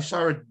 I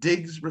saw a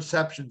Diggs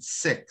reception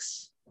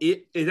 6.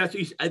 That's what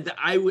you said.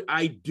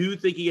 I do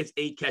think he gets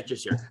 8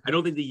 catches here. I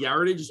don't think the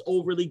yardage is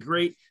overly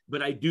great,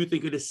 but I do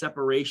think it is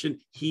separation.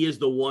 He is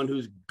the one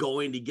who's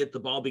going to get the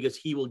ball because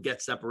he will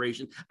get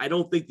separation. I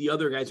don't think the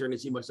other guys are going to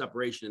see much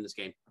separation in this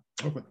game.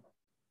 Okay.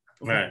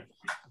 All right.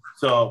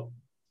 So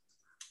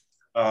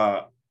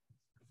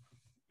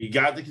you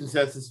got the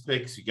consensus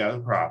picks, you got the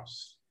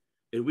props.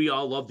 And we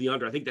all love the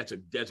under. I think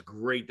that's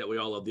great that we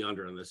all love the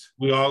under on this.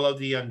 We all love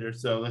the under.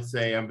 So let's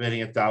say I'm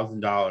betting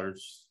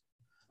 $1,000.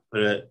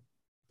 Put it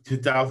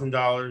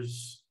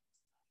 $2,000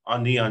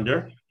 on the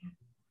under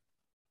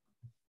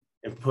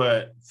and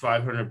put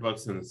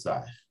 $500 on the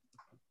side.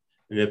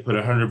 And then put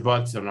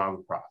 $100 on all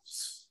the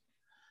props.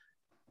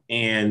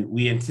 And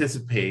we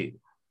anticipate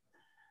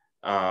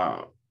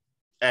at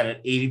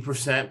an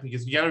 80%,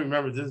 because you got to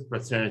remember this is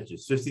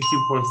percentages.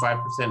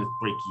 52.5% is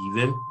break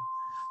even.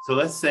 So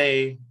let's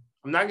say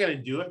I'm not going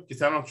to do it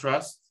because I don't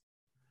trust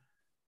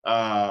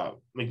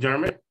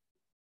McDermott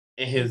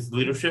and his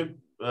leadership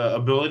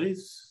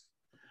abilities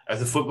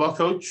as a football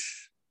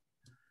coach.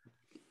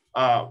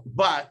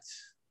 But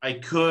I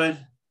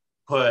could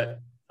put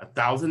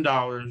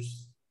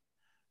 $1,000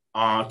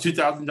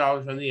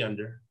 $2,000 on the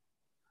under,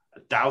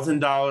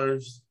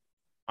 $1,000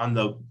 on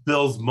the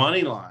Bills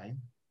money line,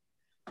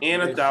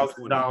 and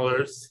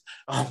 $1,000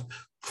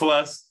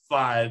 plus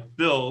 5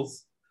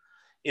 Bills.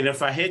 And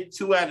if I hit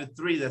 2 out of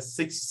 3, that's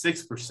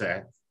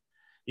 66%.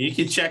 You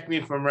can check me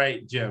if I'm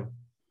right, Jim,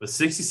 but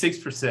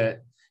 66%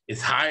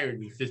 is higher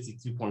than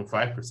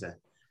 52.5%,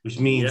 which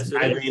means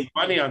I made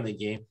money on the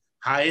game,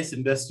 highest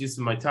and best use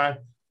of my time,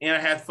 and I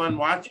had fun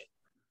watching.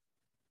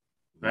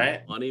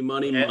 Right? Money.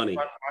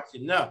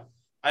 No,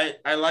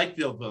 I like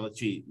Bill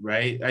Belichick,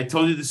 right? I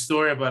told you the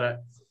story about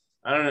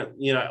I don't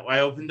know, I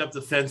opened up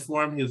the fence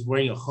for him. He was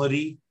wearing a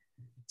hoodie,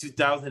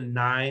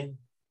 2009,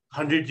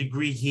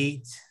 100-degree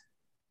heat,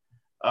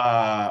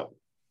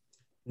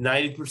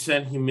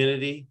 90%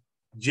 humidity.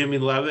 Jimmy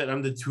Levitt,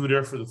 I'm the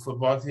tutor for the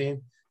football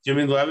team.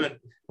 Jimmy Levitt,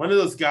 one of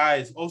those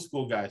guys, old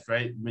school guys,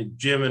 right?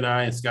 Jim and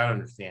I and Scott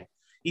understand.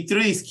 He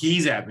threw these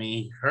keys at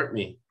me. He hurt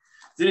me.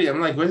 Dude,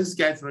 I'm like, what is this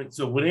guy throwing?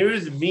 So when he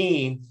was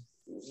mean,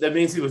 that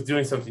means he was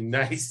doing something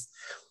nice.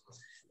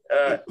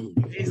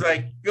 He's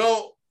like,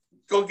 go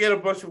get a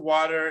bunch of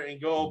water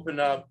and go open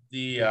up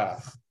the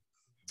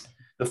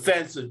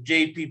fence of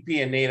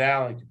JPP and Nate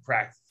Allen to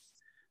practice.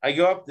 I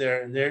go up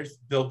there and there's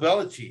Bill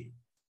Belichick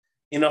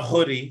in a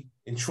hoodie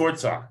and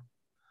shorts on.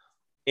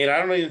 And I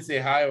don't even say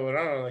hi or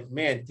whatever. I'm like,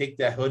 man, take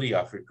that hoodie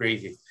off. You're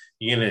crazy.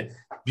 You're going to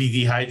be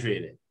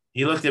dehydrated.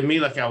 He looked at me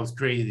like I was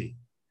crazy.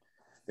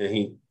 And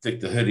he took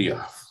the hoodie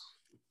off.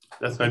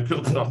 That's my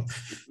Bill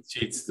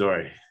Belichick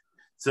story.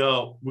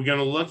 So we're going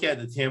to look at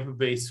the Tampa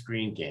Bay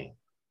screen game.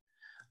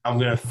 I'm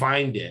going to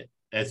find it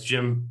as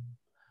Jim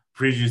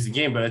previews the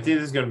game, but I think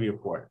this is going to be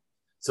important.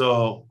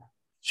 So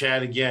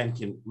Chad, again,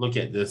 can look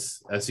at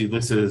this as he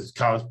looks at his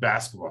college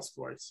basketball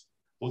scores.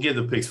 We'll get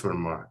the picks for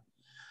tomorrow.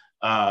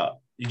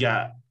 You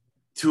got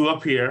two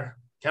up here,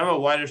 kind of a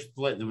wider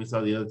split than we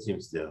saw the other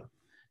teams do.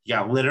 You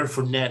got Leonard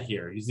Fournette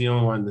here. He's the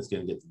only one that's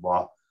going to get the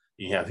ball.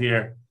 You have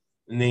here.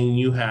 And then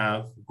you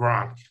have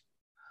Gronk.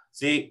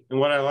 See, and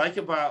what I like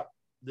about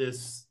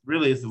this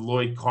really is the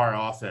Lloyd Carr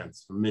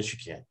offense from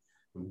Michigan.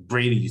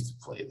 Brady used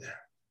to play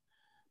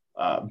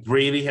there.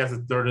 Brady has a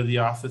third of the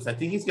offense. I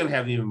think he's going to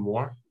have even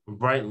more.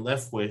 Brian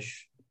Leftwich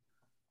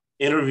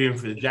interviewing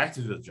for the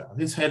Jacksonville job.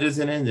 His head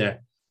isn't in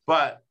there.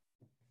 But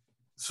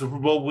Super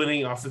Bowl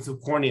winning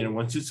offensive coordinator,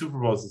 won 2 Super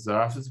Bowls as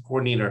their offensive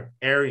coordinator,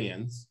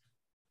 Arians,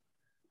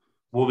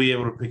 will be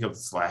able to pick up the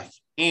slack.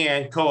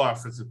 And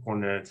co-offensive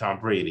coordinator, Tom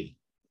Brady.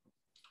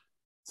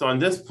 So on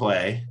this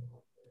play,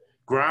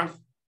 Gronk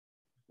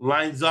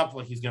lines up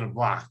like he's going to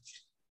block.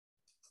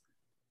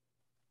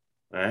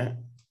 All right?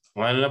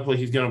 Lining up like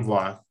he's going to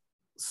block.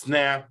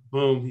 Snap,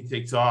 boom, he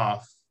takes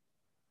off.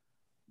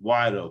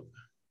 Wide open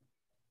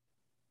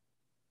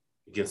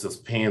against those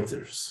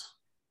Panthers.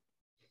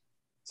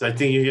 So I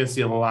think you're going to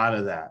see a lot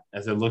of that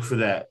as I look for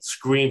that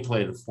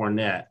screenplay to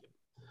Fournette.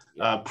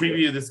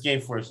 Preview this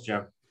game for us,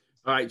 Jim.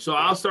 All right, so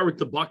I'll start with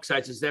the Buck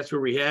side since that's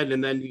where we had,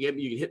 and then you can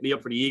hit me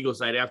up for the Eagles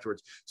side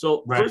afterwards.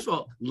 So First of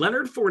all,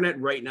 Leonard Fournette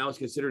right now is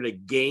considered a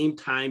game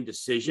time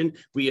decision.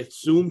 We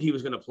assumed he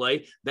was going to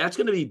play. That's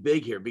going to be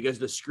big here because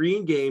the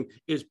screen game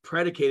is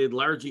predicated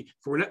largely.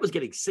 Fournette was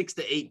getting 6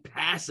 to 8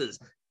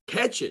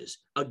 catches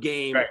a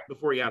game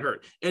before he got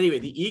hurt. Anyway,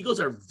 the Eagles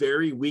are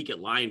very weak at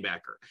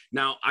linebacker.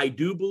 Now, I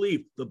do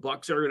believe the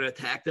Bucs are going to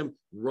attack them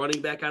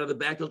running back out of the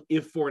backfield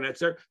if Fournette's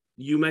there.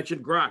 You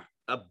mentioned Gronk,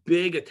 a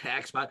big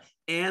attack spot,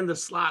 and the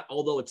slot,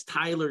 although it's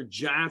Tyler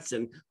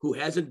Johnson, who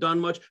hasn't done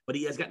much, but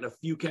he has gotten a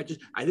few catches.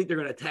 I think they're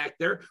going to attack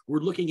there. We're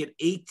looking at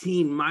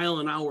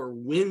 18-mile-an-hour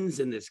winds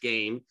in this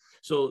game.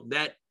 So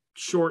that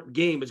short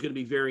game is going to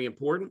be very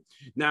important.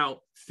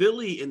 Now,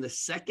 Philly in the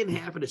second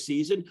half of the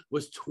season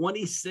was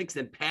 26th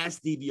in pass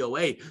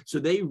DVOA. So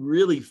they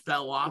really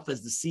fell off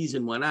as the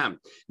season went on.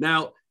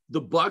 Now,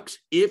 the Bucs,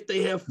 if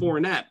they have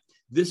Fournette,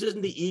 this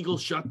isn't the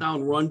Eagles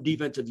shutdown run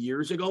defense of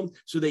years ago,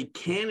 so they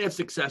can have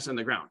success on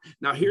the ground.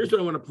 Now, here's what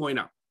I want to point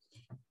out.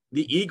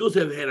 The Eagles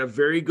have had a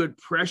very good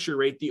pressure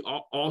rate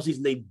all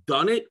season. They've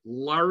done it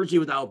largely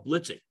without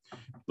blitzing,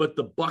 but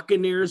the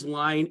Buccaneers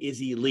line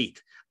is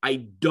elite.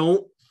 I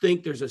don't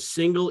think there's a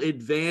single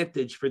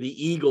advantage for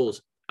the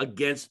Eagles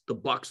against the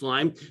Bucs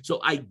line. So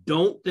I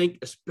don't think,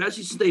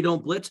 especially since they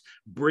don't blitz,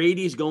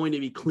 Brady's going to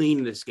be clean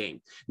in this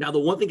game. Now, the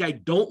one thing I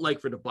don't like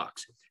for the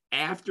Bucs,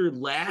 after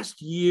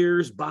last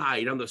year's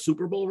bye on the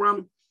Super Bowl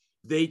run,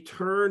 they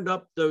turned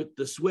up the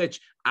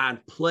switch on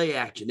play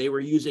action. They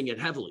were using it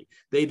heavily.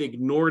 They've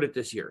ignored it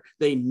this year.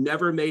 They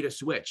never made a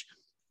switch.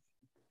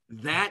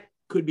 That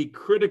could be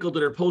critical to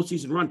their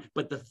postseason run,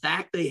 but the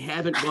fact they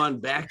haven't gone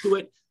back to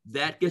it,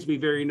 that gets me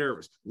very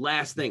nervous.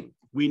 Last thing,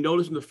 we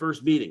noticed in the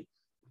first meeting,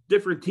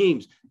 different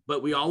teams,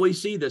 but we always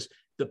see this.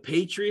 The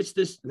Patriots,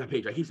 I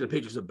keep saying the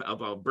Patriots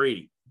about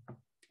Brady.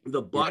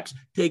 The Bucs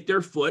take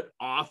their foot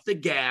off the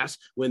gas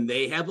when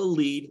they have a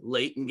lead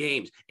late in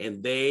games,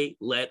 and they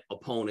let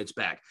opponents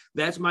back.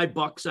 That's my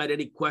Bucs side.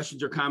 Any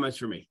questions or comments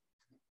for me?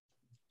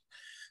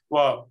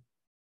 Well,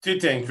 2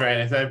 things,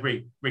 right? As I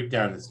break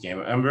down this game,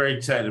 I'm very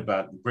excited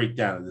about the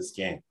breakdown of this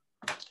game.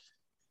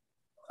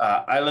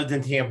 I lived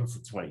in Tampa for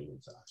 20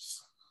 years.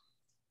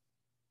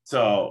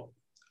 So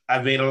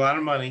I've made a lot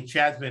of money.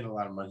 Chad's made a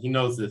lot of money. He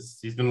knows this.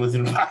 He's been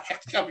listening to the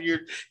podcast a couple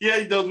years. Yeah,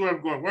 he knows where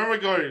I'm going. Where am I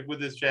going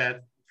with this,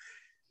 Chad?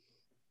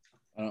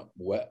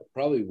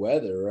 Probably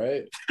weather,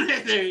 right?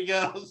 There you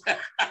go.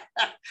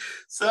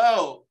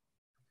 So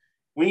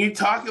when you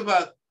talk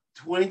about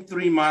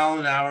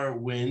 23-mile-an-hour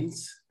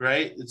winds,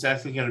 right? It's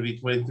actually going to be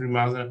 23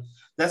 miles an hour.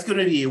 That's going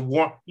to be a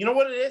warm. You know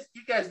what it is?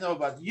 You guys know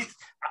about it.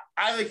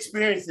 I've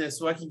experienced this,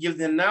 so I can give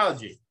the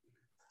analogy.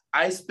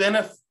 I spent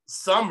a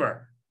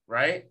summer,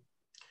 right,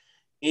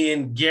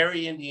 in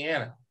Gary,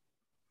 Indiana,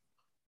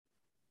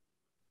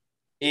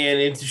 and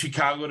into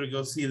Chicago to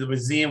go see the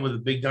museum with the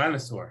big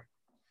dinosaur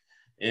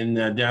in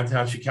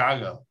downtown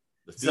Chicago.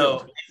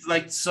 So it's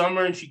like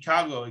summer in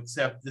Chicago,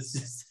 except this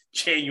is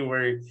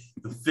January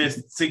the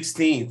 5th,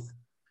 16th.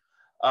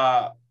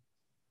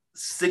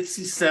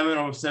 67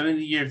 or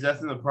 70 years,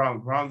 that's not the problem.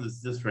 The problem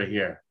is this right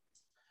here.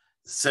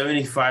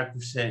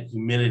 75%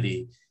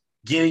 humidity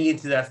getting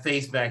into that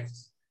face mask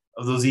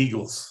of those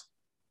Eagles.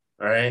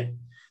 All right.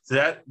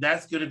 So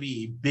that's going to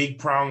be a big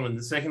problem in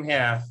the second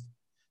half.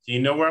 So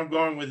you know where I'm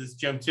going with this,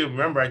 Jim, too.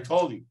 Remember, I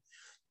told you,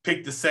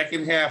 pick the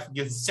second half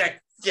against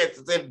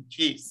the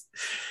Chiefs.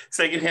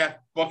 Second half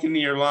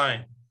Buccaneer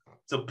line.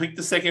 So pick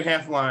the second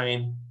half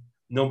line.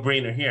 No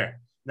brainer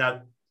here.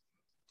 Now,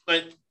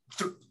 but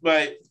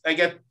I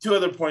got two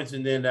other points,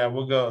 and then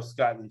we'll go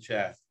Scott in the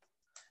chat.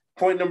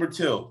 Point number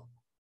 2.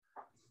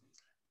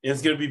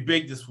 It's going to be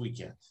big this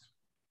weekend.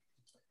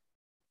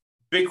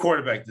 Big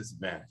quarterback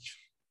disadvantage.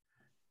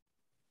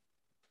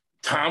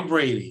 Tom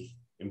Brady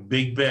and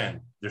Big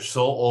Ben, they're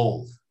so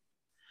old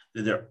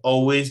that they're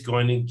always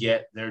going to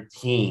get their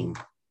team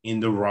in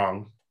the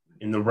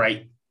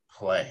right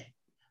play.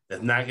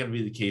 That's not going to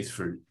be the case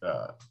for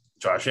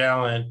Josh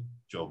Allen,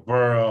 Joe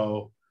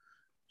Burrow,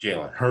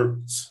 Jalen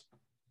Hurts.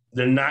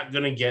 They're not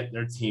going to get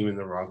their team in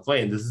the wrong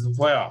play. And this is the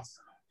playoffs.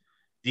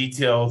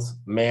 Details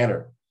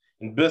matter.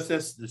 In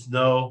business, there's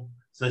no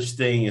such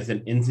thing as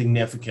an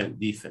insignificant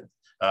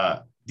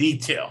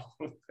detail.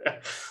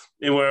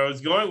 And where I was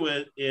going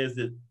with is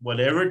that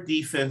whatever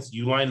defense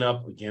you line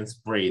up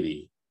against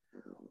Brady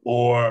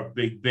or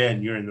Big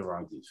Ben, you're in the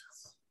wrong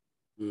defense.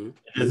 Mm-hmm.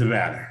 It doesn't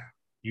matter.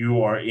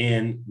 You are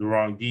in the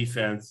wrong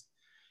defense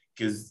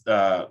because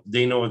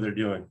they know what they're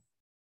doing,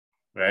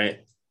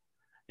 right?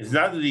 It's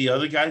not that the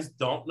other guys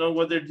don't know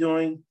what they're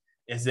doing.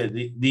 It's that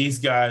these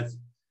guys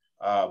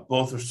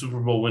both are Super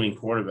Bowl winning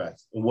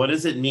quarterbacks. And what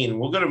does it mean?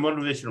 We'll go to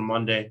Motivational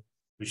Monday.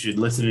 We should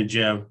listen to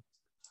Jim,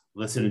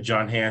 listen to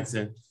John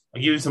Hanson.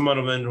 I'll give you some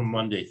Motivational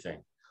Monday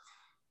thing.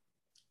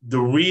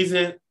 The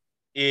reason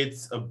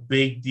it's a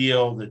big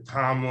deal that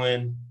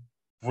Tomlin,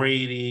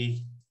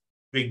 Brady,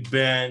 Big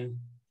Ben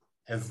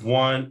have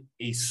won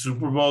a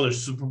Super Bowl or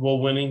Super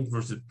Bowl winning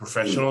versus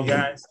professional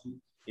guys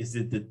is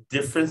that the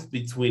difference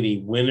between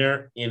a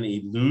winner and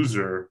a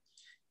loser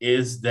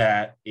is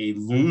that a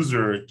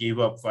loser gave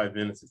up 5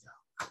 minutes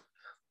ago.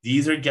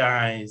 These are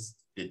guys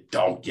that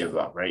don't give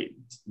up, right?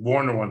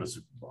 Warner won the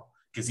Super Bowl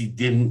because he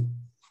didn't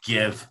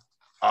give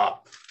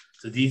up.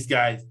 So these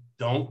guys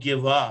don't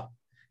give up.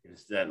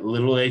 It's that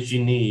little edge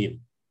you need.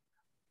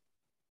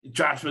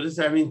 Josh, what does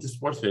that mean to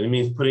sports betting? It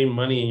means putting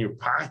money in your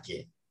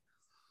pocket.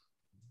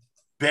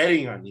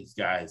 Betting on these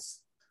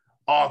guys,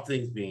 all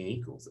things being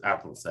equals,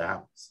 apples to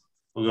apples.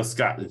 We'll go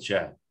Scott in the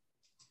chat.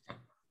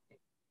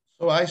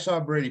 So I saw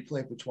Brady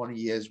play for 20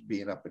 years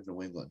being up in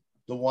New England.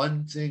 The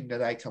one thing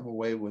that I come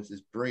away with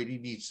is Brady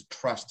needs to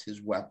trust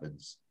his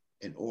weapons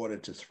in order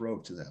to throw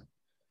to them.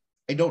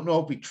 I don't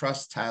know if he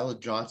trusts Tyler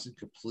Johnson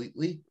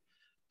completely.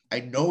 I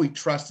know he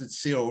trusted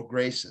Cyril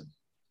Grayson,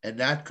 and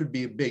that could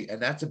be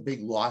that's a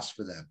big loss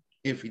for them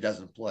if he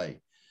doesn't play.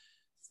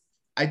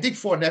 I think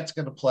Fournette's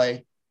going to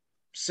play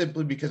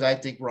simply because I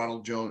think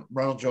Ronald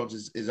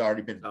Jones is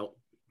already been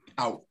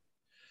out.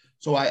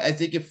 So I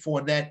think if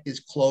Fournette is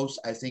close,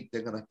 I think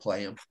they're going to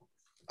play him.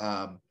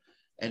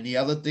 And the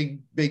other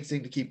big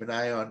thing to keep an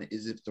eye on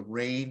is if the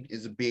rain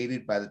is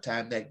abated by the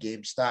time that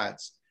game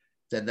starts,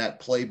 then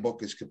that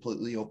playbook is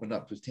completely opened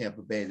up for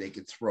Tampa Bay. They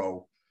can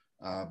throw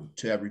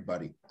to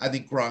everybody. I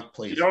think Gronk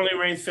plays. It only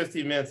rains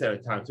 15 minutes at a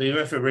time. So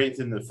even if it rains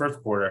in the first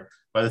quarter,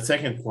 by the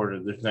second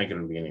quarter, there's not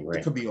going to be any rain.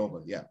 It could be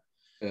over, yeah.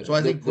 So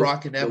I think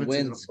Gronk and Evans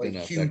are going to play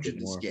huge in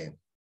this game.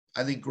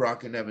 I think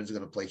Gronk and Evans are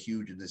going to play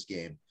huge in this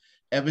game.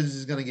 Evans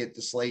is going to get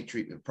the Slade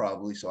treatment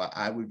probably, so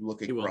I would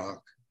look at Gronk.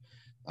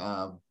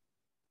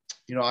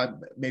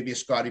 Maybe a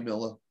Scotty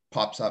Miller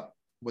pops up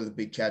with a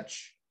big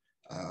catch.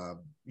 An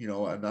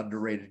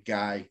underrated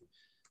guy.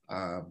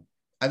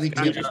 I think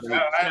I like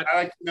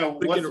to know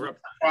what's the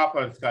prop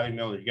on Scotty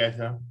Miller. You guys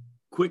know?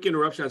 Quick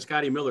interruption on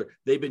Scotty Miller.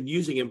 They've been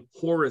using him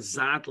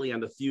horizontally on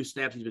the few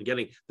snaps he's been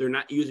getting. They're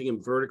not using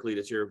him vertically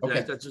this year.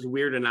 Okay. That's just a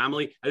weird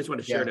anomaly. I just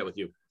want to share that with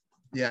you.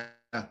 Yeah.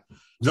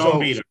 Zone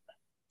beater.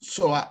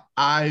 So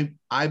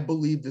I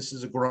believe this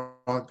is a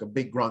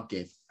big Gronk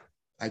game.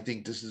 I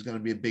think this is going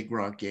to be a big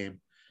Gronk game.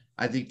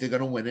 I think they're going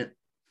to win it.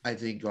 I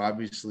think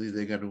obviously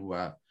they're going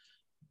to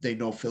they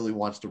know Philly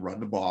wants to run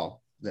the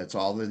ball. That's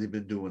all that they've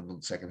been doing in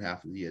the second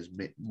half of the year is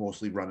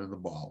mostly running the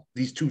ball.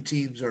 These two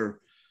teams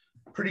are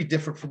pretty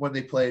different from when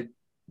they played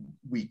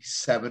week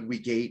 7,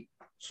 week 8.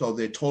 So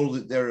they're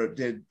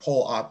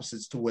polar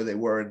opposites to where they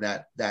were in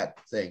that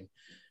thing.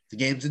 The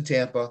game's in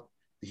Tampa.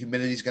 The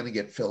humidity is going to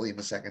get Philly in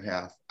the second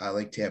half. I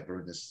like Tampa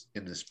in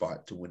this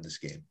spot to win this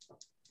game.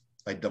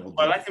 I like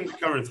them to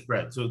cover the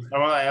spread. So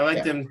I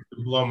like them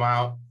to blow them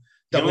out.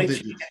 The only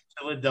thing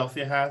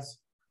Philadelphia has,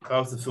 if I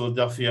was the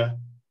Philadelphia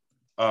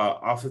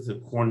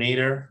offensive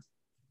coordinator,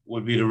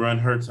 would be to run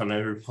Hurts on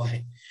every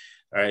play.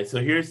 All right.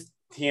 So here's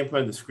Tampa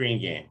in the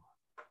screen game.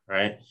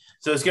 Right.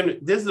 So this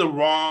is the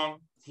wrong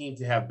team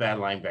to have bad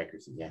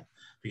linebackers again,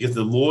 because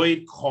the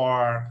Lloyd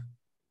Carr,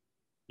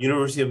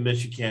 University of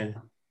Michigan,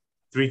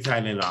 3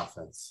 tight end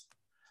offense.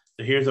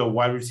 So here's a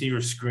wide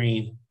receiver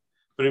screen,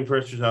 putting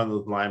pressures on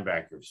those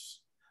linebackers.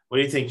 What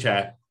do you think,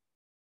 Chad?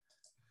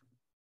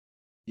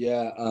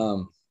 Yeah,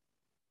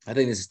 I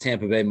think this is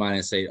Tampa Bay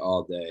 -8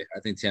 all day. I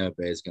think Tampa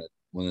Bay is going to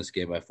win this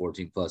game by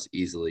 14 plus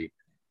easily.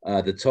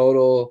 The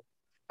total,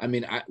 I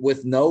mean,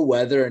 with no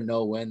weather and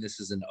no wind, this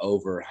is an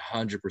over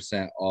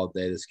 100% all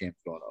day. This game's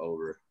going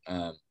over.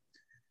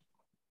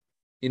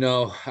 You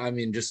know, I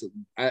mean,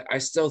 I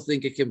still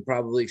think it can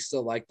probably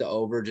still like the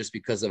over just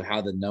because of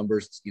how the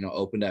numbers, you know,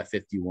 opened at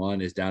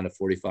 51 is down to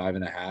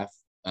 45.5.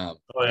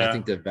 I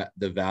think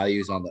the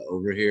value's on the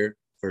over here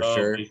for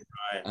sure.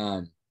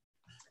 Right.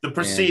 The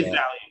perceived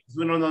value.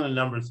 We don't know the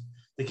numbers.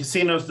 The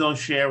casinos don't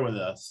share with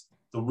us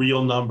the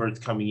real numbers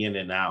coming in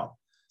and out.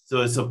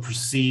 So it's a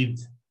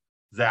perceived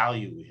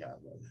value we have.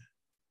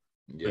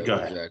 Yeah, go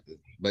ahead. Exactly.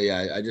 But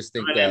yeah, I just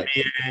think that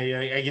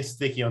I get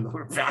sticky on the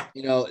word value.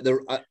 You know,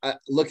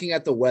 looking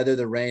at the weather,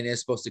 the rain is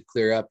supposed to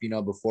clear up, you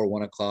know, before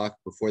 1 o'clock,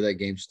 before that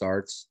game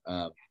starts.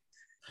 You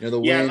know, the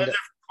wind. I lived there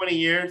for 20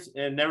 years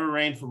and it never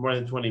rained for more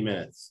than 20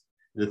 minutes.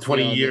 The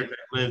 20 years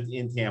I lived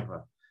in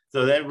Tampa.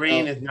 So that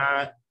rain is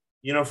not,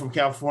 you know, from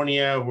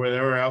California or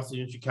wherever else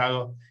in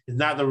Chicago, it's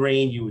not the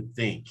rain you would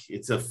think.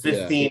 It's a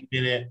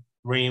 15-minute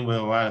rain with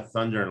a lot of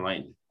thunder and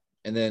lightning.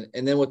 And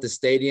then with the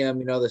stadium,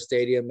 you know, the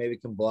stadium maybe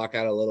can block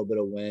out a little bit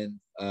of wind.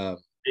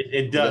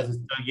 It does.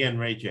 Again,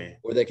 Ray J.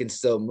 Where they can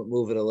still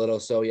move it a little.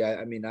 So, yeah,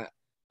 I mean,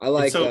 I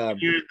like. So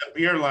you're the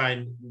beer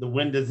line, the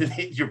wind doesn't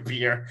hit your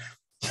beer.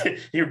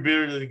 Your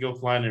beer doesn't go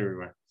flying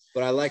everywhere.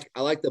 But I like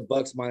the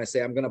Bucks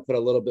 -8. I'm going to put a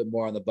little bit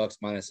more on the Bucks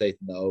 -8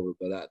 than the over.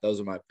 But those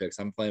are my picks.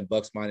 I'm playing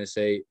Bucks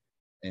 -8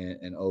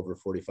 and over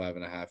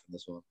 45.5 in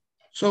this one.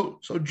 So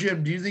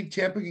Jim, do you think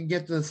Tampa can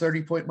get to the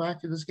 30-point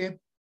mark in this game?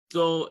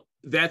 So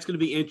that's going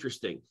to be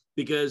interesting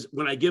because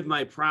when I give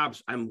my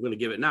props, I'm going to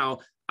give it now.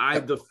 I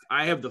have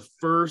the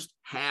first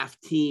half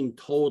team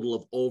total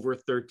of over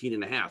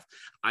 13.5.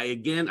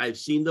 I've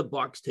seen the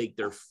Bucks take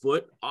their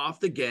foot off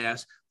the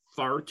gas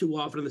far too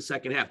often in the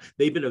second half.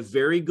 They've been a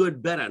very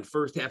good bet on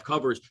first half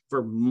covers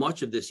for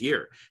much of this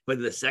year, but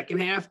in the second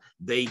half,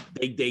 they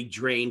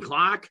drain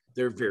clock.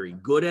 They're very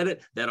good at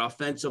it. That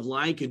offensive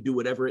line can do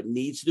whatever it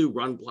needs to do,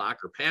 run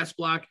block or pass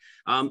block.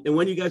 And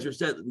when you guys are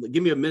set,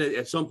 give me a minute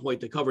at some point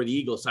to cover the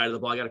Eagles side of the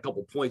ball. I got a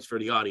couple points for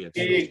the audience.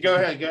 Yeah, go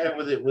ahead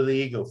with the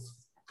Eagles.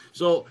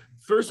 So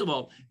first of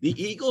all, the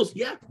Eagles,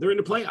 they're in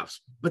the playoffs,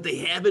 but they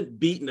haven't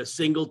beaten a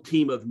single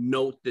team of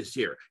note this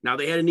year. Now,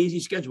 they had an easy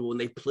schedule. When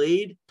they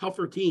played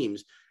tougher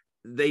teams,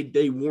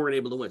 they weren't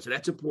able to win. So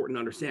that's important to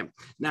understand.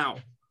 Now,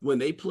 when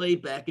they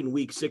played back in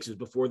week 6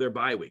 before their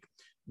bye week,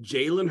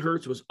 Jalen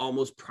Hurts was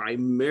almost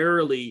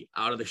primarily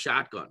out of the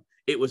shotgun.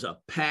 It was a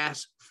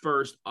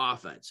pass-first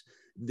offense.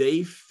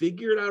 They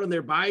figured out in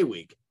their bye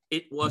week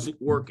it wasn't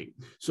working.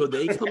 So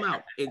they come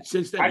out. And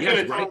since then, I could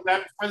have told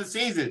that for the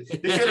season.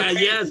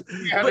 Yes.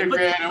 I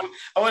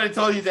would have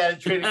told you that in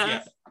training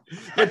camp.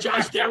 But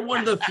Josh, they're one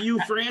of the few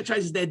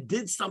franchises that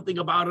did something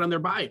about it on their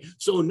bye.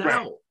 So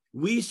now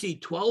we see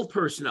 12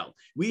 personnel.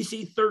 We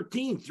see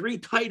 3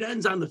 tight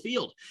ends on the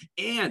field.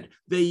 And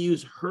they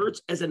use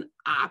Hurts as an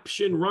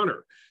option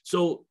runner.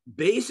 So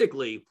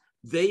basically,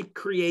 they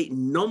create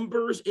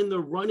numbers in the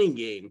running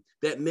game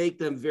that make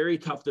them very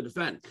tough to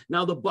defend.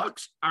 Now, the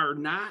Bucks are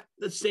not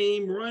the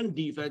same run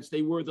defense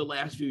they were the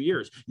last few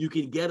years. You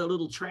can get a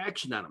little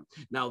traction on them.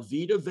 Now,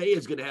 Vita Vea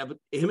is going to have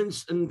him and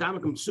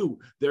Ndamukong Suh.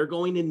 They're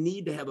going to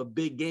need to have a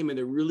big game, and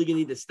they're really going to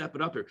need to step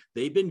it up here.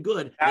 They've been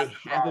good. They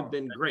haven't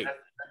been great.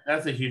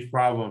 That's a huge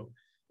problem,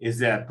 is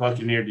that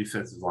Buccaneer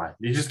defensive line.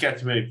 They just got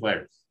too many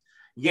players.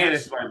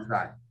 Yes.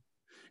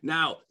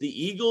 Now, the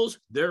Eagles,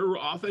 their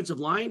offensive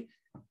line,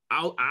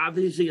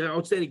 obviously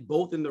outstanding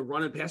both in the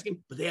run and pass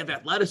game, but they have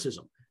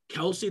athleticism.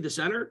 Kelsey, the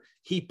center,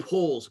 he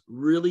pulls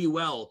really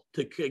well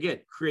to, again,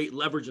 create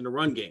leverage in the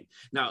run game.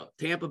 Now,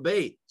 Tampa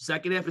Bay,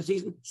 second half of the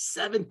season,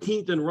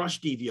 17th in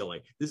rush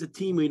DVOA. This is a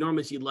team we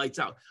normally see lights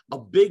out. A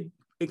big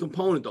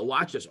component to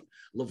watch this one.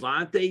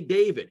 Levante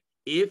David,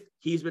 if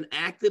he's been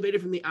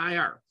activated from the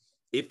IR,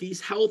 if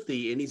he's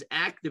healthy and he's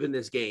active in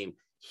this game,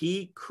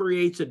 he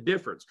creates a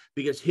difference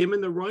because him in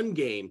the run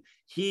game,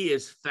 he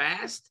is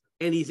fast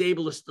and he's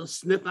able to still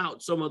sniff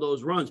out some of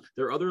those runs.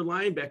 Their other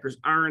linebackers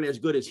aren't as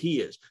good as he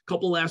is.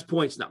 Couple last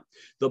points now.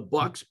 The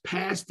Bucks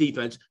pass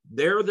defense,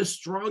 they're the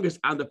strongest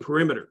on the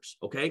perimeters,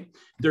 okay?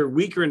 They're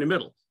weaker in the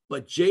middle.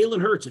 But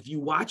Jalen Hurts, if you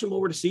watch him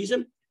over the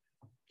season,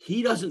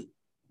 he doesn't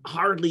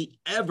hardly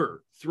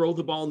ever throw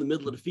the ball in the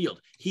middle of the field.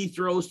 He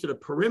throws to the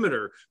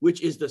perimeter,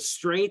 which is the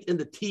strength and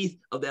the teeth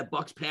of that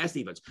Bucks pass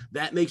defense.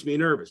 That makes me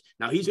nervous.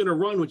 Now, he's going to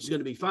run, which is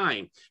going to be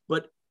fine.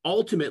 But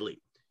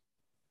ultimately,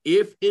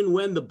 if and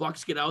when the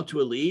Bucks get out to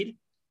a lead,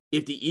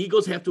 if the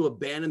Eagles have to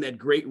abandon that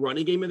great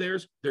running game of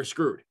theirs, they're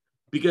screwed.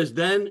 Because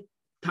then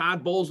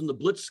Todd Bowles and the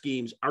blitz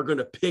schemes are going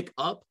to pick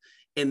up,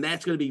 and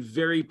that's going to be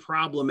very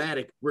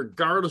problematic,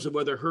 regardless of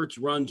whether Hurts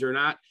runs or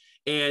not.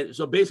 And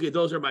so basically,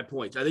 those are my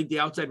points. I think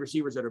the outside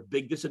receivers are a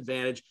big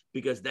disadvantage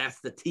because that's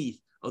the teeth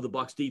of the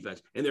Bucks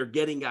defense, and they're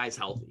getting guys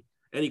healthy.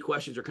 Any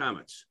questions or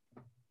comments?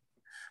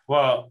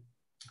 Well,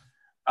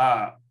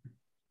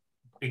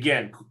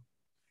 again,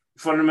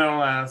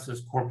 fundamental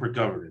analysis, corporate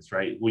governance,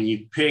 right? When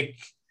you pick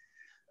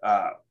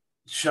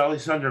Shelly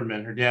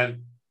Sunderman, her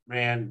dad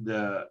ran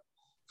the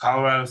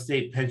Colorado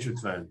State Pension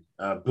Fund,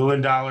 $1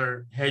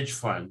 billion hedge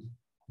fund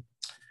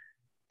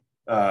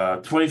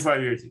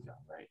 25 years ago,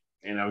 right?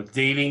 and I was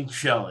dating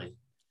Shelly.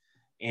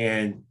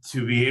 And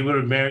to be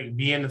able to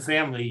be in the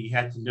family, you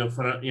had to know,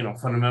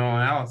 fundamental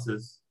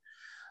analysis.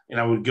 And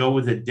I would go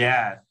with a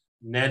dad,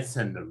 Ned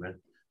Sunderman,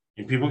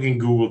 and people can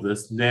Google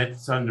this, Ned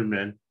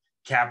Sunderman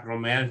Capital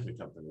Management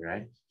Company,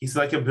 right? He's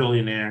like a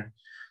billionaire.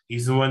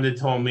 He's the one that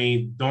told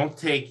me, don't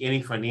take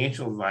any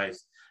financial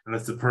advice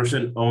unless the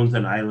person owns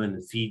an island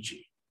in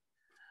Fiji,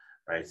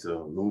 right?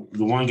 So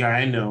the one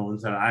guy I know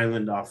owns an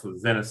island off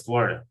of Venice,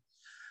 Florida.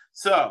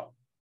 So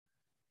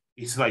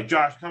he's like,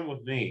 Josh, come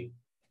with me.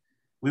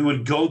 We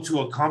would go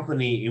to a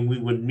company and we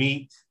would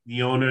meet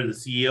the owner, the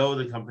CEO of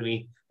the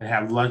company, and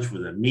have lunch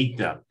with them, meet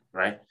them,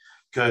 right?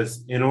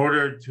 Because in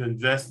order to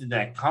invest in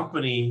that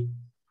company,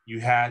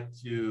 you had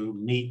to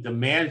meet the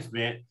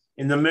management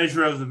in the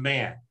measure of the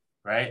man,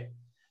 right?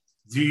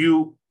 Are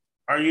you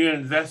going to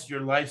invest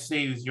your life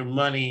savings, your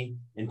money,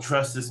 and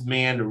trust this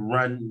man to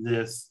run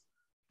this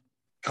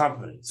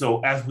company?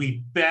 So as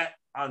we bet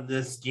on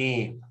this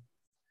game,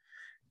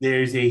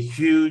 there's a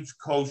huge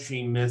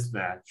coaching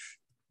mismatch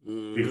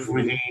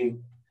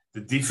between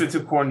the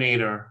defensive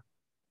coordinator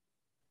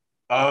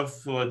of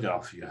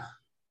Philadelphia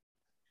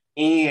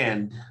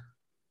and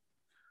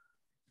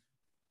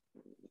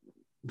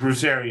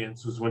Bruce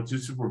Arians, who's won 2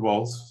 Super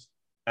Bowls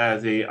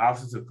as a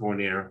offensive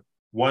coordinator,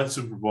 1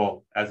 Super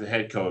Bowl as a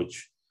head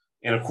coach,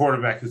 and a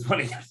quarterback who's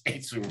winning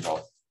 8 Super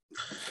Bowls,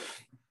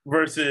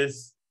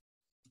 versus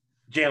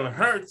Jalen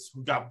Hurts,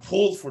 who got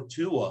pulled for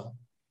Tua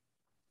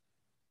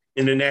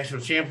in the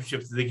national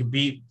championship so they could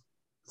beat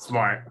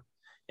Smart.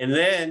 And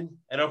then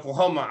at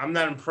Oklahoma, I'm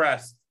not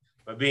impressed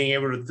by being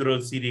able to throw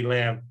CeeDee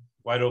Lamb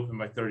wide open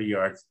by 30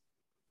 yards.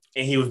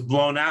 And he was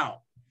blown out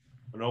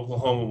when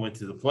Oklahoma went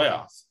to the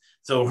playoffs.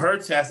 So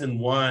Hurts hasn't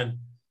won.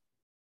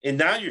 And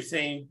now you're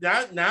saying,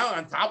 now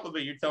on top of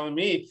it, you're telling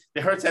me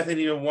that Hurts hasn't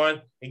even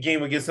won a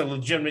game against a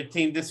legitimate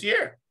team this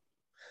year.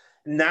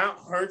 Now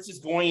Hurts is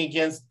going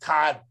against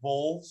Todd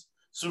Bowles,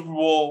 Super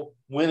Bowl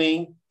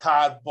winning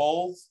Todd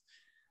Bowles.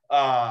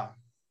 Todd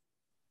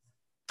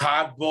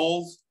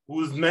Bowles, who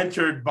was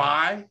mentored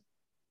by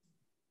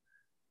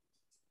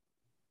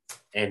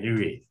Andy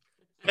Reid.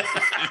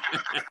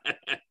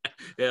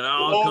 It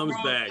all comes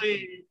back.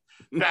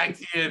 Back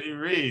to Andy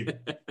Reid.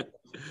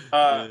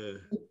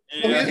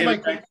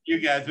 You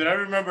guys, but I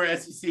remember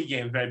SEC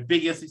games, right?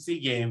 Big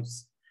SEC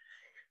games.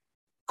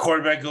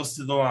 Quarterback goes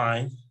to the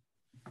line.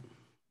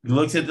 He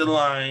looks at the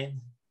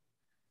line.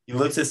 He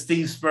looks at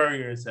Steve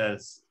Spurrier and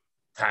says,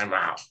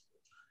 timeout.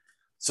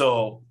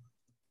 So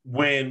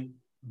when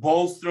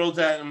Bowles throws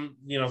at him,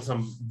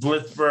 some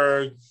blitz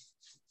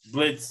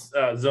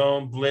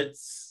zone,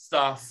 blitz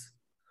stuff,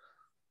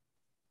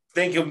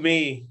 think of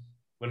me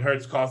when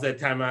Hurts calls that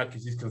timeout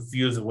because he's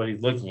confused at what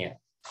he's looking at.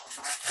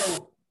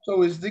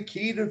 So is the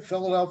key to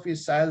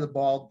Philadelphia's side of the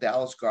ball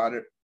Dallas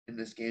Goedert in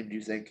this game, do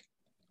you think?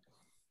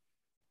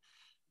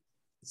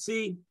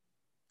 See,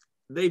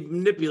 they've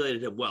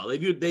manipulated him well.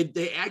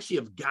 They actually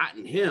have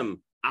gotten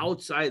him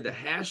outside the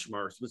hash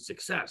marks with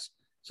success.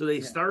 So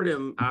they start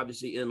him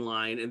obviously in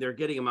line and they're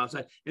getting him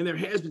outside, and there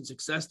has been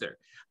success there.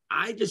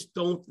 I just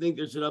don't think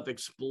there's enough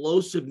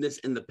explosiveness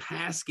in the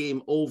pass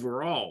game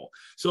overall.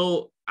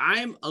 So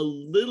I'm a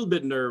little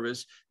bit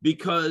nervous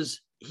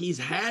because he's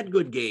had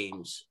good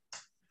games.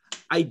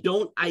 I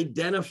don't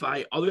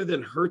identify, other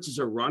than Hurts as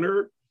a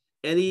runner,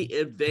 any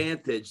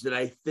advantage that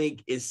I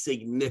think is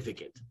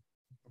significant.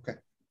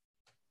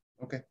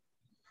 Okay.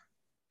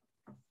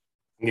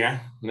 Yeah.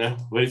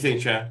 What do you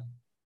think, Chad?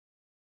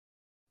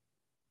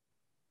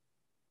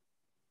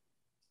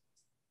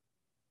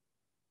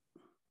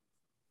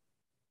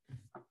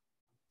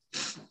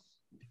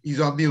 He's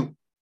on mute.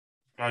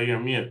 Oh, you're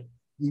on mute.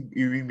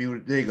 You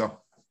remuted. There you go.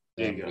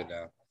 There you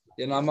go.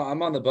 Yeah, no,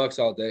 I'm on the Bucks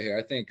all day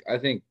here.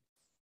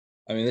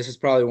 I mean, this is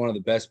probably one of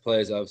the best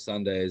plays of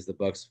Sunday is the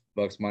Bucks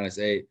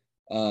 -8.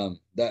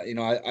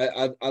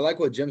 I like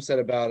what Jim said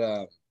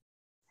about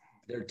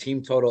their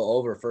team total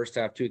over first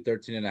half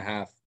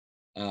 13.5.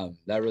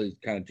 That really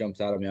kind of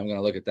jumps out at me. I'm going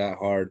to look at that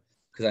hard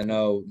because I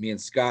know me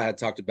and Scott had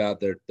talked about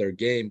their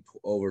game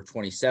over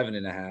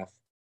 27.5.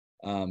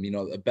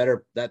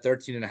 That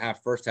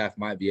 13.5 first half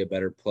might be a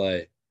better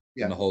play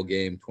in the whole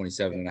game,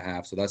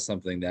 27.5. So that's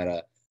something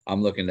that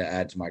I'm looking to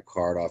add to my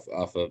card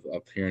off of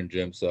up here in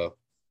Jim. So.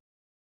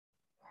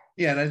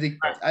 Yeah, and I think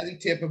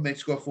Tampa may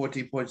score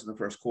 14 points in the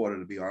first quarter,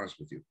 to be honest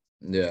with you.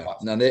 Yeah.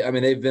 Now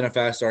they've been a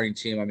fast starting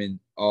team. I mean,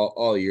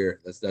 all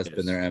year. That's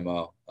been their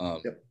MO.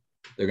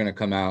 They're gonna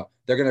come out,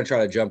 they're gonna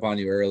try to jump on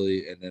you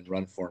early and then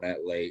run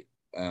Fournette late,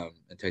 and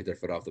take their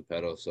foot off the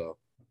pedal. So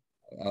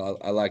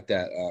I like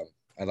that.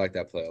 I like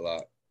that play a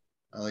lot.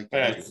 I like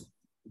that.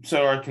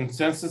 So our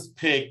consensus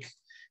pick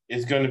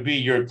is going to be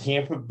your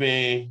Tampa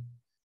Bay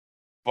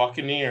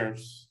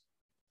Buccaneers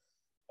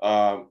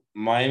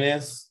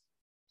minus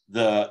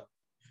the,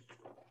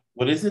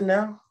 what is it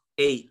now?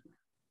 8.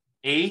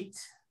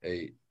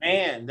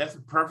 Man, that's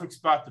a perfect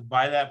spot to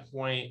buy that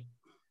point.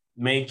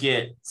 Make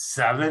it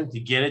 7 to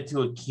get it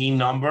to a key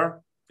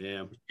number.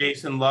 Yeah.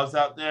 Jason loves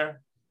out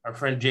there. Our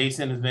friend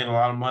Jason has made a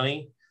lot of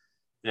money.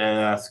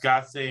 And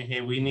Scott's saying, hey,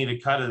 we need a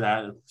cut of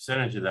that, a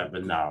percentage of that.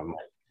 But no,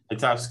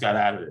 Tops got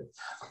out of it.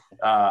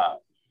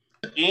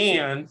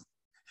 And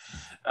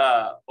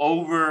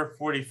over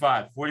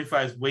 45.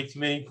 45 is way too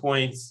many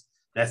points.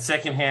 That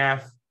second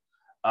half,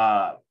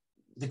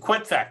 the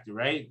quit factor,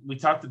 right? We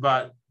talked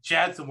about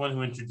Chad's the one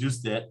who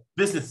introduced it.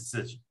 Business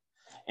decision.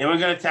 And we're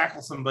going to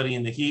tackle somebody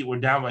in the heat. We're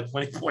down by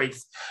 20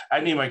 points. I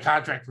need my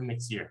contract for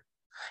next year.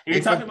 And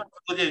you're talking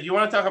about, you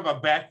want to talk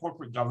about bad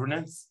corporate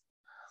governance?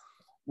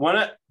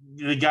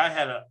 The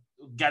guy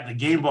got the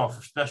game ball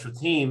for special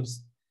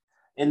teams.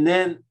 And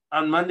then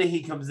on Monday,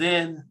 he comes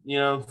in,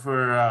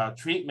 for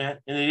treatment.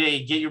 And then,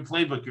 hey, get your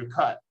playbook, you're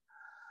cut.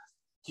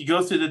 He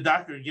goes to the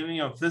doctor giving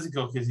him a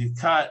physical because he's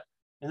cut.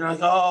 And they're like,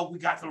 oh, we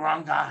got the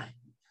wrong guy.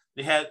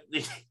 They had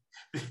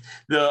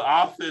the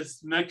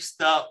office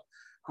mixed up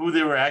who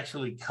they were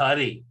actually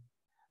cutting.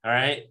 All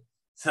right.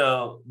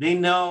 So they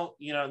know,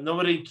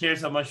 nobody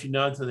cares how much you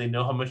know until they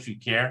know how much you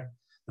care.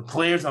 The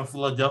players on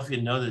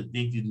Philadelphia know that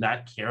they do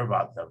not care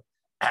about them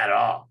at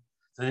all.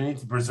 So they need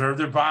to preserve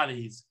their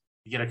bodies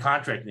to get a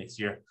contract next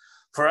year.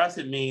 For us,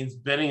 it means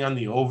betting on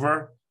the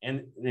over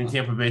and in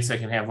Tampa Bay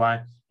second half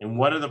line. And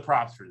what are the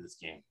props for this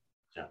game?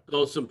 Yeah.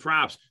 So some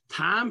props.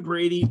 Tom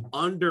Brady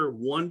under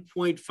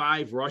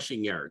 1.5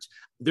 rushing yards.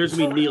 There's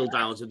going to be kneel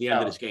downs at the end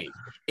of this game.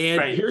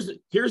 And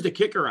here's the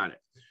kicker on it.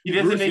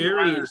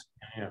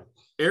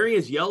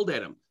 Arians yelled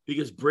at him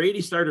because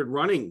Brady started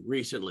running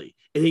recently.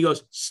 And he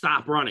goes,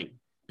 stop running,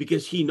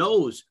 because he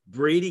knows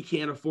Brady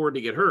can't afford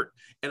to get hurt.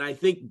 And I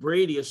think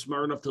Brady is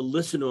smart enough to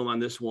listen to him on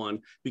this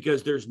one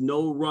because there's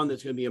no run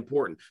that's going to be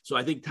important. So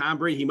I think Tom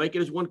Brady, he might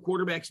get his one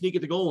quarterback sneak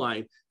at the goal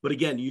line. But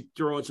again, you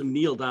throw in some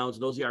kneel downs,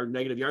 and those are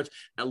negative yards.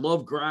 I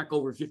love Gronk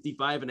over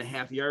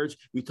 55.5 yards.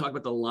 We talk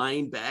about the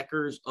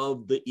linebackers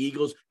of the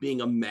Eagles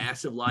being a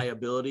massive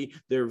liability.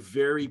 They're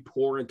very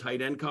poor in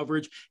tight end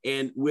coverage.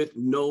 And with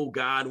no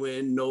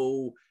Godwin,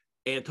 no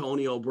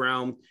Antonio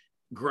Brown,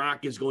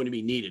 Gronk is going to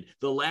be needed.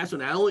 The last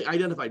one, I only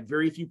identified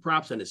very few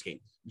props on this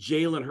game.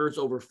 Jalen Hurts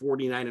over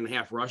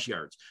 49.5 rush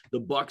yards. The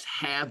Bucs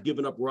have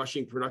given up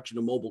rushing production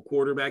to mobile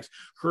quarterbacks.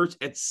 Hurts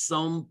at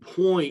some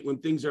point when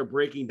things are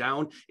breaking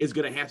down is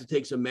going to have to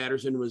take some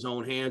matters into his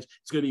own hands.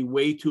 It's going to be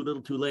way too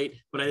little too late,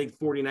 but I think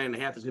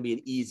 49.5 is going to be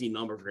an easy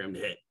number for him to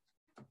hit.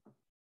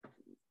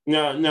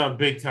 No,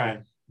 big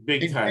time.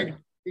 Big time.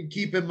 And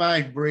keep in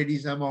mind,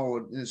 Brady's MO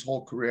in his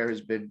whole career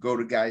has been go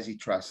to guys he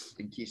trusts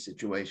in key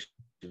situations.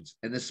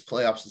 And this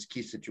playoffs is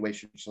key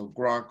situation. So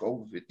Gronk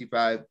over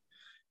 55,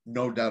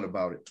 no doubt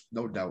about it.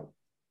 No doubt.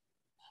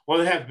 Well,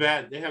 they have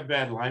bad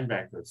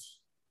linebackers.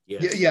 Yeah,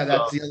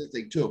 that's the other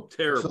thing too.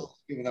 Terrible. So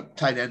giving up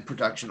tight end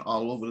production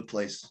all over the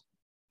place.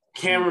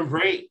 Cameron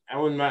Brate, I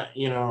wouldn't mind,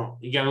 you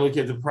got to look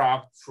at the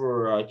prop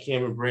for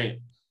Cameron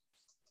Brate.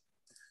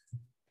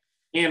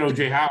 And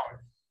OJ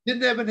Howard.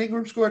 Didn't Evan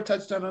Ingram score a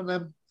touchdown on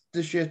them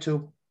this year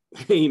too?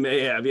 He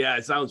may have. Yeah,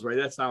 it sounds right.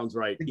 That sounds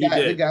right.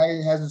 The guy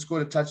hasn't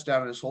scored a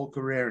touchdown in his whole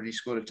career, and he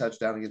scored a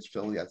touchdown against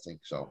Philly, I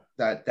think. So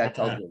that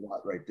tells you a lot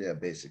right there,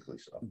 basically.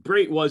 So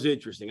Brate was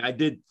interesting. I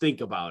did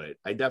think about it.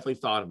 I definitely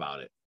thought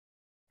about it.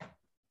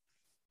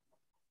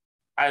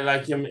 I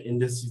like him in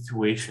this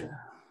situation.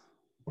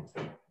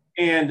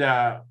 And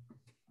I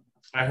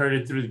heard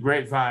it through the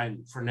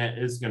grapevine,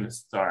 Fournette is going to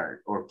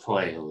start or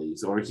play at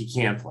least, or he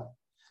can play.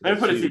 Let me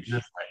put it this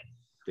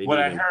way. What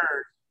I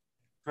heard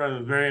from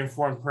a very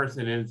informed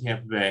person in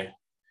Tampa Bay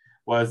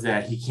was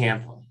that he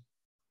can play.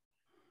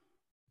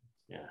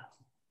 Yeah.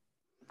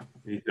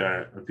 These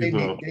are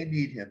people. They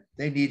need him.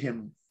 They need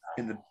him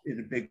in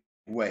a big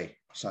way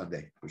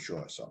Sunday for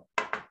sure. So.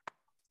 All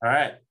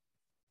right.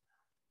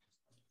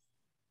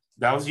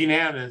 That was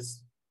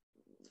unanimous.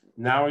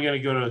 Now we're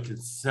going to go to a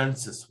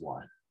consensus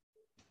one.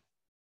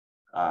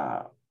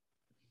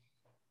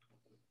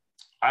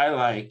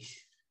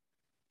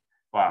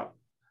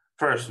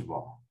 First of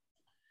all,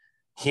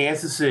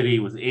 Kansas City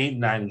was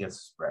 8-9 against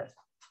the spread.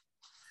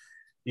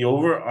 The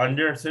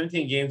over-under,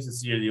 17 games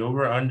this year, the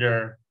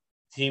over-under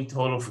team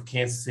total for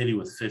Kansas City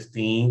was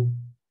 15.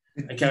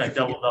 I kind of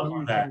doubled up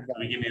on that at the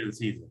beginning of the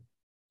season.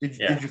 Did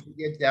you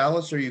forget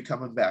Dallas, or are you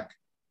coming back?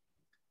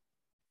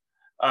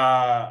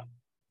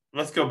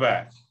 Let's go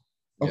back.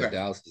 Okay. Yeah,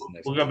 Dallas is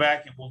next. We'll go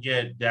back and we'll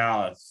get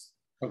Dallas.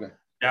 Okay.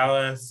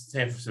 Dallas,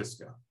 San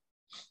Francisco.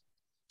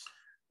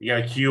 You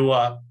got to queue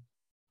up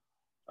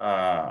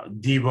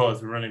Debo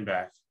as a running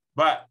back.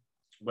 But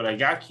what I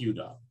got queued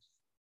up.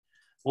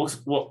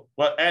 Well,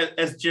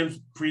 as Jim's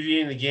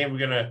previewing the game, we're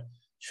going to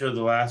show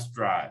the last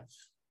drive.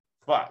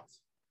 But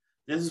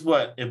this is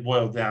what it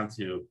boiled down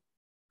to,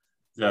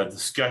 the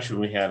discussion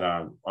we had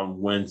on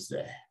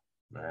Wednesday.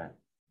 Right?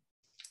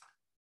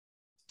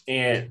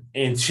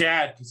 And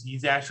Chad, because he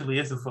actually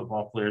is a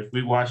football player,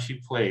 we watch he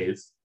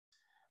plays,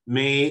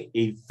 made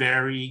a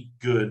very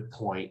good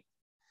point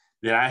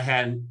that I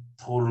hadn't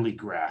totally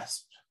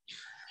grasped.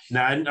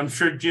 Now, I'm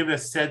sure Jim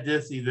has said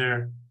this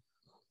either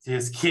to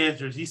his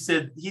kids, or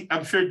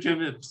I'm sure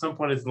Jim at some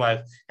point in his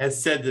life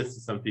has said this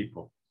to some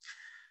people,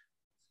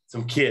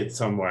 some kids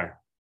somewhere.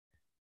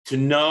 To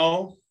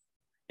know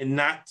and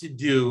not to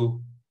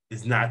do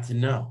is not to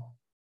know.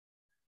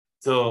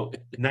 So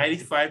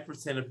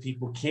 95% of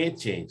people can't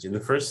change. And the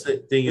first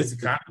thing is to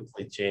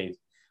contemplate change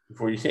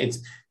before you change.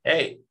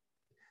 Hey,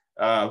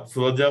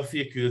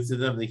 Philadelphia, kudos to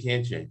them, they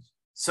can't change.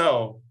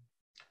 So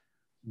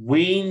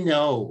we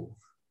know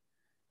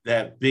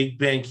that Big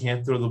Ben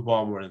can't throw the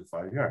ball more than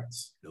 5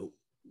 yards. Nope.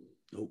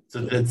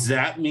 So does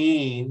that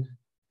mean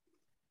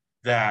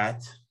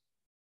that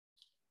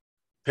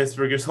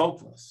Pittsburgh is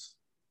hopeless?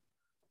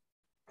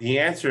 The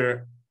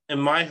answer, in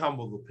my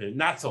humble opinion,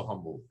 not so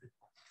humble opinion,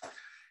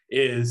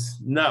 is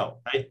no.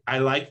 I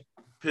like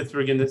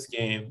Pittsburgh in this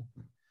game.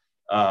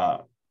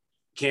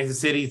 Kansas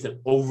City is an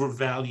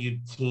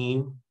overvalued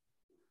team,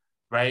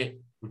 right?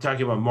 We're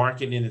talking about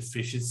market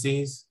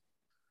inefficiencies.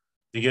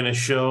 They're going to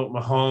show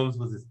Mahomes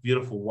with his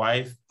beautiful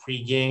wife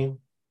pregame.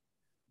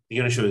 They're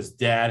going to show his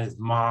dad, his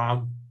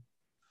mom.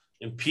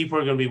 And people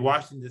are going to be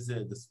watching this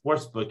at the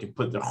sports book and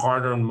put their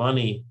hard-earned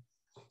money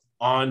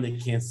on the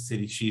Kansas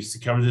City Chiefs to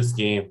cover this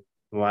game.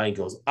 The line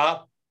goes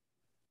up.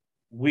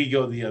 We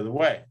go the other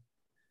way.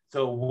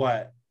 So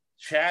what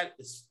Chad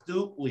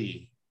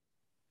astutely,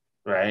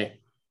 right,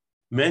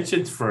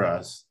 mentioned for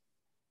us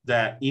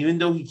that even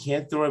though he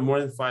can't throw it more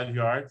than 5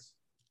 yards,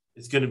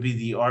 it's going to be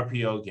the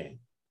RPO game.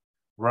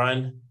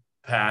 Run,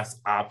 pass,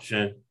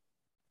 option.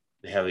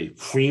 They have a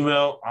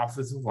primo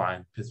offensive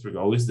line. Pittsburgh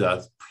always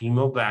does.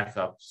 Primo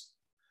backups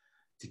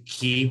to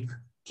keep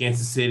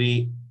Kansas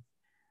City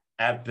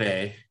at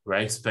bay,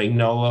 right?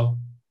 Spagnuolo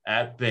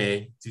at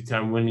bay,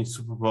 2-time winning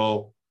Super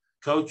Bowl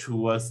coach who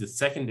was the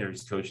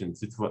secondaries coach in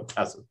the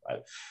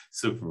 2005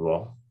 Super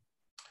Bowl.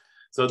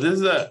 So this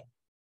is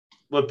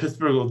what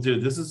Pittsburgh will do.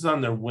 This is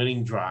on their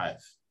winning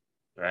drive,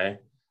 right?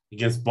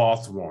 Against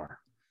Baltimore.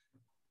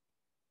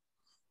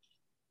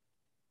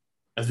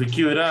 As we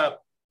cue it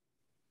up,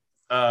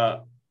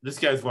 this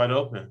guy's wide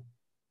open,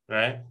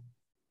 right?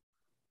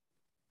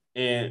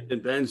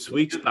 And Ben's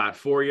sweet spot,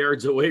 4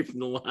 yards away from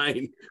the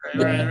line.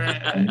 Right.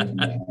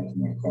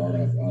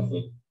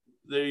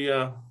 There you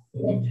go.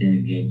 I'm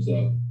tearing James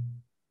up.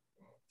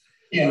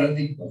 Yeah, I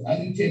think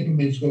Tampa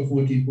may score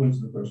 14 points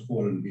in the first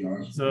quarter, to be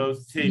honest. So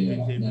it's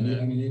taping. I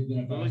mean, they've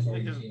been a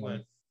fast-starting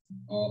team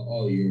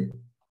all year.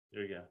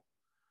 There you go.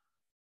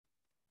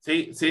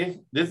 See,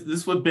 this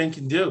is what Ben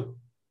can do.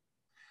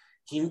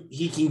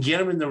 He can get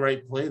him in the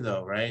right play,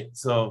 though, right?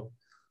 So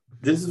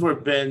this is where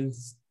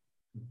Ben's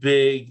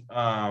big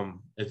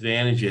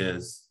advantage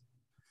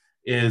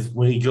is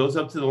when he goes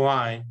up to the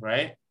line,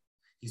 right?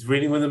 He's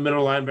reading where the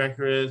middle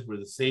linebacker is, where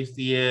the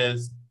safety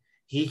is.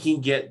 He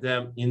can get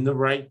them in the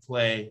right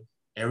play,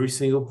 every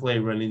single play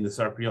running this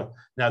RPO.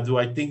 Now, do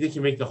I think they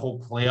can make the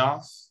whole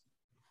playoffs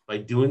by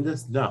doing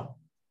this? No.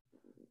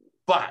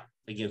 But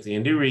against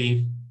Andy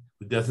Reid,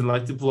 who doesn't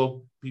like to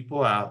blow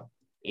people out,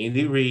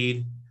 Andy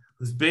Reid,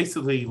 who's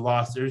basically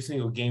lost every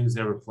single game he's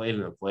ever played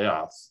in the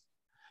playoffs.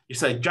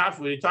 It's like, Josh,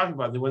 what are you talking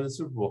about? They won the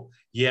Super Bowl.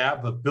 Yeah,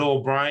 but Bill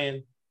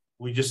O'Brien,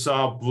 we just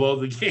saw blow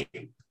the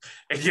game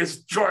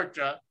against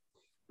Georgia,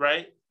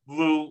 right?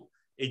 Blew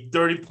a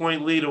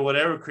 30-point lead or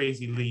whatever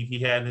crazy lead he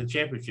had in the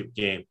championship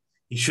game.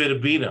 He should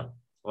have beat him.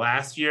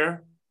 Last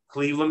year,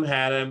 Cleveland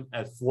had him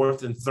at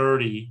 4th and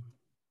 30.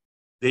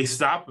 They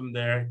stop him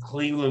there.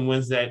 Cleveland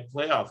wins that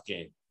playoff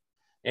game.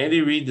 Andy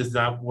Reid does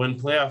not win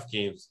playoff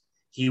games.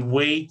 He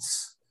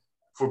waits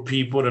for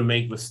people to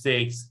make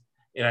mistakes.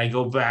 And I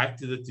go back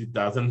to the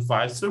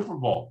 2005 Super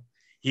Bowl.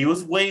 He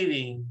was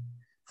waiting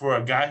for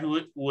a guy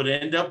who would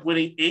end up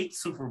winning 8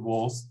 Super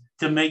Bowls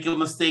to make a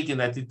mistake in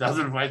that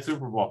 2005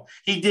 Super Bowl.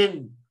 He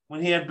didn't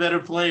when he had better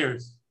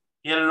players.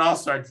 He had an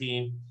all-star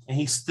team, and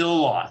he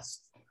still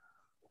lost.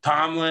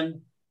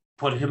 Tomlin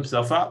put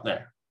himself out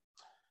there.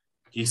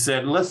 He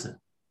said, listen,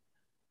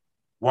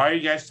 why are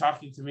you guys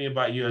talking to me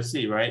about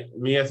USC, right?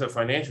 Me as a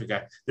financial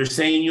guy. They're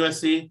saying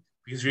USC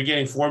because you're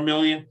getting $4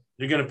 million.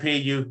 They're going to pay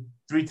you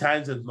 3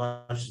 times as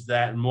much as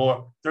that and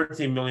more,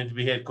 $13 million to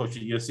be head coach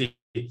at USC.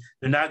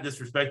 They're not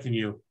disrespecting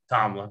you,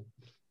 Tomlin.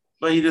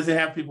 But he doesn't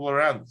have people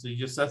around, so he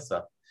just says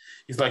stuff.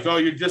 He's like, oh,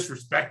 you're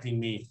disrespecting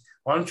me.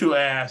 Why don't you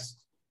ask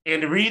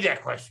Andy Reid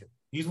that question?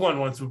 He's won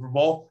 1 Super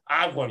Bowl.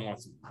 I've won 1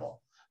 Super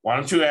Bowl. Why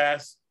don't you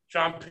ask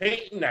Sean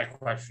Payton that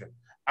question?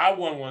 I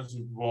won 1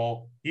 Super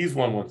Bowl. He's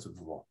won 1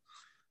 Super Bowl.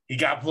 He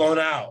got blown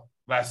out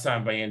last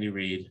time by Andy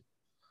Reid.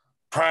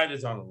 Pride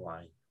is on the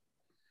line.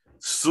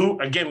 So,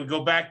 again, we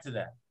go back to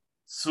that.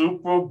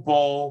 Super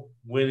Bowl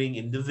winning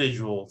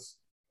individuals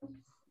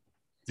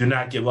do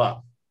not give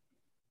up.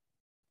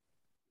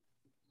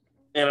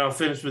 And I'll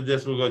finish with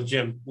this. We'll go,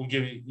 Jim. We'll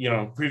give you,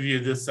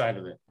 preview this side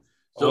of it.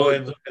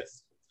 So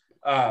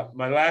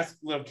my last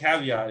little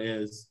caveat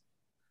is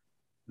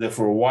that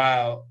for a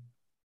while,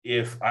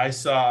 if I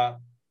saw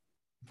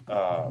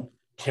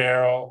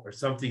Carol or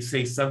something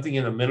say something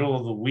in the middle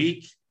of the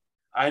week,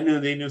 I knew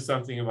they knew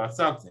something about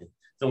something.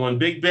 So when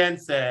Big Ben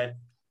said,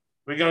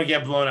 we're going to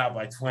get blown out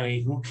by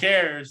 20, who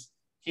cares?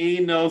 He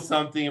knows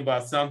something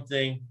about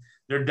something.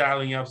 They're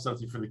dialing up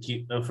something for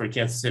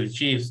Kansas City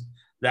Chiefs.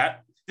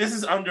 This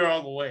is under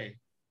all the way.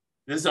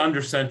 This is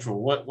under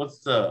Central. What's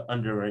the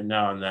under right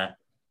now on that?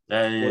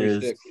 That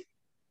is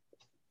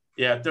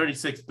 46.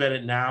 36. Bet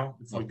it now.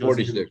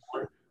 46.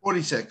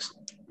 46.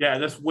 Yeah,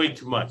 that's way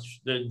too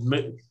much.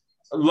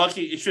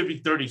 Lucky, it should be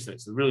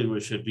 36. It really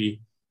should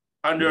be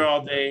under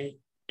all day,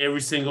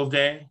 every single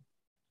day.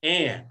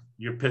 And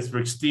your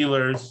Pittsburgh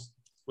Steelers,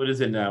 what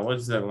is it now? What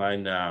is that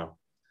line now?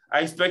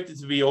 I expect it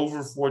to be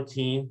over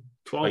 14.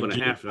 12 and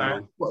a half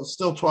now. Well,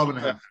 still 12 and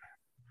a half.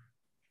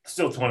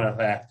 Still 12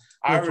 and a half.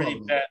 I already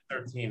bet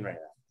 13 right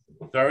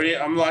now. So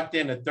I'm locked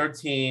in at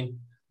 13,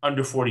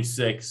 under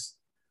 46.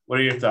 What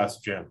are your thoughts,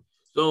 Jim?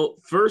 So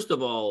first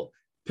of all,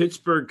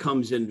 Pittsburgh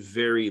comes in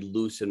very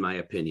loose, in my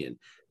opinion.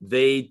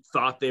 They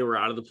thought they were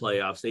out of the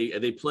playoffs.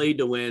 They played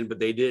to win, but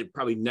they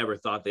probably never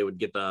thought they would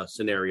get the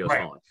scenarios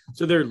on.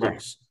 So they're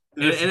loose.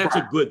 And that's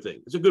a good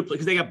thing. It's a good play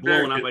because they got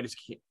blown out by this.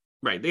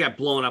 Right. They got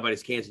blown out by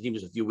this Kansas team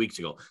just a few weeks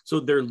ago. So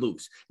they're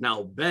loose.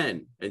 Now,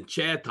 Ben and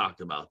Chad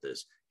talked about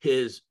this.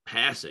 His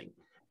passing,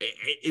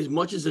 as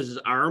much as his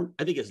arm,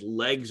 I think his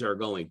legs are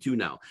going too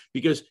now,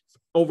 because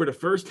over the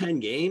first 10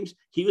 games,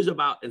 he was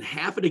about in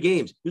half of the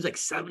games. He was like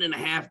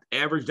 7.5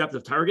 average depth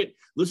of target.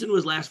 Listen to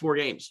his last 4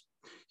 games.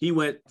 He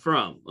went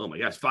from,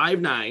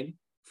 5'9",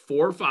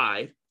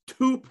 4'5",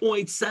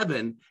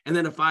 2.7, and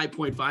then a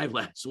 5.5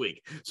 last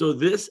week. So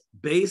this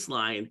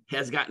baseline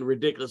has gotten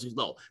ridiculously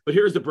low. But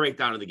here's the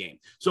breakdown of the game.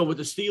 So with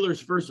the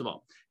Steelers, first of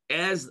all,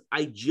 as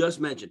I just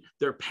mentioned,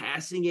 their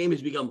passing game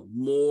has become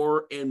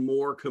more and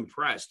more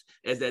compressed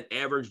as that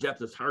average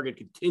depth of target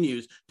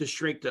continues to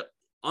shrink to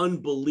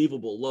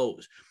unbelievable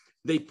lows.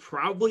 They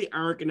probably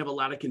aren't going to have a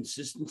lot of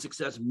consistent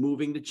success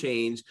moving the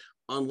chains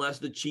unless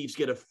the Chiefs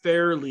get a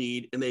fair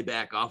lead and they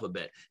back off a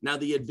bit. Now,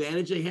 the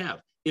advantage they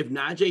have, if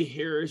Najee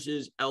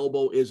Harris's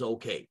elbow is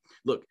okay.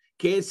 Look,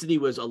 Kansas City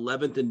was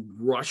 11th in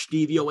rush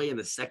DVOA in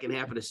the second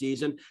half of the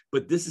season,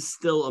 but this is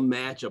still a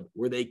matchup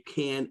where they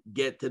can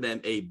get to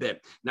them a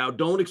bit. Now,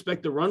 don't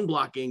expect the run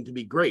blocking to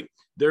be great.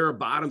 They're a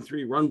bottom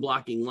 3 run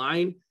blocking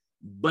line.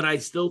 But I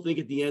still think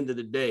at the end of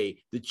the day,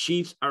 the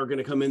Chiefs are going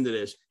to come into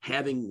this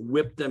having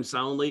whipped them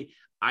soundly.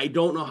 I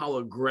don't know how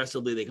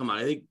aggressively they come out.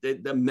 I think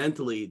that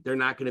mentally they're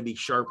not going to be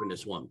sharp in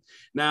this one.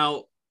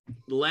 Now,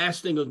 the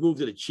last thing, let's move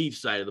to the Chiefs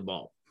side of the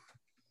ball.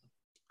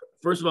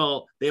 First of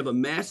all, they have a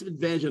massive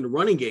advantage in the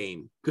running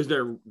game because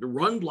the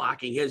run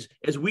blocking has,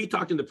 as we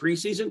talked in the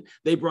preseason,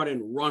 they brought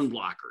in run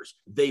blockers.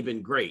 They've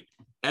been great.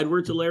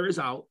 Edwards-Helaire is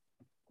out.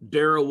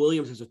 Darrell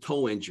Williams has a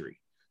toe injury.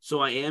 So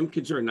I am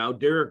concerned. Now,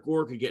 Derek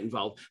Gore could get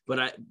involved,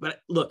 but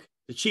look,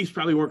 the Chiefs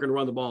probably weren't going to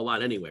run the ball a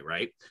lot anyway,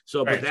 right?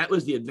 So, but that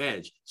was the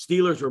advantage.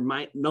 Steelers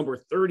were number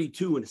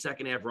 32 in the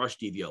second half rush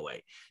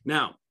DVOA.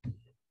 Now,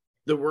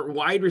 the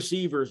wide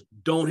receivers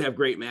don't have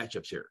great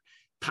matchups here.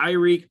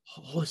 Tyreek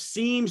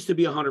seems to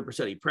be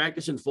 100%. He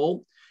practiced in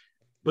full,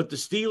 but the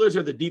Steelers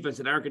are the defense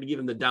that aren't going to give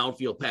him the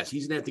downfield pass.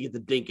 He's going to have to get the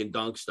dink and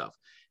dunk stuff.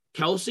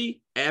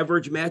 Kelsey,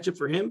 average matchup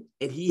for him,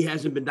 and he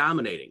hasn't been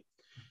dominating.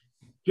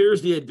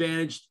 Here's the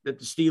advantage that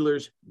the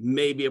Steelers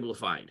may be able to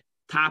find.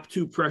 Top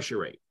 2 pressure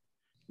rate.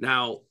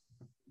 Now,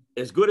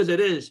 as good as it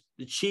is,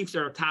 the Chiefs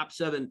are a top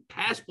 7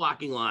 pass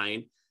blocking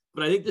line,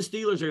 but I think the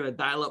Steelers are going to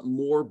dial up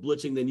more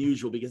blitzing than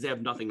usual because they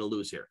have nothing to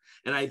lose here.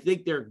 And I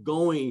think they're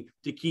going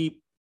to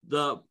keep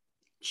the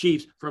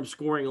Chiefs from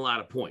scoring a lot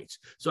of points.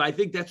 So I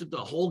think that's what the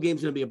whole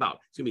game's going to be about.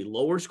 It's going to be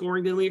lower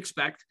scoring than we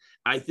expect.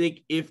 I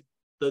think if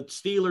the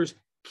Steelers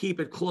keep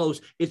it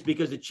close, it's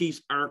because the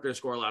Chiefs aren't going to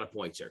score a lot of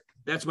points here.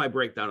 That's my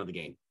breakdown of the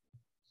game.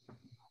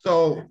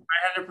 So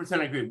I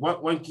 100% agree.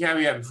 One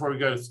caveat before we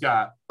go to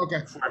Scott. Okay.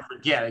 Before I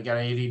forget, I got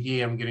an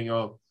ADD. I'm getting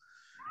old.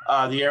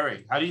 The air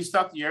raid. How do you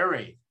stop the air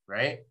raid?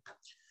 Right.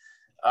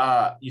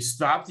 You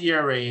stop the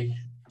air raid.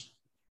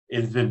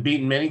 It's been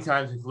beaten many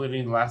times,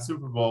 including the last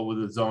Super Bowl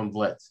with its own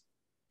blitz.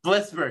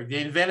 Blitzburg.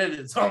 They invented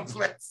its own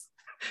blitz.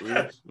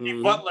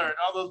 Mm-hmm. Butler and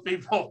all those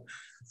people.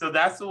 So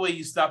that's the way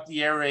you stop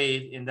the air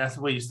raid, and that's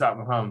the way you stop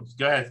Mahomes.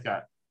 Go ahead,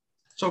 Scott.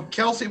 So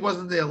Kelsey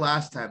wasn't there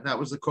last time. That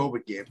was the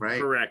COVID game, right?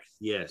 Correct.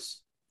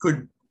 Yes.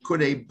 Could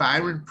a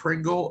Byron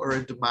Pringle or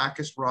a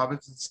DeMarcus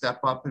Robinson step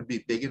up and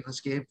be big in this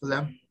game for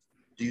them?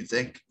 Do you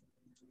think?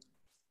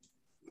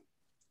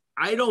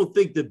 I don't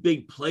think the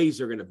big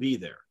plays are going to be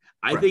there.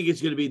 I think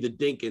it's going to be the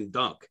dink and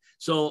dunk.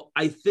 So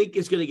I think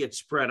it's going to get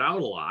spread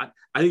out a lot.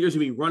 I think there's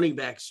going to be running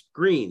back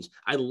screens.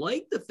 I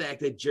like the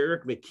fact that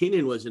Jerick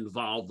McKinnon was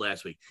involved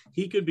last week.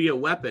 He could be a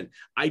weapon.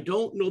 I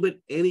don't know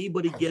that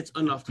anybody gets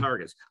enough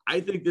targets. I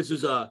think this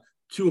is a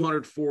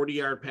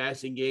 240-yard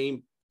passing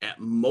game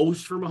at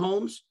most for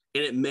Mahomes,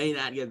 and it may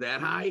not get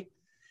that high.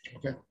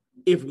 Okay.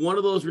 If one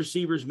of those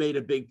receivers made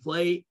a big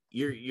play,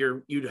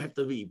 you'd have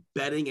to be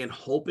betting and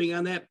hoping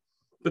on that.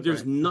 But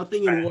there's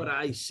nothing in what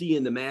I see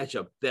in the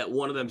matchup that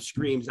one of them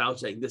screams out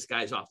saying this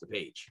guy's off the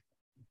page.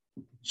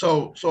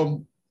 So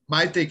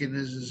my thinking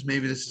is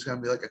maybe this is going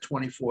to be like a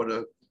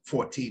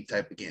 24-14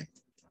 type of game,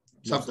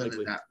 something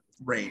in that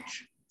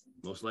range.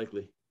 Most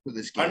likely for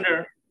this game.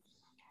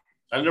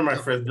 Under my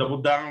friend,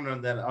 double down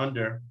on that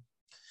under.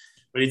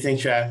 What do you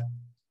think, Chad?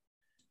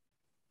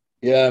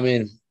 Yeah, I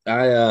mean,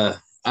 I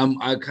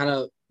kind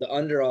of the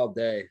under all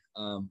day.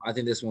 I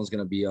think this one's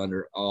going to be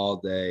under all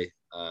day,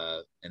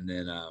 and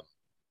then.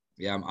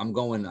 Yeah,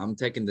 I'm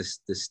taking the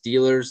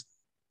Steelers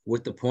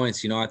with the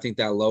points, I think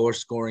that lower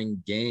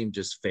scoring game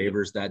just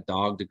favors that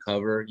dog to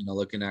cover.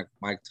 Looking at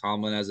Mike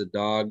Tomlin as a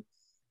dog,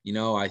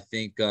 I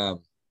think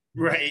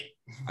right.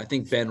 I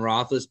think Ben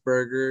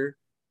Roethlisberger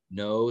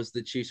knows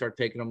the Chiefs are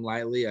taking them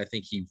lightly. I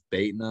think he's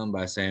baiting them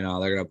by saying,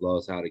 "Oh, they're gonna blow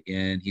us out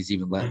again." He's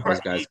even letting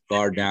those guys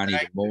guard down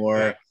even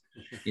more.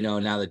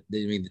 Now that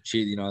the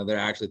Chiefs, they're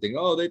actually thinking,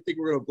 "Oh, they think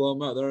we're gonna blow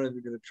them out. They're not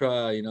even gonna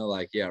try."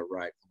 Yeah,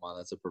 right. Come on,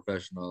 that's a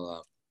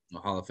professional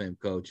Hall of Fame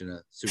coach and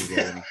a Super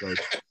Bowl winning coach.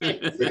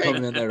 They're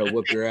coming in there to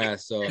whoop your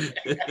ass. So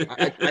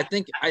I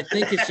think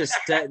it's just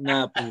setting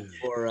up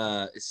for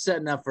a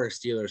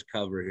Steelers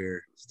cover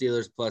here.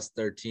 Steelers plus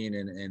 13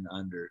 and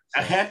under.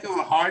 So. A heck of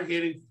a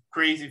hard-hitting,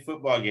 crazy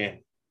football game.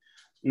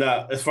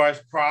 Now, as far as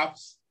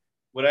props,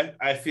 what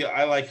I feel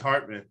I like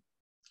Hartman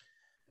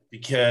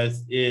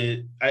because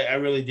I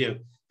really do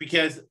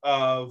because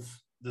of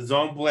the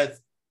zone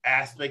blitz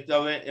aspect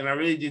of it, and I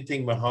really do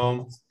think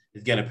Mahomes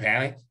is going to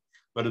panic.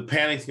 But the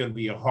panic's going to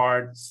be a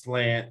hard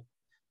slant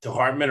to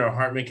Hartman or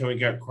Hartman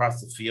coming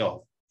across the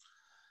field.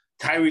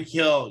 Tyreek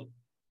Hill,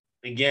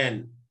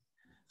 again,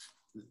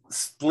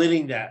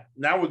 splitting that.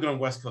 Now we're going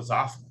West Coast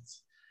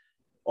offense.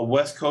 A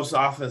West Coast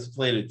offense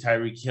played with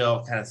Tyreek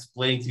Hill, kind of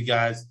splitting two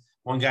guys.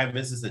 One guy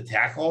misses a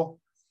tackle,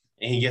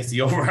 and he gets the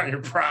over on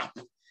your prop,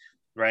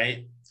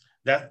 right?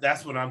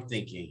 That's what I'm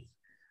thinking.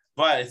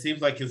 But it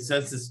seems like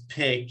consensus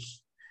pick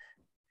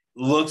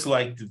looks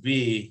like to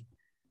be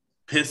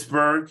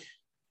Pittsburgh.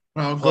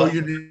 Go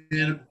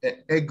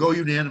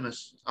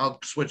unanimous. I'll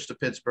switch to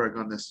Pittsburgh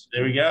on this.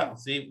 There we go.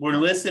 See, we're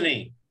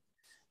listening.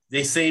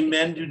 They say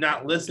men do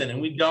not listen, and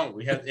we don't.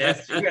 We have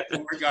to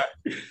work on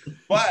it.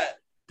 But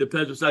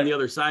depends what's on the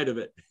other side of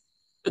it.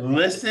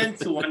 Listen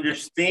to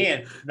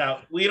understand.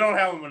 Now, we don't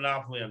have a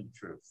monopoly on the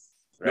truth,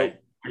 right?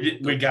 Nope.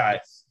 We're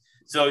guys.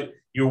 So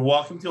you're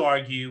welcome to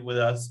argue with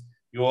us.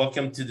 You're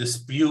welcome to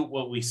dispute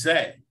what we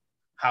say.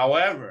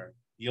 However,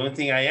 the only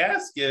thing I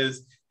ask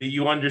is that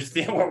you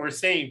understand what we're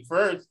saying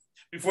first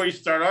before you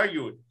start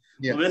arguing.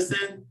 Yeah.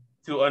 Listen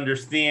to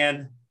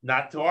understand,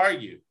 not to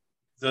argue.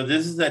 So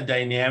this is a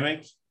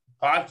dynamic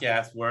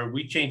podcast where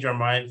we change our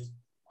minds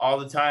all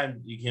the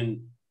time. You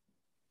can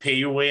pay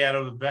your way out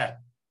of a bet,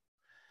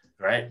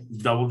 right?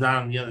 Double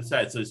down on the other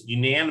side. So it's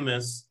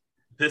unanimous.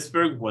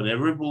 Pittsburgh,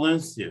 whatever it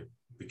balloons to,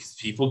 because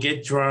people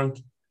get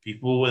drunk.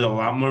 People with a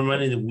lot more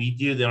money than we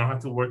do, they don't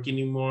have to work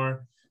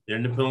anymore. They're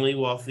independently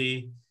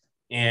wealthy.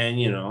 And,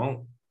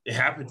 it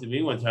happened to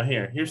me one time.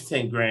 Here's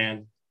 10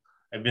 grand.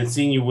 I've been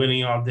seeing you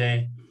winning all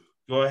day.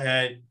 Go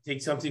ahead,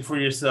 take something for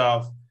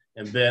yourself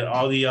and bet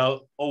all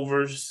the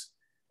overs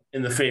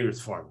in the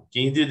favorites for me.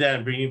 Can you do that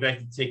and bring me back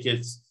the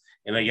tickets?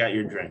 And I got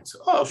your drinks.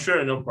 Oh,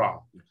 sure, no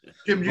problem.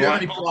 Jim, do you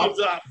have any props?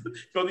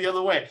 Go the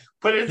other way.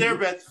 Put in their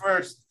bets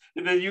first,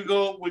 and then you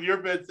go with your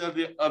bets of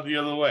the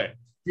other way.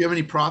 Do you have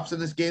any props in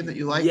this game that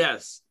you like?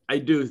 Yes, I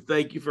do.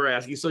 Thank you for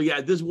asking. So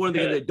this is one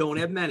thing that I don't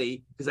have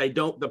many because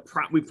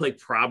we play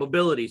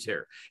probabilities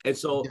here. And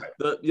so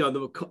the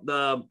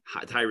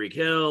Tyreek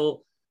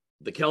Hill,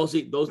 the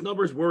Kelsey, those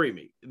numbers worry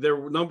me.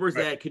 They're numbers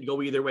that could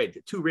go either way.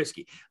 They're too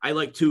risky. I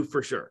like two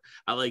for sure.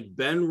 I like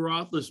Ben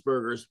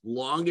Roethlisberger's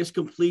longest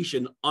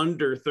completion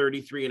under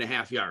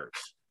 33.5 yards.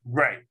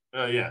 Right.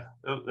 Yeah.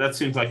 That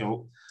seems like a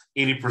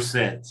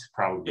 80%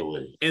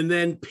 probability. And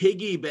then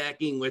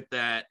piggybacking with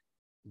that,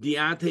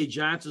 Deontay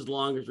Johnson's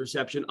longest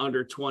reception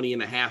under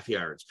 20.5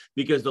 yards,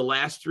 because the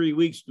last 3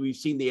 weeks we've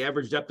seen the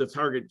average depth of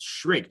target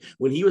shrink.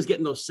 When he was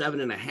getting those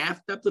 7.5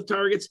 depth of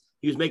targets,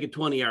 he was making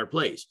 20-yard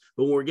plays.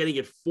 But when we're getting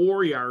it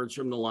 4 yards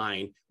from the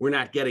line, we're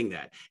not getting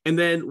that. And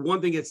then one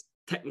thing that's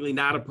technically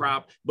not a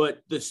prop, but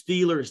the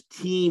Steelers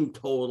team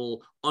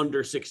total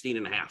under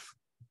 16.5.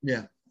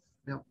 Yeah.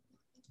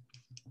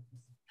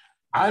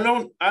 I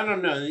don't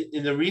know.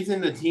 The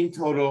reason the team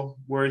total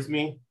worries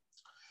me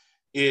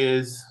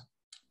is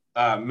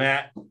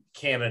Matt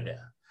Canada.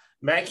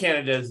 Matt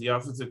Canada is the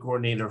offensive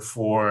coordinator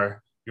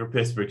for your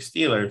Pittsburgh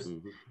Steelers.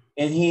 Mm-hmm.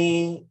 And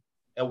he,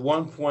 at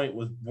one point,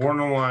 was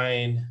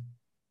borderline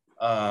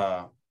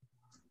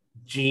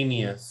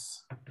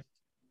genius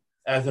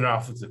as an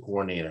offensive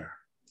coordinator.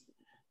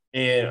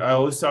 And I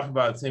always talk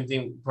about the same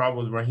thing,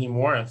 problem with Raheem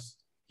Morris.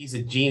 He's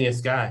a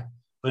genius guy,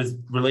 but his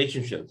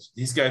relationships.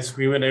 These guys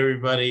scream at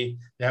everybody.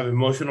 They have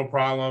emotional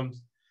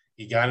problems.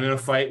 He got in a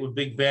fight with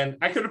Big Ben.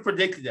 I could have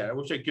predicted that. I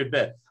wish I could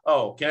bet.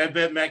 Oh, can I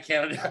bet Matt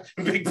Canada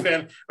and Big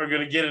Ben are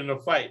going to get in a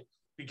fight?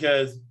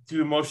 Because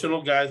two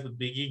emotional guys with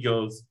big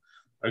egos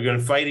are going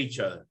to fight each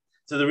other.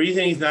 So the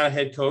reason he's not a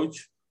head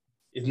coach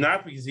is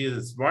not because he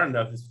isn't smart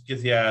enough. It's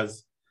because he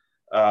has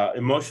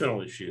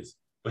emotional issues.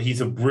 But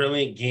he's a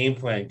brilliant game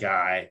plan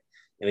guy.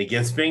 And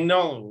against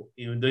Spagnuolo,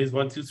 even though he's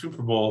won 2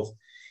 Super Bowls,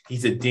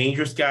 he's a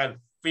dangerous guy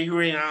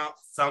figuring out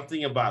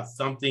something about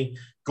something,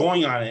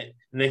 going on it.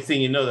 Next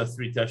thing you know, that's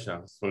 3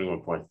 touchdowns,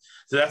 21 points.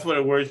 So that's what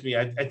it worries me.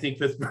 I think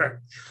Pittsburgh,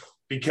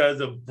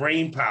 because of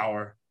brain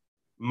power,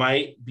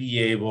 might be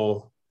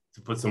able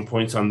to put some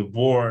points on the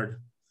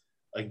board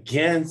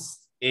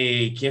against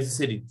a Kansas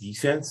City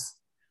defense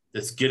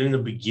that's good in the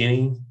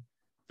beginning,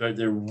 but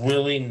they're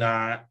really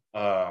not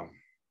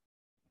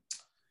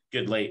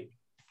good late.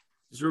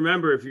 Just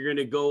remember, if you're going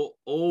to go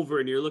over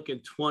and you're looking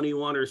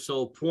 21 or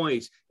so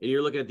points and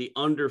you're looking at the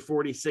under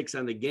 46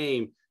 on the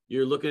game,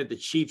 you're looking at the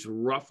Chiefs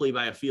roughly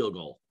by a field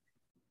goal.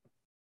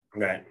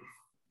 Right.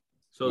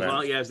 So as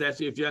long as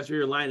if that's where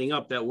you're lining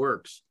up, that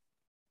works.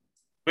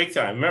 Big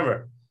time.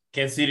 Remember,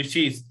 Kansas City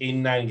Chiefs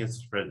 8-9 against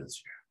the spread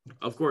this year.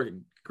 Of course,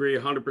 agree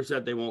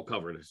 100% they won't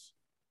cover this.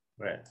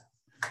 Right.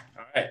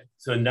 All right.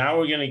 So now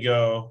we're going to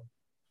go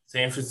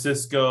San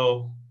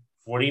Francisco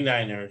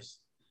 49ers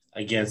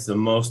against the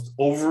most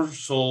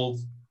oversold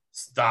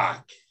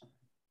stock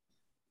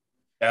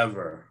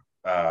ever,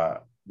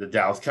 the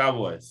Dallas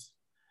Cowboys.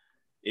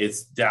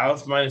 It's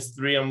Dallas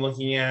 -3 I'm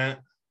looking at.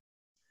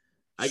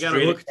 I got a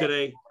hook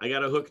today.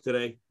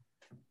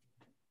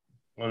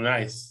 Oh,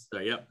 nice. So,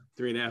 yep,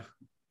 3.5.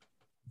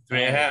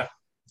 3.5.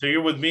 So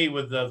you're with me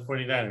with the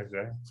 49ers,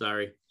 right?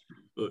 Sorry.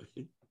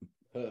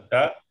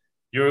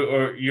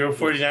 You're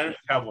 49ers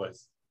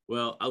Cowboys.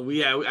 Well, I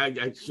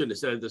shouldn't have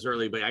said this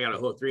early, but I got a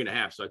hook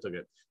 3.5, so I took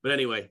it. But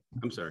anyway,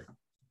 I'm sorry.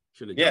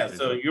 Shouldn't have. Yeah,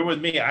 so you're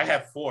with me. I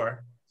have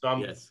 4. So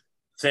I'm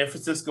San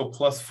Francisco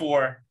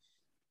 +4.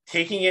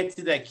 Taking it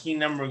to that key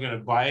number, we're going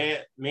to buy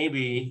it.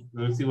 Maybe.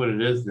 Let me see what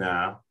it is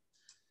now.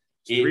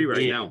 It's 3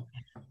 right now.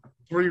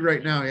 3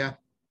 right now, yeah.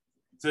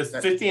 So it's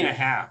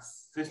 50.5.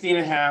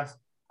 50.5.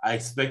 I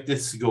expect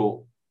this to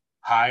go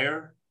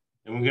higher.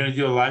 And we're going to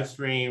do a live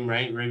stream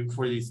right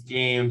before these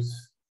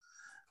games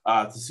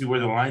to see where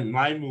the line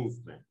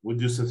movement. We'll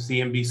do some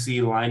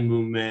CNBC line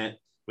movement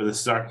where the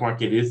stock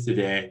market is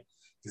today,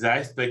 because I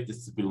expect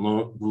this to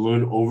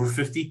balloon over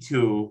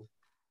 52,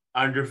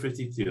 under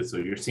 52. So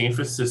you're San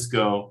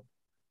Francisco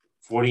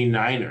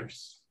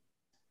 49ers.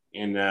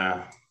 And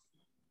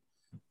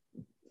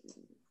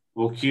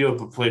we'll queue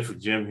up a play for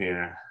Jim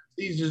here.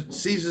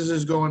 Caesars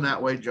is going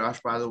that way, Josh,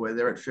 by the way.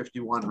 They're at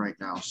 51 right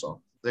now,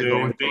 so they're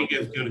going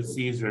Vegas, go to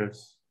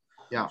Caesars.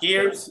 Yeah.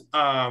 Here's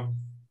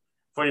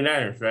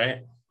 49ers,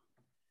 right?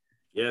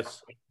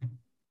 Yes.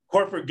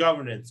 Corporate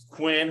governance.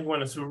 Quinn, who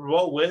won a Super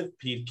Bowl with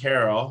Pete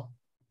Carroll,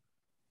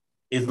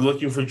 is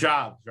looking for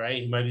jobs,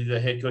 right? He might be the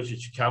head coach at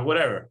Chicago,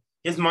 whatever.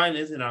 His mind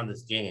isn't on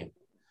this game.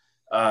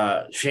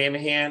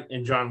 Shanahan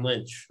and John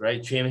Lynch,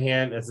 right?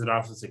 Shanahan as an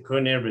offensive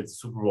coordinator, but the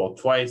Super Bowl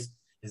twice.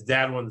 His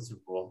dad won the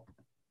Super Bowl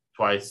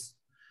twice.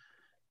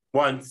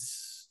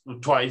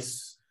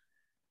 Twice.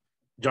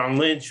 John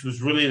Lynch,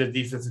 who's really the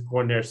defensive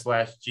coordinator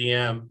 /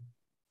 GM,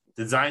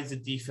 designs the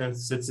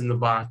defense, sits in the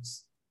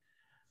box.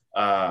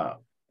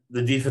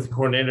 The defensive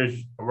coordinator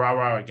is a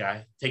rah-rah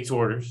guy, takes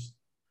orders.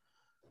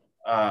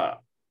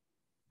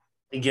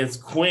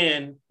 Against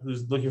Quinn,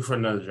 who's looking for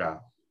another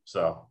job.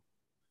 So,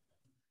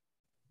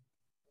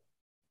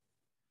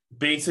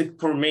 basic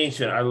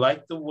formation. I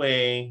like the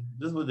way,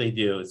 this is what they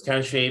do. It's kind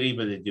of shady,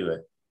 but they do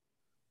it.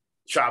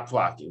 Shot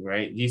blocking,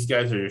 right? These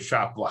guys are your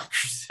shot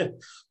blockers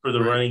for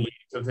the running game.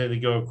 Sometimes they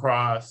go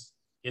across,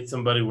 hit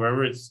somebody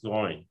wherever it's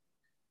going.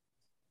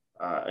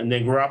 And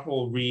then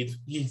Garoppolo reads.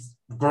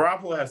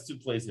 Garoppolo has 2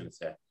 plays in his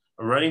head: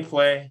 a running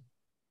play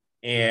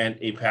and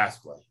a pass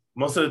play.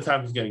 Most of the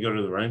time, he's going to go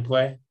to the running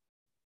play.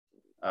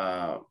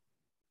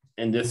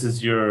 And this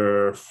is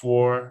your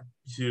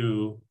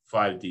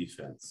 4-2-5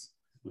 defense,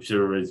 which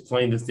everybody's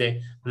playing this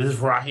day. This is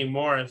Raheem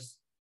Morris,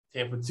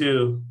 Tampa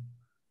 2,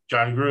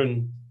 John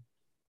Gruden.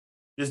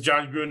 This is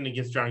John Gruden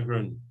against John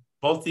Gruden.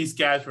 Both these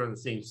guys were on the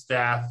same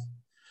staff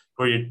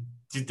for your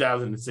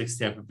 2006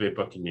 Tampa Bay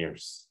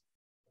Buccaneers.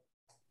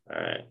 All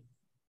right.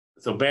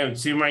 So, bam,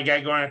 see my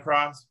guy going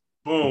across?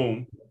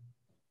 Boom.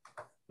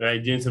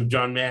 Right, doing some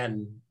John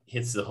Madden,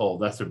 hits the hole.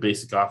 That's their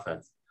basic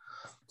offense.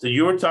 So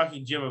you were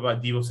talking, Jim,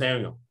 about Deebo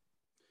Samuel.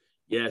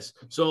 Yes.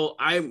 So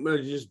I'm going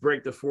to just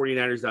break the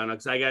 49ers down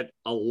because I got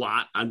a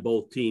lot on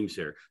both teams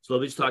here. So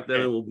let's talk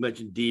that and we'll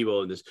mention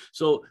Deebo in this.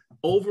 So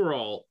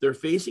overall, they're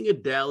facing a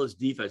Dallas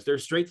defense. Their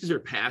strength is their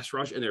pass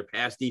rush and their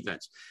pass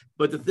defense.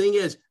 But the thing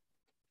is,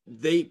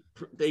 they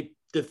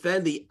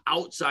defend the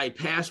outside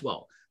pass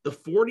well. The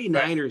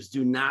 49ers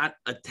do not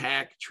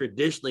attack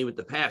traditionally with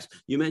the pass.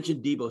 You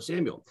mentioned Deebo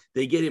Samuel.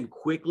 They get him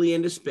quickly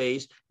into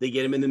space. They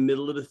get him in the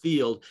middle of the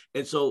field.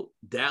 And so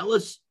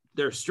Dallas,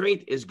 their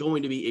strength is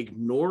going to be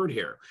ignored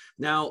here.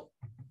 Now,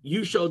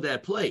 you showed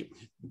that play,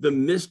 the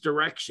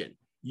misdirection.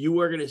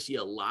 You are going to see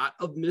a lot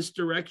of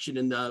misdirection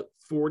in the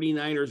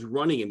 49ers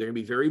running, and they're going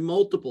to be very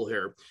multiple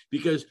here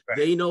because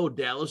they know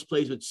Dallas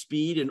plays with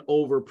speed and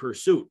over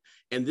pursuit,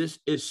 and this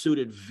is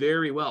suited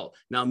very well.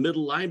 Now,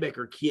 middle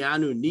linebacker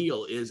Keanu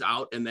Neal is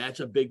out, and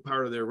that's a big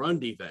part of their run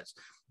defense.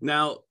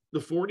 Now, the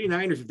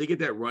 49ers, if they get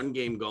that run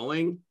game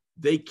going,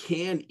 they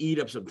can eat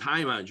up some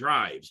time on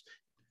drives.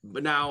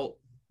 But now,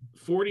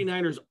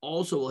 49ers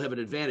also will have an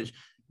advantage.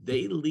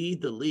 They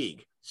lead the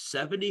league.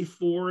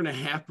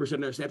 74.5%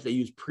 of their snaps, they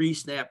use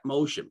pre-snap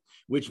motion,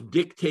 which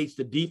dictates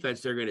the defense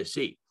they're going to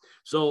see.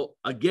 So,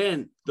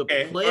 again, the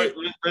play.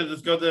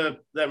 Let's go to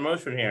that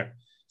motion here.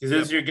 Because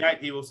this is your guy,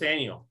 Deebo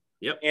Samuel.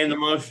 Yep. And the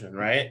motion,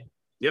 right?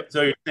 Yep.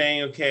 So you're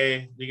saying,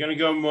 okay, they're going to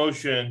go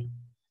motion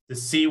to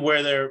see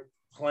where they're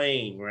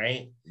playing,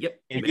 right? Yep.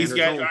 And these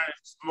guys aren't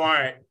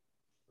smart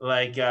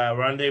like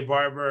Rondé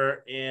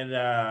Barber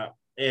and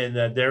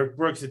Derek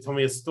Brooks had told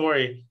me a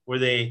story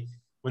where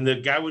when the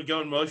guy would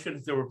go in motion,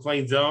 if they were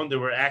playing zone, they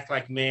would act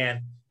like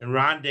man, and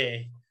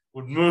Rondé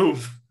would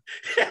move.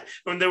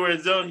 When they were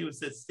in zone, he would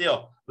sit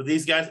still. But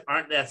these guys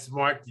aren't that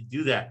smart to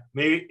do that.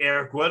 Maybe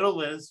Eric Weddle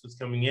was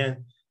coming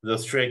in with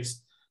those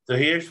tricks. So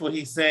here's what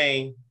he's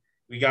saying.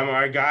 We got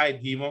our guy,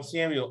 Deebo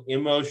Samuel,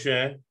 in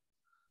motion.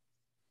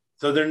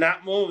 So they're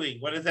not moving.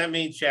 What does that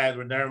mean, Chad?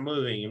 When they're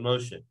moving in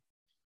motion,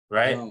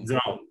 right?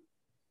 Zone.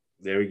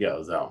 There we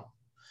go, zone.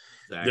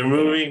 Exactly. They're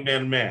moving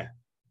man to man.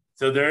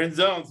 So they're in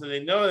zone, so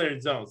they know they're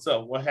in zone.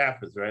 So what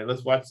happens, right?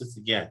 Let's watch this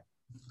again.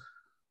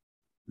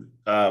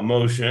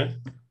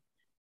 Motion.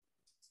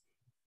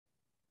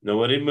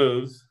 Nobody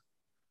moves.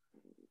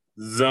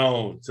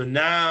 Zone. So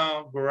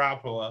now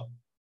Garoppolo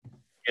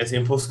has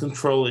impulse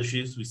control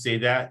issues. We say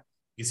that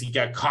because he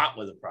got caught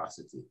with a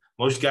prostitute.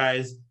 Most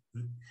guys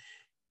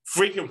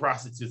freaking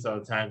prostitutes all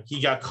the time.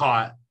 He got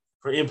caught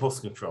for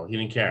impulse control. He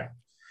didn't care.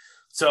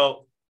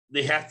 So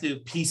they have to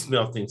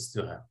piecemeal things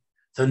to him.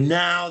 So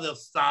now they'll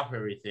stop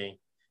everything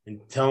and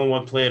tell him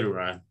what play to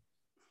run.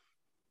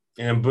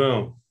 And then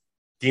boom.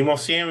 Deebo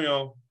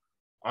Samuel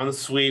on the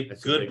sweep.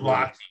 That's good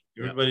blocking.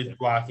 Everybody's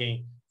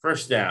blocking.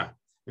 First down.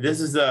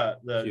 This is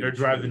they're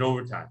driving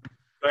overtime.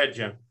 Go ahead,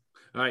 Jim.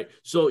 All right.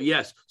 So,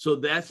 yes. So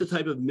that's the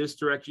type of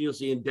misdirection you'll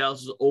see in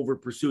Dallas's over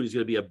pursuit is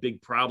going to be a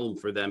big problem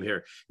for them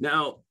here.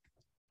 Now,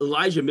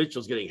 Elijah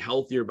Mitchell's getting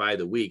healthier by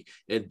the week,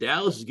 and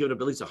Dallas has given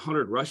up at least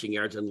 100 rushing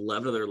yards in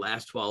 11 of their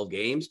last 12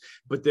 games,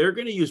 but they're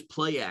going to use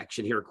play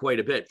action here quite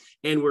a bit.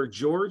 And where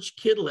George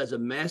Kittle has a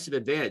massive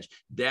advantage,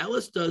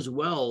 Dallas does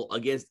well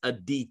against a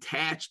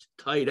detached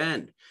tight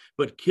end,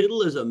 but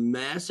Kittle is a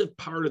massive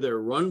part of their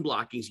run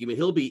blocking scheme, and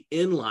he'll be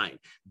in line.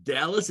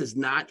 Dallas is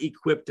not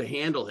equipped to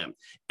handle him.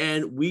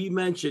 And we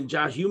mentioned,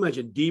 Josh, you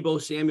mentioned Deebo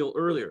Samuel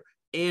earlier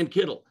and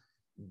Kittle.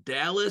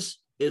 Dallas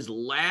is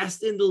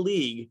last in the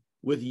league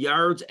with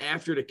yards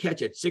after the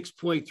catch at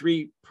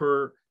 6.3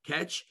 per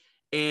catch.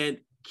 And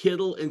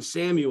Kittle and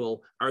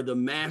Samuel are the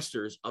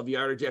masters of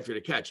yardage after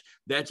the catch.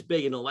 That's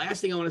big. And the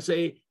last thing I want to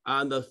say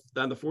on the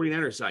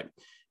 49ers side,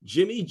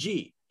 Jimmy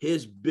G,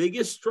 his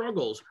biggest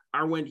struggles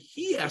are when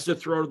he has to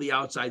throw to the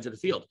outsides of the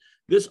field.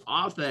 This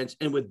offense,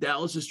 and with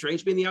Dallas's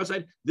strengths being the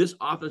outside, this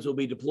offense will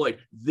be deployed.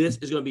 This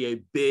is going to be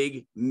a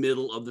big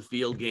middle of the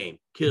field game.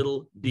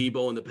 Kittle,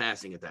 Deebo, and the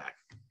passing attack.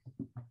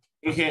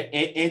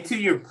 Okay, and to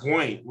your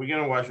point, we're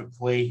going to watch a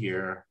play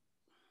here.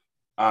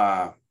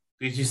 Because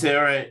you say,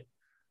 all right,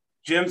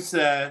 Jim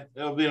said,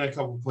 it'll be in a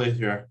couple plays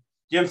here.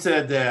 Jim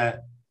said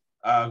that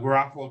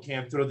Garoppolo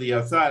can't throw the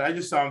outside. I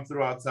just saw him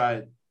throw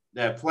outside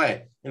that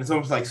play. And it's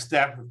almost like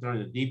Stafford throwing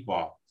the deep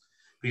ball.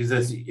 Because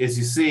as you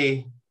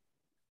see,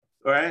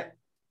 all right,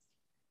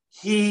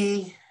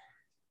 he,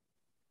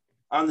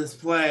 on this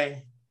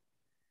play,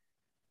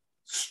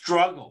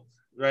 struggled.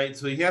 Right,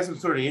 so he has some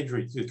sort of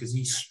injury too, because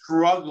he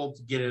struggled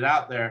to get it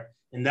out there,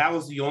 and that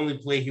was the only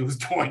play he was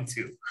going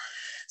to.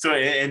 So,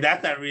 and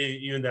that's not really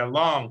even that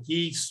long.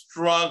 He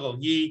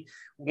struggled. He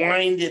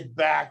winded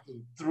back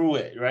and threw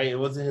it. Right, it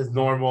wasn't his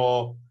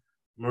normal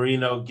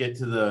Marino get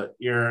to the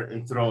ear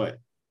and throw it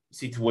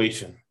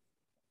situation.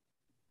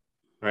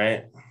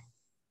 Right.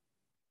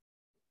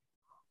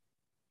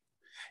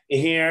 And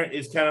here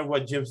is kind of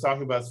what Jim's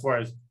talking about as far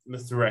as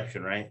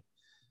misdirection. Right.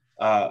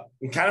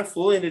 And kind of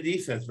fooling the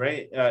defense,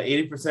 right?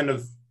 80%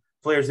 of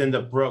players end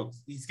up broke.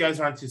 These guys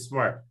aren't too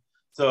smart.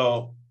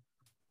 So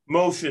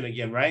motion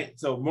again, right?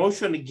 So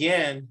motion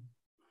again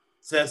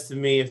says to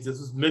me, if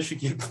this was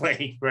Michigan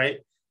playing,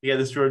 right? He got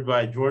destroyed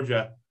by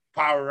Georgia,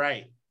 power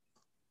right.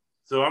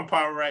 So I'm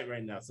power right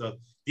now. So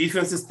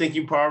defense is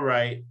thinking power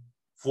right,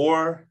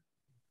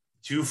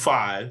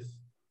 4-2-5,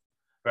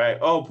 right?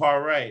 Oh,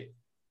 power right.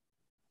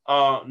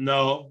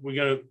 No,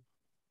 we're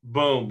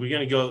going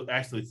to go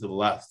actually to the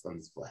left on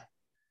this play.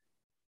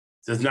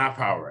 So it's not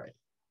power right.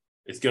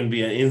 It's going to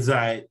be an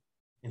inside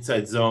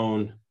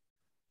zone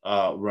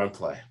run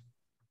play.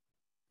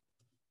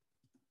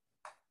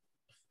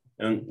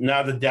 And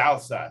now the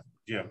Dallas side,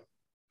 Jim.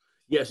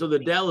 Yeah, so the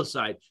Dallas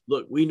side,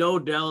 look, we know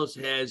Dallas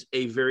has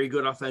a very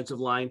good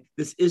offensive line.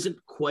 This isn't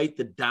quite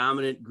the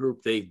dominant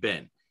group they've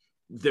been.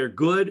 They're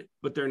good,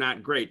 but they're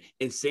not great.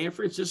 And San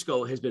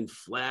Francisco has been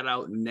flat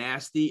out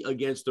nasty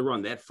against the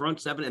run. That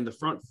front seven and the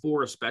front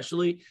four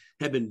especially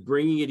have been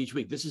bringing it each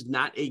week. This is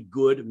not a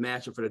good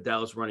matchup for the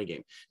Dallas running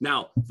game.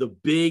 Now, the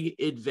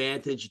big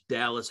advantage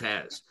Dallas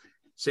has,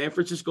 San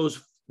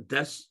Francisco's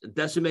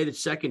decimated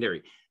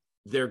secondary.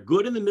 They're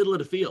good in the middle of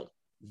the field.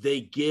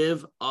 They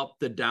give up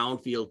the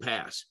downfield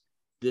pass.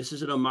 This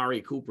is an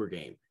Amari Cooper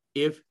game.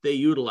 If they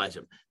utilize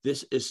him,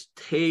 this is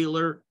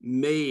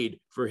tailor-made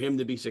for him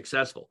to be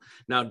successful.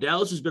 Now,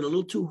 Dallas has been a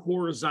little too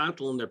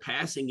horizontal in their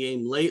passing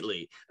game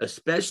lately,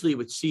 especially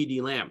with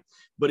CeeDee Lamb.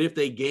 But if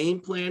they game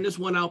plan this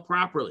one out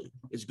properly,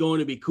 it's going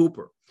to be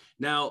Cooper.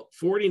 Now,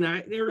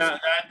 49ers. I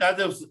thought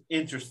that was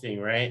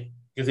interesting, right?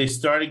 Because they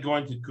started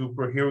going to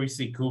Cooper. Here we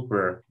see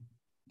Cooper.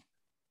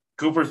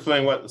 Cooper's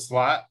playing what, the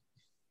slot?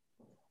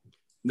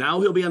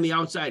 Now he'll be on the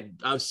outside.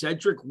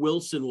 Cedric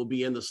Wilson will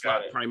be in the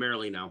slot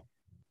primarily now.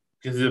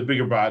 Because he's a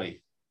bigger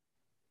body.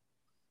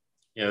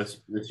 Yeah,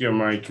 let's hear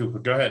Amari Cooper.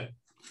 Go ahead.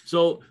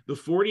 So the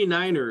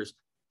 49ers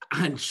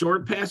on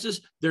short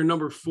passes, they're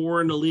number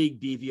 4 in the league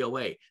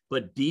DVOA,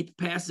 but deep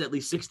passes at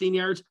least 16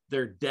 yards,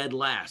 they're dead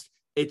last.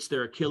 It's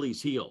their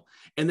Achilles heel.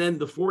 And then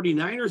the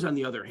 49ers, on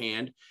the other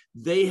hand,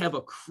 they have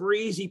a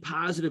crazy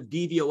positive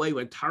DVOA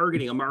when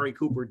targeting Amari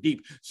Cooper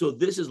deep. So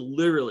this is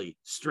literally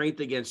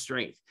strength against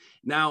strength.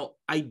 Now,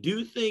 I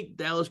do think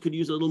Dallas could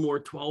use a little more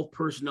 12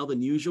 personnel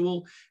than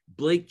usual.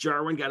 Blake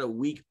Jarwin got a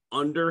week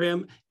under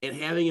him, and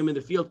having him in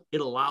the field, it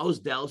allows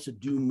Dallas to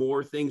do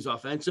more things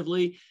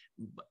offensively.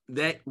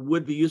 That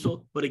would be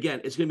useful. But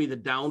again, it's going to be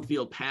the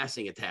downfield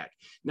passing attack.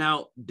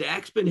 Now,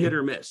 Dak's been hit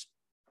or miss.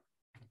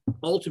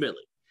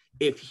 Ultimately,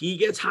 if he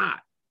gets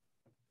hot,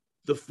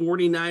 the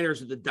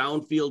 49ers at the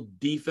downfield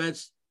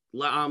defense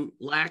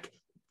lack,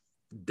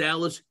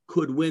 Dallas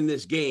could win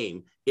this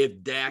game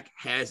if Dak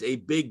has a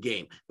big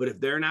game. But if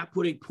they're not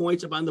putting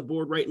points up on the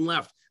board right and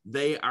left,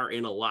 they are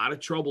in a lot of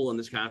trouble in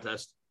this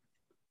contest.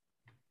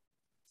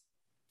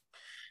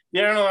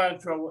 They're in a lot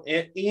of trouble.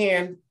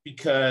 And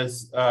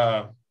because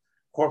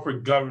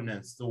corporate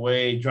governance, the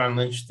way John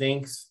Lynch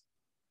thinks,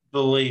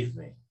 believe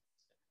me,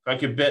 if I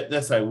could bet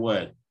this, I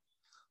would.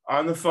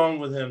 On the phone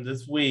with him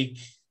this week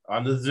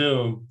on the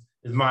Zoom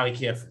is Monty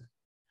Kiffin.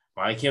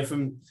 Monty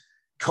Kiffin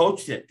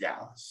coached at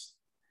Dallas.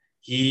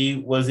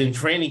 He was in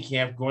training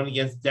camp going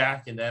against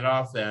Dak in that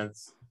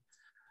offense.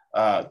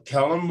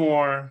 Kellen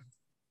Moore,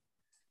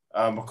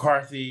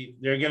 McCarthy,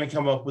 they're going to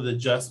come up with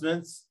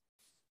adjustments.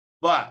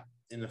 But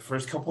in the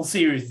first couple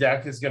series,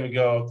 Dak is going to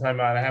go,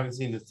 timeout, I haven't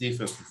seen this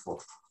defense before.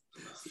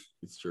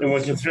 It's true. And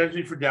what concerns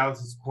me for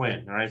Dallas is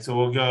Quinn. All right, so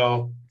we'll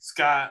go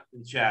Scott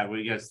and Chad. What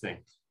do you guys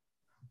think?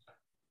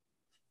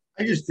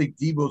 I just think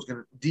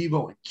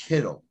Debo and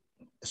Kittle,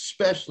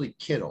 especially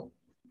Kittle,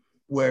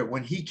 where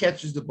when he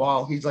catches the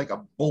ball, he's like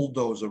a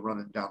bulldozer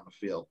running down the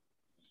field.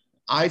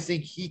 I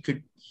think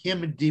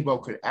him and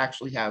Debo could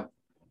actually have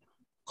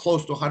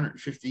close to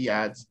 150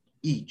 yards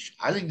each.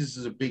 I think this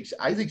is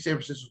I think San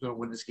Francisco's going to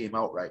win this game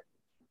outright.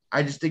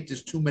 I just think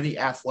there's too many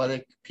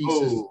athletic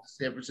pieces in the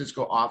San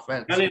Francisco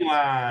offense. Money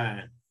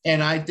line.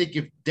 And I think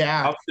if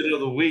Dak upset of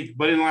the week,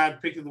 money line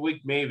pick of the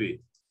week,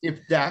 maybe.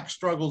 If Dak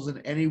struggles in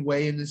any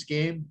way in this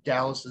game,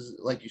 Dallas is,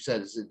 like you said,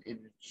 is in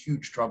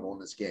huge trouble in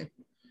this game.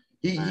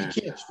 He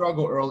can't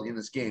struggle early in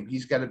this game.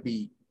 He's got to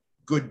be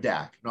good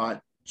Dak,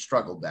 not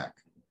struggle Dak.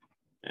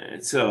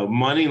 So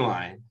money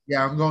line.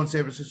 Yeah, I'm going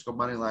San Francisco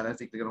money line. I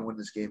think they're going to win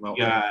this game out.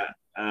 Got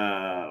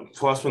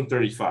plus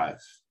 135.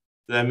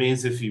 That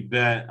means if you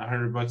bet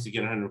 $100, you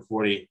get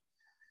 140.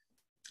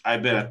 I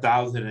bet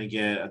 1,000 and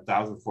get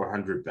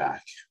 1,400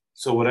 back.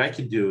 So what I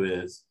could do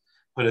is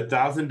put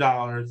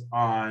 $1,000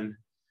 on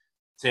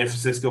San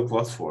Francisco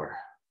plus 4,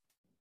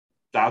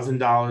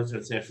 $1,000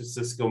 on San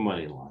Francisco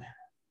money line,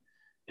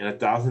 and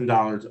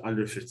 $1,000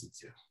 under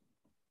 52.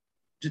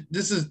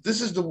 This is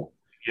the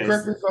yes.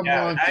 Correct me if I'm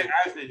wrong.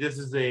 Actually, this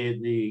is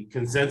the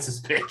consensus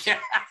pick.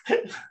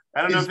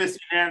 I don't know if it's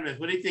unanimous.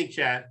 What do you think,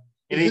 Chad?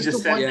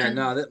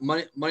 That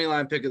money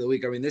line pick of the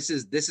week. I mean, this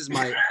is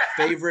my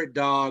favorite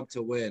dog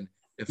to win.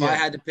 If I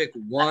had to pick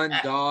one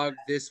dog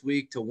this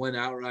week to win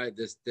outright,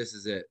 this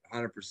is it.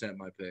 100%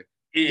 my pick.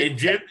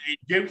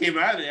 Jim came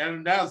out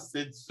and announced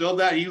it's filled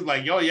out. He was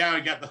like, "Yo, yeah,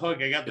 I got the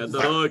hook. I got the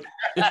hook."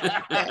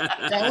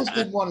 Dallas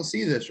didn't want to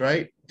see this,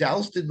 right?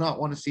 Dallas did not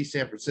want to see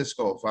San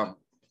Francisco.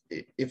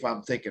 If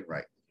I'm thinking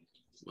right.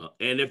 Well,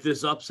 and if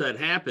this upset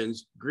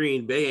happens,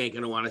 Green Bay ain't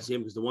going to want to see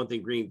him because the one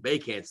thing Green Bay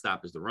can't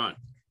stop is the run.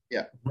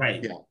 Yeah.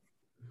 Right. Yeah.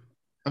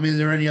 I mean, are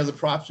there any other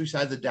props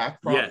besides the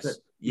Dak prop?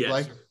 Yes.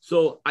 Like?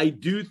 So I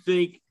do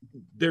think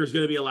there's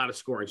going to be a lot of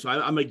scoring. So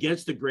I'm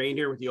against the grain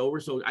here with the over.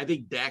 So I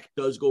think Dak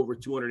does go over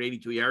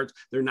 282 yards.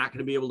 They're not going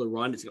to be able to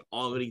run. It's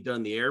already done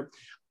in the air.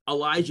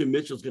 Elijah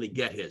Mitchell's going to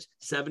get his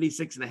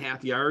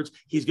 76.5 yards.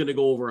 He's going to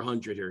go over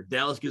 100 here.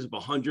 Dallas gives up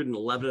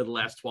 111 of the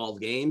last 12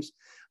 games.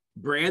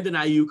 Brandon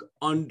Ayuk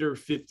under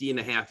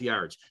 50.5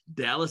 yards.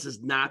 Dallas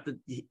is not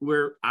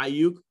where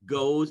Ayuk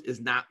goes is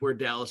not where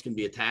Dallas can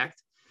be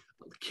attacked.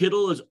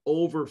 Kittle is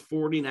over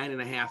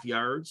 49.5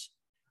 yards.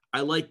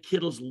 I like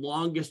Kittle's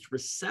longest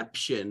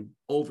reception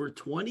over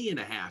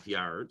 20.5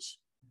 yards.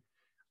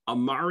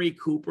 Amari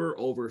Cooper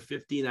over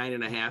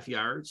 59.5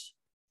 yards.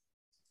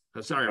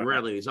 I'm sorry, I'm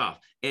rattling these off.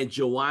 And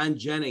Jawan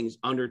Jennings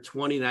under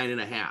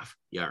 29.5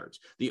 yards.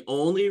 The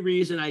only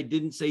reason I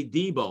didn't say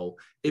Debo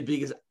is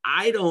because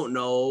I don't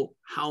know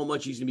how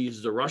much he's going to be used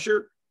as a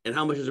rusher and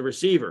how much as a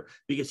receiver,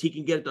 because he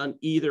can get it done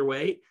either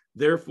way.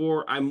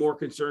 Therefore, I'm more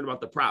concerned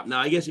about the prop. Now,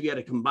 I guess if you had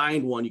a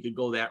combined one, you could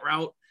go that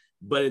route.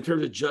 But in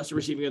terms of just the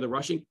receiving or the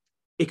rushing,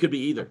 it could be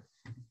either.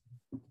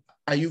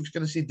 Ayuk's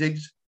going to see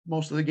Diggs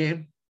most of the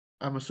game,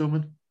 I'm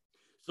assuming.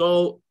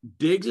 So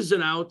Diggs is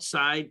an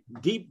outside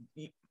deep.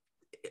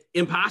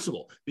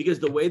 Impossible, because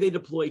the way they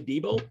deploy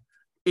Debo,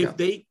 if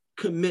they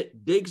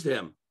commit Diggs to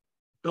him,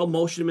 they'll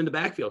motion him in the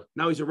backfield.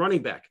 Now he's a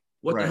running back.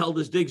 What the hell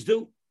does Diggs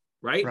do?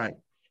 Right.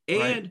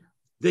 And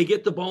they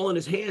get the ball in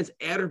his hands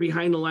at or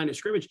behind the line of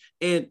scrimmage.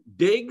 And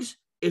Diggs,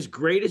 as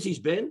great as he's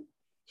been,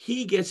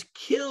 He gets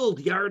killed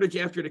yardage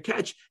after the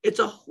catch. It's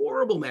a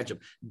horrible matchup.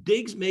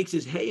 Diggs makes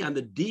his hay on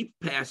the deep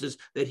passes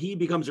that he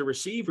becomes a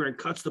receiver and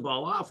cuts the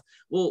ball off.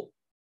 Well,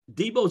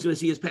 Debo's going to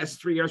see his passes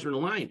 3 yards from the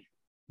line.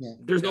 Yeah.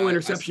 There's no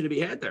interception to be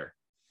had there.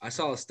 I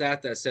saw a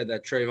stat that said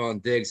that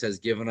Trayvon Diggs has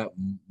given up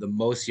the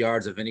most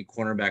yards of any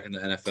cornerback in the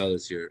NFL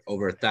this year.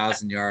 Over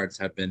 1,000 yards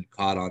have been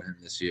caught on him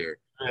this year.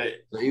 Right.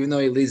 So even though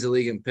he leads the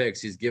league in picks,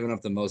 he's given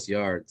up the most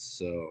yards.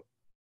 So,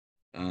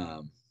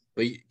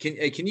 but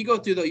can you go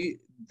through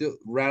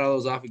rattle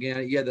those off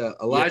again? You had the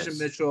Elijah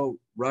Mitchell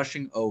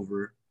rushing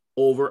over.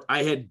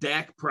 I had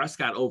Dak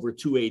Prescott over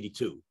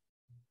 282.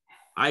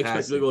 I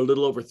expected to go a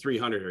little over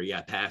 300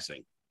 or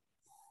passing.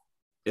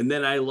 And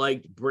then I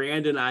liked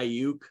Brandon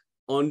Ayuk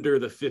under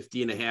the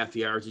 50.5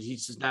 yards.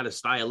 He's just not a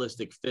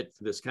stylistic fit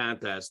for this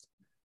contest.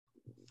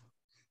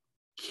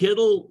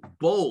 Kittle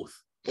both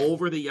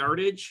over the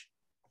yardage,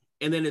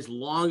 and then his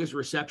longest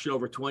reception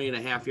over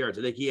 20.5 yards.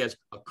 I think he has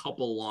a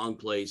couple long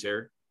plays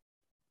here.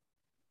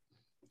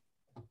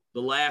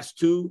 The last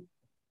two,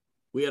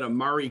 we had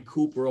Amari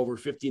Cooper over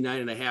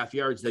 59.5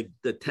 yards.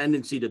 The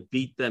tendency to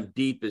beat them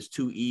deep is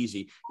too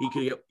easy. He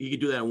could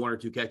do that in 1 or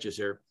 2 catches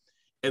here.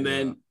 And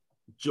then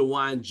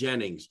Jawan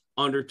Jennings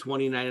under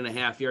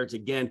 29.5 yards.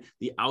 Again,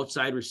 the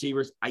outside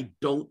receivers, I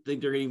don't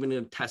think they're even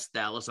going to test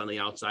Dallas on the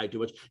outside too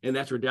much. And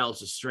that's where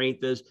Dallas's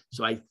strength is.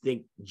 So I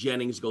think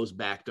Jennings goes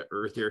back to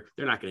earth here.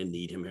 They're not going to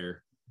need him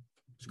here.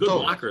 It's a good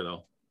blocker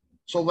though.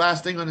 So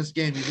last thing on this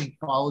game, you think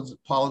Pollard's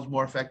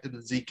more effective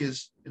than Zeke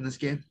is in this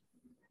game?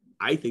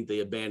 I think they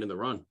abandon the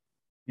run.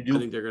 You do? I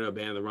think they're going to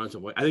abandon the run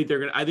some way. I think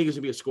it's going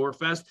to be a score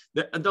fest.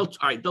 They'll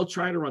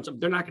try to run something.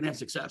 They're not going to have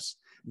success.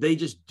 They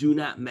just do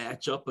not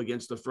match up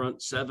against the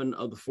front seven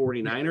of the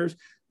 49ers.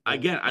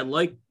 Again, I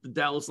like the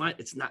Dallas line.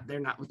 They're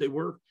not what they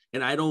were.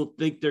 And I don't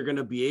think they're going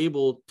to be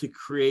able to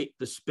create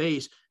the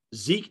space.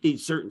 Zeke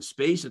needs certain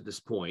space at this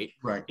point.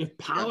 Right. If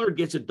Pollard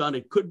gets it done,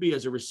 it could be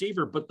as a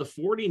receiver, but the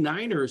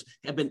 49ers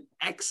have been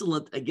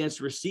excellent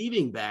against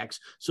receiving backs.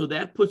 So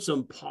that puts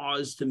some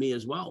pause to me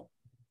as well.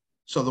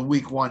 So the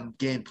week 1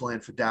 game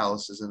plan for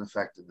Dallas is in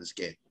effect in this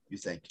game, you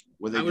think?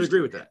 I would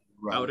agree with that.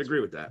 I would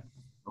agree with that.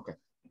 Okay.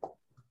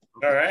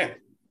 All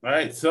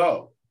right.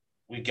 So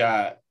we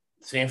got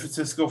San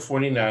Francisco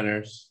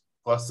 49ers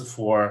plus the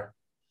 4.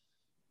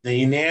 The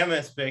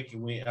unanimous pick,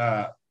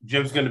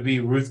 Jim's going to be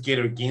Ruth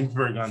Gator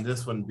Ginsburg on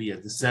this one, be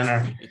at the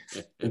center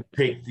and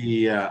pick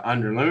the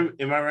under.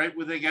 Am I right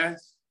with that,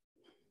 guys?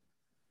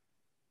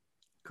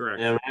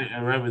 Correct. Yeah,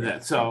 I'm right with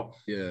that. So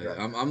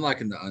I'm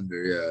liking the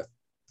under. Yeah.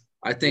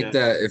 I think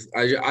that if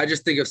I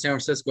just think if San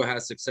Francisco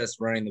has success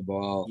running the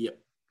ball,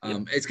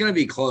 it's going to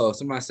be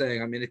close. I'm not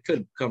saying. I mean, it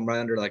could come right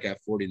under like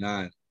at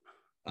 49.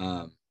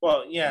 I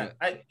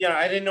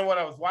didn't know what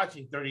I was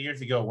watching 30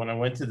 years ago when I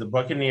went to the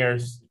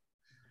Buccaneers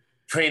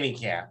training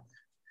camp.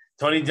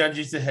 Tony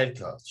Dungy's the head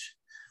coach.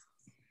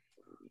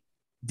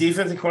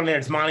 Defensive coordinator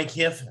is Monty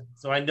Kiffin.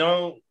 So I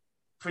know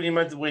pretty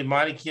much the way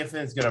Monty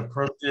Kiffin is going to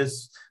approach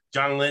this.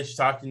 John Lynch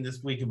talking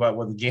this week about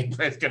what the game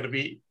plan is going to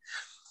be.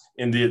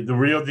 And the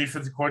real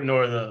defensive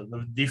coordinator,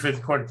 the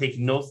defensive coordinator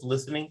taking notes,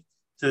 listening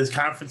to this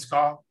conference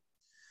call,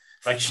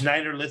 like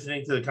Schneider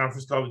listening to the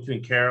conference call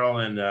between Carroll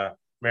and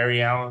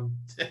Mary Allen.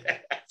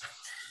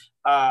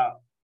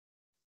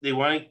 They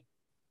want to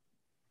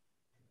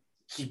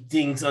keep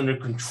things under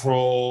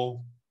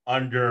control,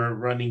 under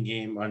running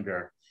game,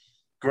 under.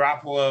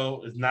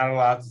 Garoppolo is not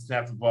allowed to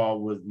snap the ball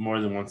with more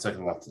than 1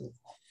 second left in it.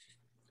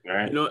 All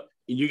right.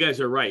 You guys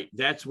are right.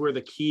 That's where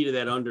the key to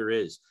that under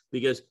is,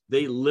 because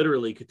they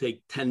literally could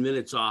take 10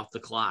 minutes off the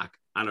clock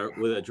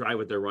with a drive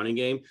with their running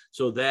game.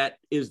 So that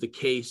is the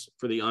case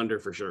for the under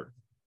for sure.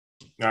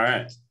 All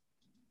right.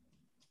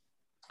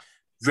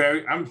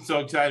 I'm so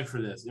excited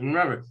for this. And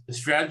remember, the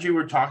strategy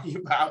we're talking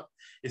about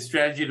is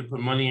strategy to put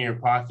money in your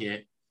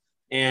pocket.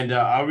 And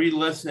I'll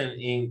re-listen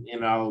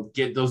and I'll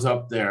get those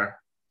up there.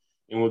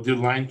 And we'll do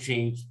line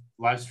change,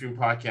 live stream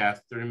podcast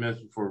 30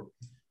 minutes before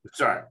we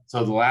start.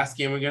 So the last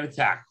game we're going to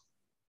tackle,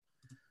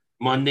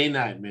 Monday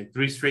night, man.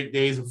 3 straight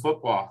days of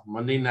football.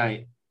 Monday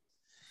night,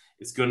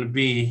 it's going to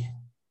be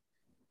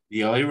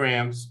the LA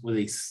Rams with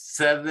a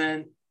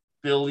 $7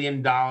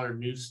 billion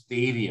new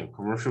stadium,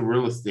 commercial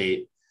real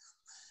estate.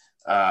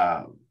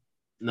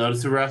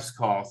 Notice the refs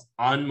calls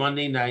on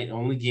Monday night,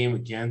 only game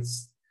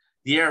against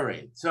the Air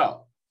Raid.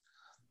 So,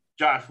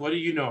 Josh, what do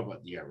you know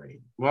about the Air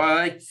Raid? Well, I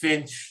like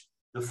Finch,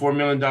 the $4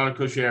 million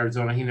coach of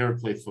Arizona. He never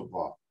played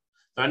football.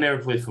 So I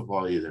never played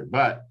football either.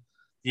 But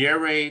the Air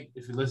Raid,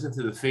 if you listen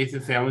to the Faith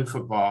and Family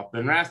Football,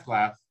 Ben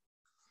Rasclaff,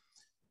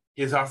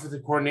 his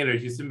offensive coordinator at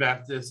Houston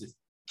Baptist is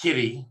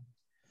Kitty.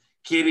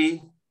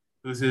 Kitty,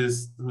 who's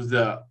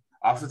the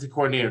offensive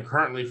coordinator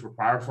currently for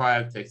Power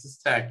 5 Texas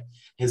Tech.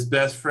 His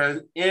best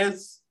friend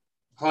is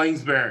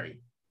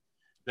Kingsbury,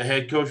 the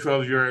head coach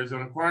of your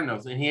Arizona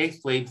Cardinals. And he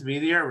explained to me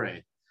the Air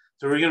Raid.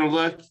 So we're going to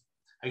look.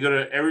 I go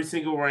to every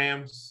single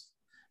Rams.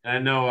 And I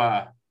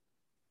know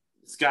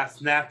Scott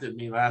snapped at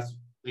me last week.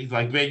 He's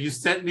like, man, you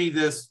sent me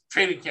this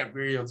training camp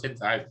video 10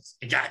 times.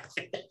 I got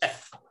it.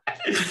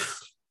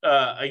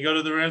 I go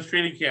to the Rams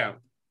training camp.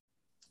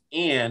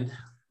 And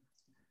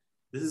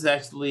This is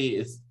actually,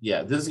 this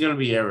is going to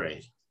be air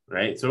raid,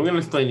 right? So we're going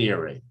to explain the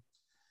air raid.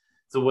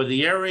 So what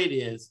the air raid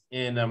is,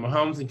 and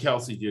Mahomes and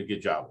Kelsey do a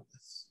good job with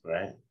this,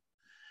 right?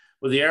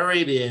 What the air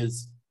raid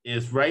is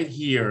right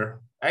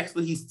here.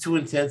 Actually, he's too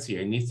intense here.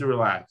 He needs to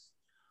relax.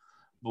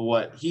 But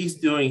what he's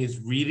doing is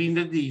reading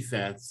the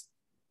defense.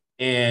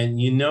 And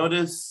you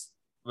notice,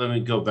 let me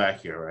go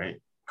back here,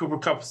 right? Cooper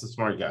Kupp is a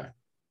smart guy.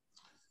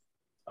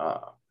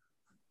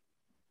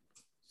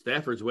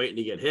 Stafford's waiting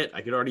to get hit.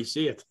 I could already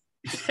see it.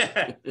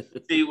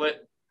 See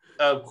what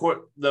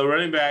the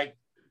running back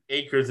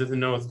Akers doesn't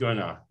know what's going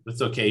on.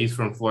 That's okay. He's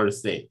from Florida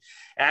State.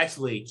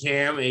 Actually,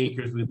 Cam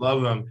Akers, we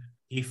love him.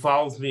 He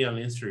follows me on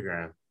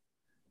Instagram.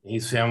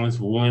 He's family's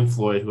William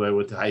Floyd, who I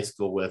went to high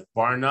school with,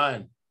 bar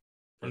none,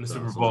 from the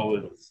Super Bowl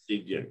with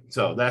Steve Jim.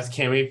 So that's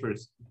Cam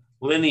Akers'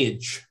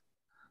 lineage.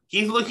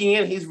 He's looking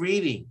in. He's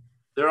reading.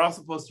 They're all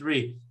supposed to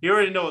read. He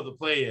already know what the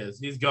play is.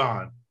 He's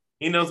gone.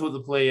 He knows what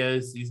the play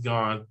is. He's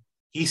gone.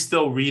 He's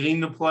still reading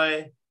the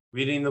play.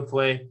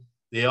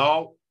 They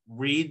all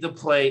read the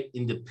play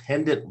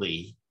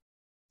independently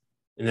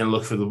and then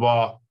look for the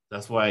ball.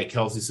 That's why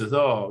Kelsey says,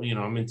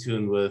 I'm in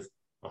tune with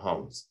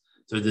Mahomes.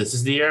 So this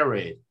is the air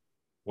raid.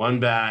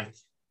 One back,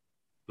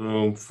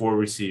 boom, 4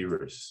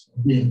 receivers.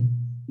 Yeah.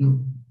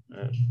 Bam.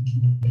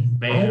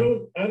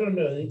 I don't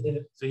know.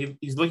 So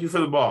he's looking for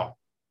the ball.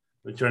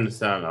 Let me turn the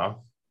sound off.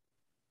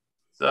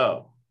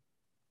 So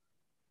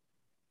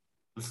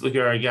let's look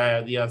at our guy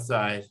on the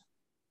outside.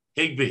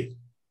 Higbee,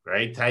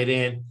 right? Tight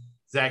end.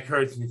 Zach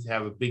Ertz needs to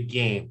have a big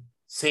game.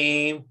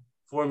 Same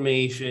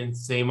formation,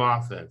 same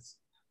offense.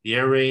 The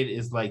air raid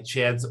is like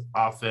Chad's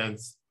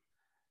offense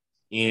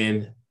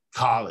in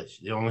college.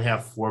 They only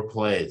have 4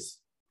 plays.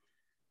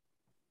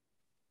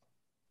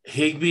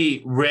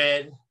 Higbee,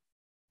 red,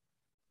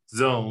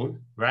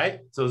 zone,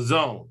 right? So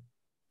zone.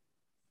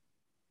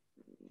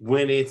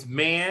 When it's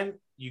man,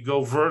 you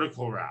go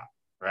vertical route,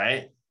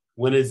 right?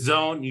 When it's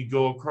zone, you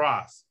go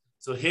across.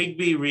 So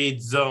Higbee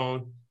reads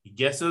zone. He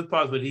gets to the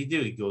pause. What did he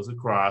do? He goes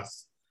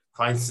across,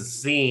 finds the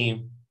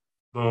seam,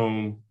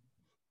 boom.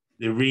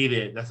 They read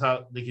it. That's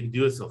how they can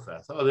do it so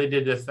fast. Oh, they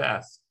did this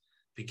fast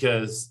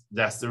because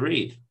that's the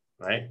read,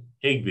 right?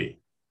 Higbee.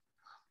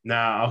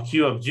 Now, I'll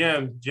cue up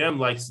Jim. Jim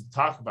likes to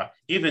talk about,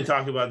 he's been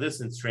talking about this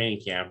since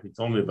training camp. He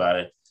told me about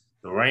it.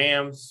 The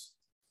Rams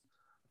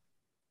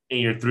and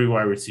your 3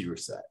 wide receiver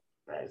set,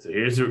 right? So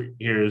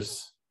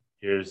here's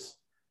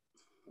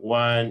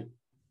 1,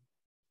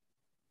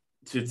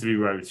 2, 3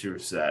 wide receiver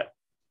set.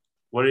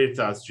 What are your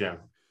thoughts, Jim?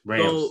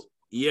 Rams.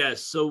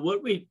 So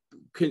what we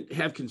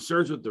have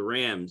concerns with the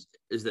Rams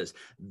is this.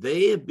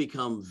 They have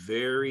become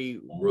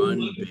very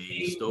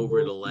run-based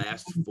over the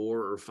last 4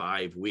 or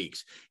 5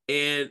 weeks.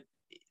 And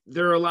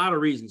there are a lot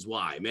of reasons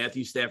why.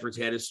 Matthew Stafford's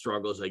had his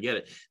struggles. I get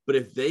it. But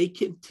if they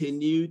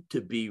continue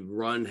to be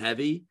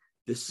run-heavy,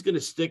 this is going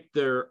to stick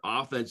their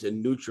offense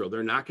in neutral.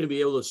 They're not going to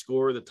be able to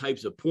score the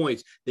types of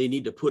points they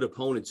need to put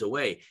opponents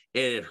away.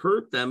 And it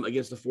hurt them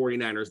against the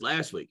 49ers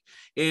last week.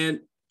 And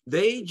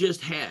they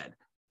just had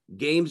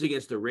games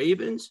against the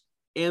Ravens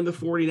and the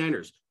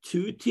 49ers,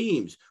 2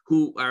 teams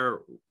who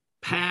are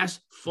pass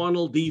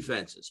funnel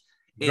defenses.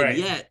 And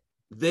yet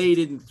they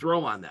didn't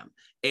throw on them.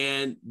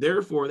 And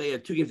therefore they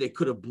had 2 games they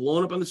could have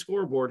blown up on the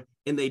scoreboard,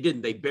 and they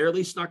didn't. They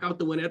barely snuck out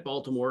the win at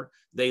Baltimore.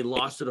 They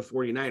lost to the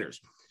 49ers.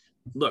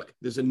 Look,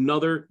 this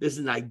is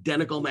an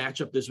identical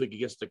matchup this week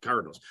against the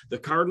Cardinals. The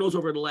Cardinals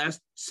over the last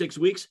 6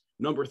 weeks,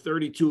 number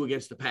 32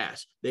 against the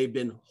pass. They've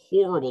been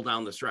horrible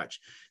down the stretch.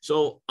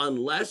 So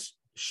unless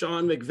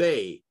Sean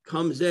McVay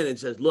comes in and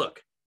says,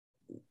 look,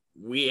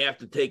 we have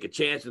to take a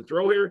chance and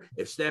throw here.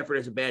 If Stafford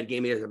has a bad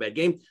game, he has a bad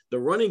game. The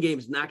running game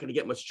is not going to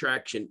get much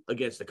traction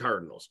against the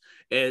Cardinals,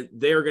 and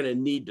they're going to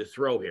need to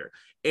throw here.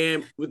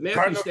 And with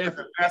Matthew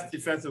Stafford, the best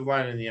defensive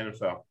line in the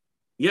NFL.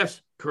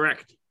 Yes,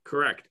 correct.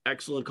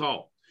 Excellent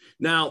call.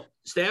 Now,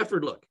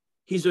 Stafford, look,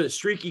 he's a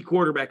streaky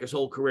quarterback his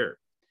whole career.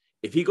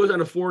 If he goes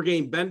on a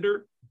 4-game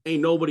bender,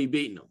 ain't nobody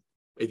beating him.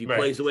 If he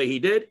plays the way he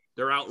did,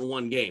 they're out in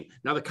 1 game.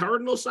 Now, the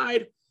Cardinals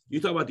side, you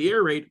talk about the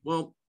air raid.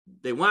 Well,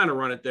 they want to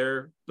run it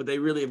there, but they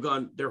really have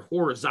they're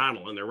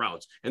horizontal in their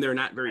routes, and they're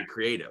not very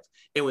creative.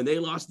 And when they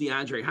lost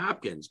DeAndre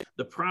Hopkins,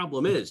 the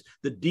problem is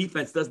the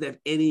defense doesn't have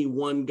any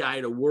one guy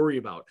to worry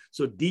about.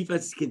 So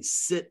defenses can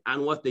sit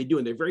on what they do,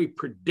 and they're very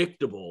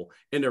predictable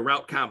in their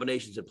route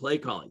combinations and play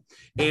calling.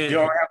 And you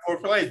only have 4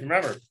 plays,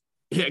 remember.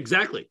 Yeah,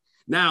 exactly.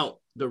 Now,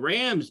 the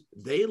Rams,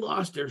 they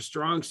lost their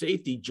strong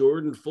safety,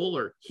 Jordan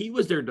Fuller. He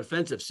was their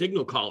defensive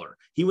signal caller.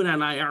 He went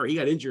on IR. He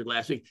got injured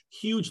last week.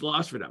 Huge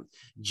loss for them.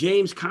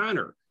 James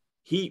Conner,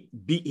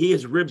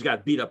 his ribs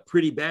got beat up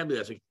pretty badly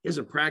last week. He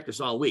hasn't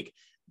practiced all week.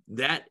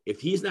 That if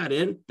he's not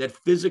in, that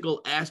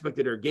physical aspect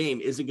of their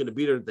game isn't going to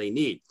be there that they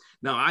need.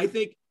 Now, I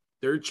think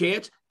their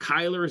chance,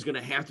 Kyler is going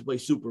to have to play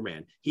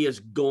Superman. He is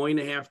going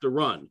to have to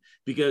run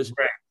because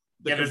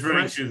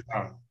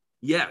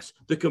yes,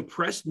 the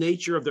compressed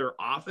nature of their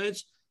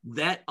offense,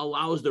 that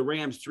allows the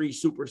Rams 3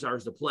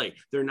 superstars to play.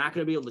 They're not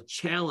going to be able to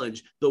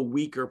challenge the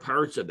weaker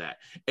parts of that.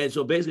 And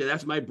so basically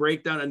that's my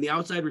breakdown. And the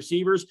outside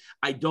receivers,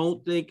 I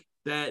don't think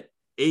that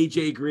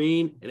AJ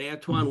Green and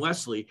Antoine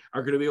Wesley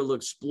are going to be able to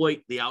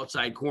exploit the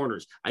outside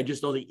corners. I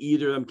just don't think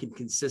either of them can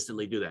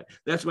consistently do that.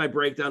 That's my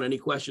breakdown. Any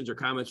questions or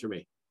comments for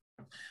me?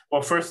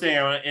 Well, first thing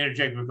I want to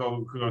interject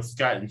with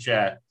Scott and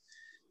Chad.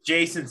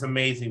 Jason's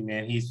amazing,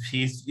 man.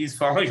 He's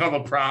following all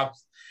the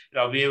props,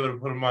 and I'll be able to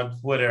put him on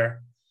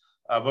Twitter.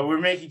 But we're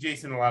making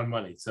Jason a lot of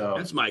money. So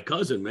that's my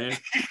cousin, man.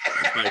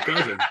 That's my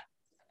cousin.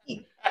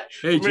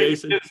 Hey,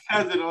 Jason. His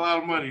cousin a lot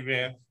of money,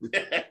 man.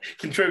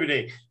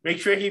 Contributing. Make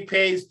sure he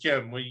pays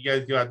Jim when you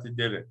guys go out to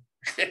dinner.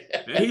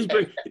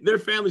 Their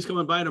family's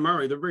coming by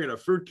tomorrow. They're bringing a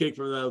fruitcake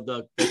from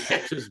the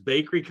Texas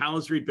bakery,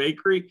 Collins Street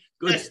Bakery.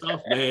 Good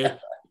stuff, man.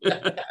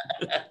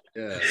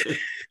 Yeah.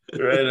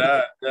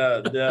 Right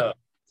on. No.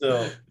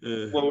 So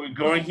when we're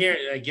going here,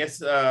 I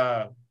guess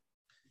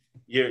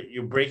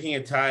you're breaking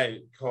a tie,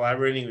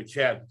 collaborating with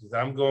Chad, because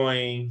I'm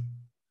going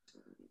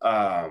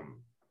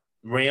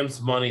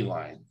Rams money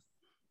line.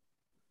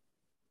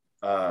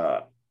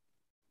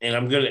 And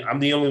I'm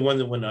the only one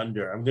that went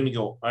under. I'm gonna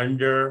go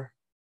under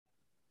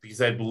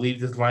because I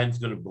believe this line is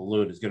gonna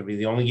balloon. It's gonna be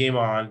the only game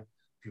on.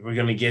 People are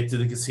gonna get to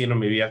the casino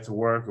maybe after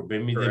work, or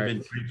maybe they've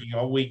been drinking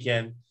all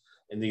weekend,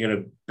 and they're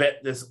gonna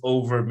bet this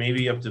over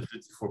maybe up to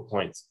 54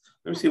 points.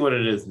 Let me see what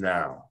it is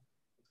now.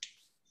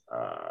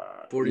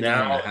 49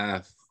 and a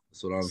half.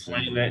 That's what I'm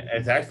saying.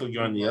 It's actually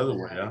going the other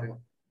way. Huh?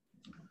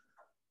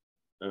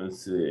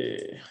 Let's see.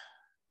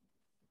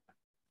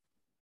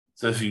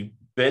 So if you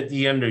bet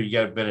the under, you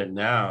got to bet it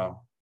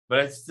now.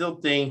 But I still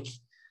think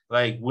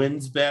like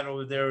wins bet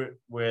over there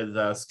with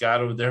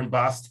Scott over there in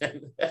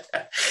Boston.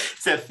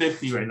 It's at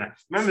 50 right now.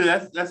 Remember,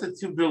 that's a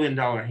 $2 billion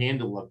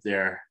handle up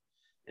there.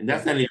 And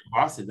that's not even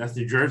Boston. That's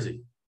New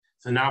Jersey.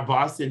 So now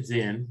Boston's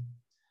in.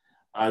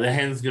 The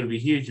handle is going to be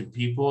huge. And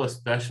people,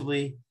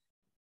 especially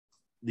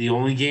the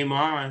only game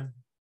on,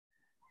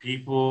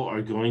 people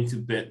are going to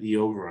bet the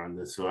over on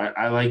this. So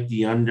I like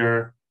the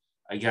under.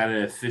 I got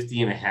it at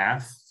 50 and a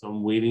half. So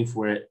I'm waiting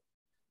for it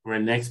for a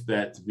next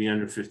bet to be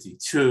under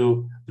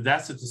 52. But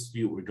that's a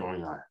dispute we're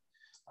going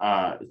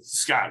on.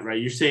 Scott, right?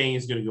 You're saying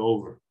it's going to go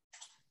over.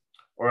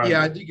 Or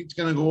yeah, I think it's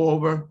going to go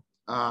over.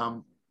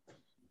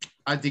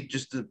 I think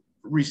just the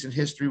recent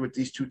history with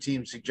these two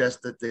teams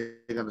suggests that they're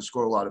going to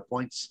score a lot of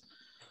points.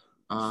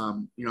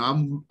 I'm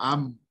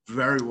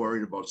very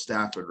worried about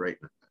Stafford right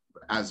now.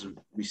 As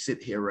we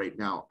sit here right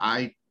now,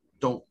 I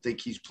don't think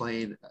he's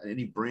playing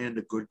any brand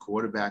of good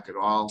quarterback at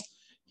all.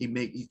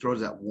 He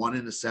throws that one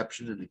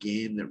interception in the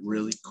game that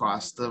really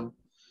cost them.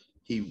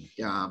 He's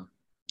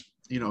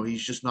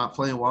just not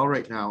playing well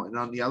right now. And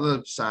on the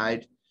other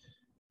side,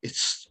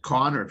 it's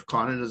Connor. If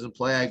Connor doesn't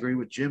play, I agree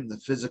with Jim. The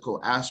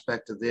physical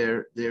aspect of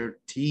their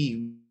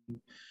team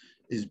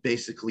is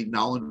basically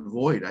null and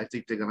void. I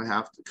think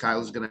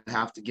Kyler's going to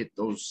have to get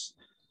those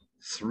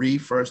 3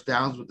 first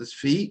downs with his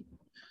feet.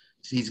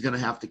 He's going to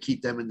have to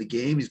keep them in the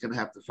game. He's going to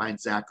have to find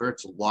Zach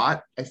Ertz a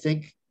lot, I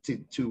think, to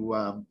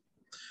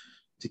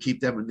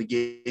keep them in the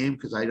game,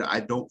 because I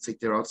don't think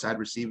their outside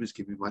receivers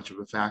can be much of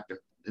a factor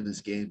in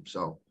this game.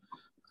 So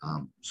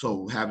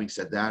having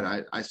said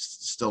that, I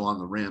still on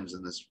the Rams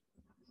in this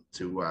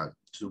to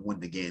win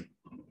the game,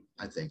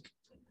 I think.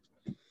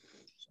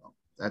 So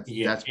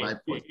that's my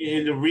point.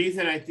 And the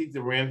reason I think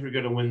the Rams are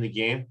going to win the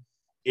game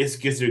is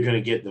because they're going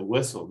to get the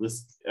whistle.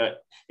 And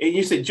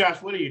you said,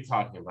 Josh, what are you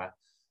talking about?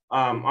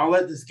 I'll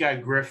let this guy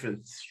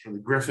Griffiths from the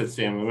Griffiths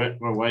family,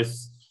 my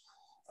wife's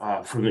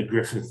from the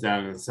Griffiths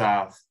down in the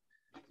South,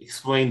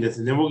 explain this,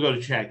 and then we'll go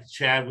to Chad.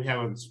 Chad, we have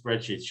on the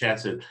spreadsheet. Chad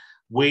said,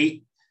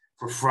 wait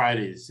for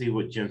Friday to see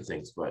what Jim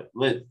thinks. But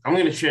I'm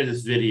going to share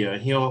this video,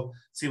 and he'll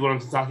see what I'm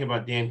talking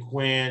about, Dan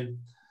Quinn,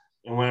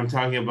 and when I'm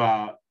talking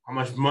about how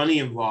much money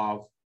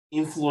involved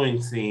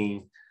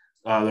influencing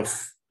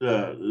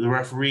the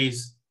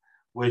referees,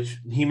 which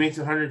he makes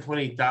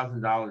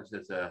 $120,000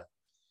 as a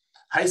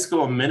high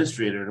school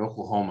administrator in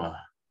Oklahoma.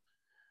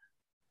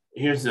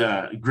 Here's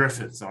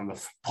Griffiths on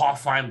the Paul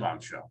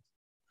Feinbaum show.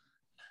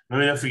 Let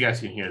me know if you guys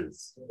can hear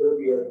this.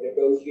 Kirby are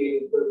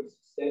negotiating Kirby's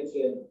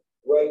extension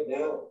right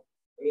now.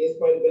 I mean,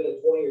 this might have been a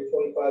 $20 or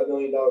 $25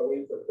 million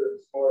win for Kirby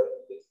Smart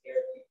if he gets a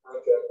guaranteed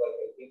contract like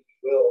I think he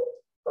will.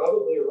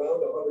 Probably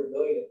around $100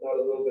 million, if not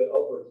a little bit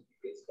upwards, if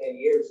he gets 10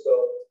 years.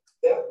 So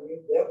that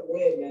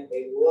win meant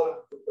a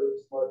lot for Kirby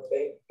Smart's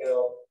bank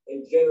account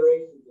and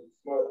generations of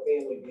Smart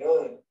family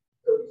beyond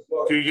Kirby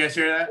Smart. Can you guys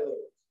hear that?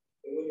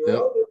 And when you're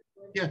out there,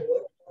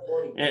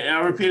 and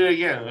I'll repeat it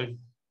again. I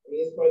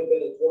mean, this might have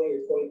been a $20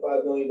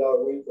 or $25 million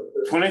win for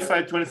Kirby.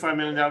 $25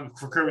 million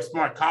for Kirby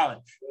Smart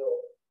College.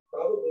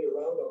 Probably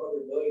around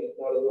 $100 million, if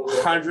not a little bit.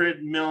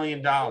 $100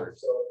 million.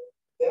 So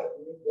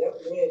that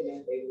win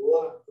meant a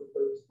lot for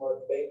Kirby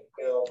Smart's bank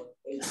account.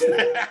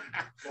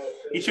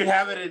 You should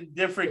have it in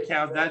different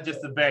accounts, not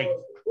just the bank.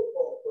 The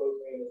football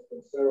program is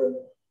concerned,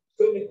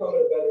 couldn't have come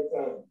at a better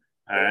time.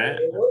 All right.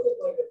 It wasn't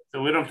like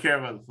So we don't care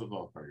about the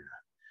football program.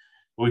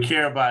 What we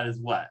care about is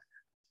what?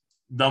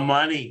 The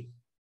money,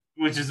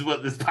 which is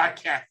what this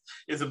podcast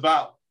is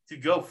about, to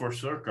go for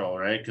circle,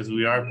 right? Because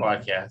we are a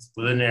podcast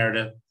with a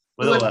narrative,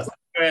 with a lesson.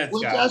 ahead,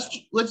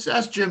 let's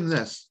ask Jim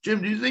this.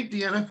 Jim, do you think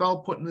the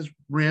NFL putting this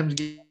Rams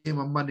game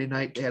on Monday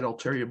night, they had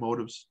ulterior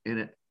motives in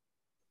it?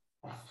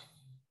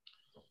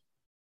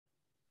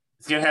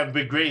 It's gonna have a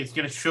big grade. It's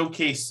gonna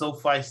showcase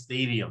SoFi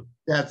Stadium.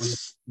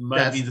 That's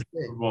might be the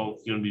Super Bowl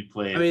it's gonna be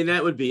played. I mean,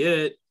 that would be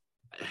it.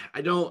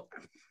 I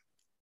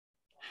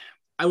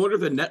wonder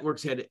if the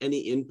networks had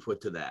any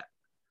input to that.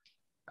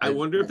 I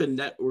wonder if the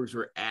networks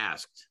were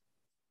asked,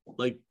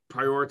 like,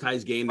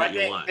 prioritize game that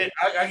you want.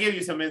 I'll give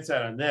you some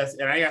insight on this,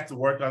 and I have to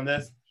work on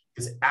this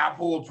because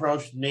Apple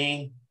approached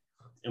me,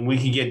 and we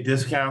can get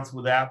discounts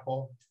with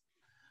Apple.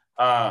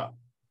 And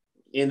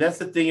that's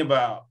the thing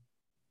about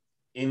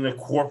in the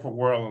corporate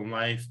world in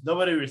life,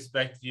 nobody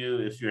respects you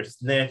if you're a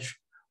snitch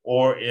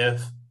or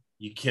if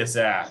you kiss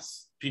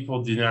ass.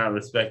 People do not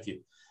respect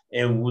you.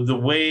 And with the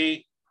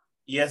way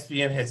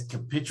ESPN has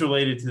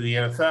capitulated to the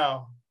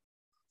NFL,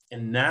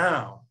 and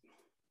now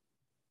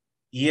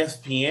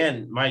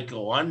ESPN might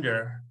go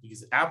under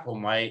because Apple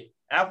might.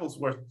 Apple's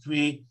worth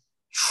 $3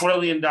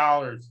 trillion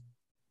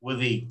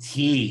with a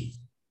T.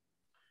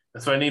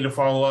 That's why I need to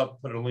follow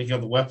up, put a link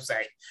on the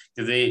website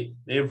because they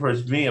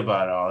approached me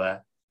about all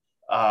that.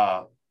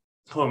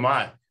 Who am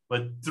I?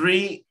 But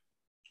 $3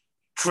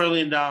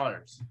 trillion.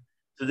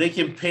 So they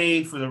can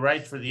pay for the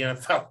rights for the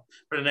NFL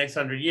for the next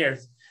 100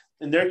 years.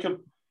 And they're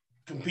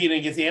competing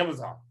against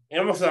Amazon.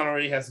 Amazon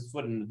already has its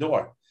foot in the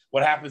door.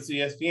 What happens to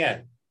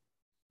ESPN?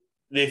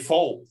 They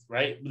fold,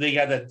 right? They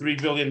got that $3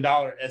 billion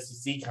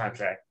SEC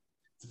contract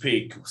to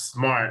pay.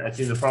 Smart. I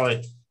think they'll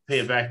probably pay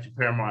it back to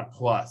Paramount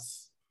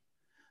Plus.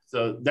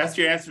 So that's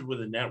your answer with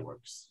the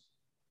networks.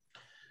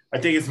 I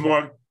think it's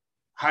more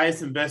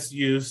highest and best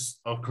use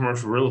of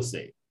commercial real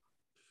estate.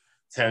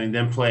 It's having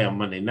them play on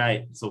Monday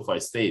night at SoFi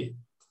Stadium.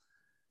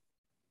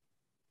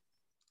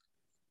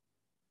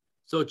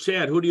 So,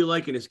 Chad, who do you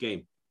like in this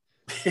game?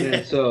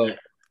 Yeah, so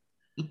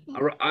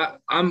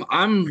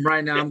I'm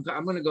right now. I'm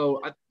going to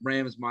go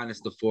Rams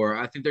minus the 4.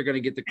 I think they're going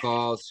to get the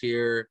calls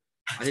here.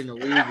 I think the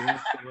league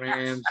wants the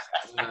Rams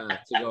to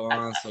go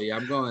on. So yeah,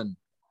 I'm going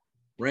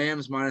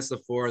Rams minus the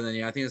 4, and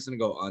then I think it's going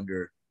to go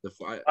under the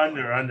 4.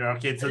 Under.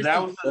 Okay, so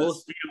that was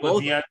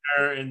both the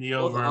under and the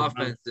over. Both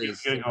offenses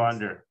it's going to go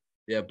under.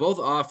 Yeah, both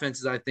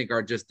offenses I think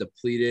are just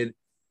depleted.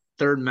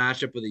 Third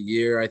matchup of the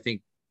year, I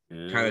think,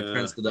 kind of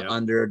trends to the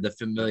under, the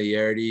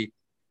familiarity.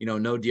 No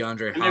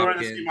DeAndre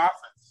Hopkins.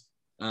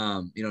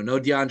 No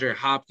DeAndre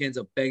Hopkins,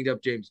 a banged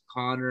up James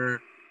Conner.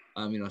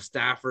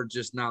 Stafford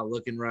just not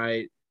looking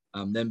right.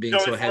 Them being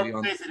so heavy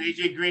on.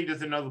 AJ Green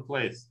does another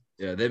place.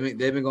 Yeah, they've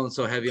been going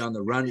so heavy on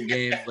the run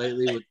game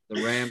lately with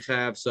the Rams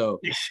have. So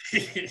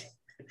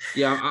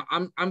yeah,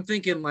 I'm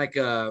thinking like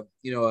a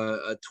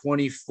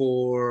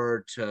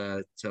 24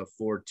 to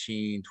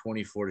 14,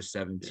 24 to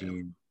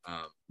 17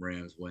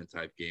 Rams win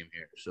type game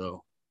here.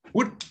 So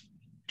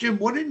Jim,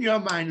 what in your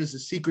mind is the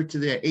secret to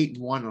their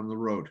 8-1 on the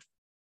road?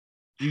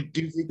 Do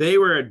you think they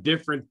were a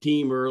different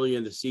team early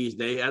in the season?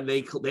 They had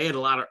a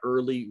lot of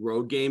early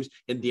road games,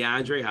 and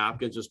DeAndre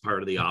Hopkins was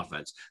part of the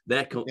offense.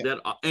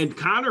 And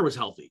Connor was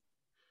healthy.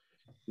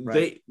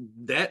 Right.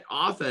 That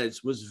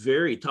offense was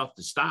very tough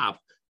to stop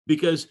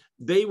because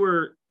they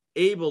were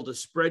able to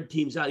spread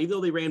teams out, even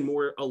though they ran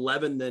more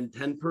 11 than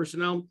 10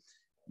 personnel.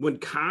 When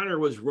Connor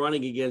was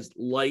running against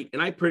light,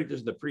 and I predicted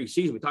this in the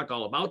preseason, we talked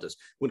all about this.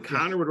 When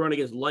Connor would run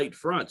against light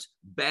fronts,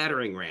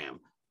 battering ram,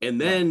 and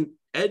then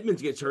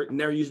Edmonds gets hurt, and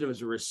they're using him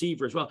as a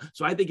receiver as well.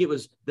 So I think it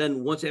was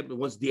then once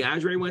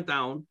DeAndre went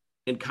down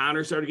and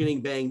Connor started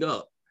getting banged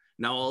up,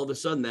 now all of a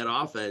sudden that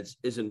offense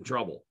is in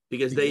trouble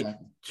because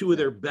two of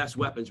their best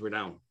weapons were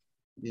down.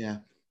 Yeah.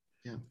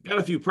 Got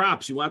a few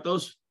props. You want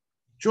those?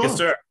 Sure. Yes,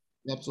 sir.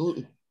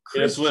 Absolutely.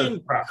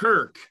 Christian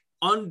Kirk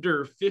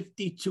under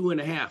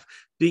 52.5.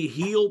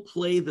 He'll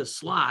play the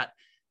slot.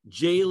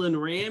 Jalen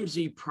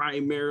Ramsey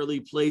primarily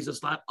plays the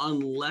slot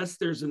unless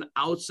there's an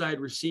outside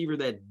receiver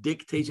that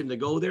dictates him to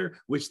go there,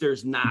 which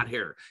there's not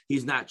here.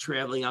 He's not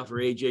traveling out for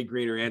AJ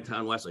Green or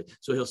Anton Wesley.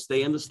 So he'll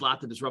stay in the slot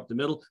to disrupt the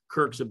middle.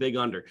 Kirk's a big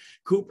under.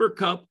 Cooper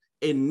Kupp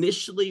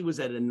initially was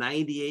at a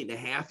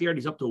 98.5 yard.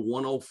 He's up to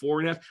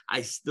 104.5.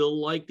 I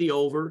still like the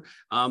over.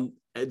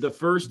 The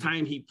first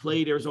time he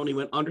played Arizona, he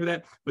went under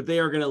that, but they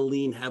are going to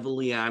lean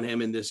heavily on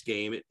him in this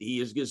game. He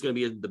is going to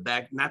be the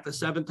back, not the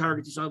 7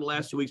 targets you saw the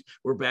last 2 weeks.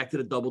 We're back to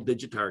the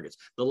double-digit targets.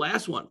 The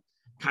last one,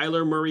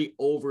 Kyler Murray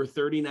over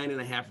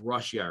 39.5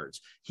 rush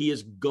yards. He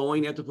is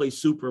going to have to play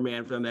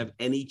Superman for them to have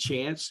any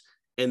chance,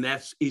 and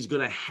he's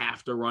going to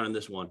have to run in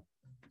this one.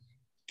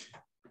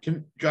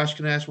 Josh,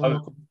 can I ask one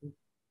more question?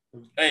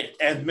 Hey,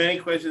 as many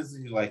questions as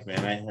you like,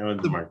 man.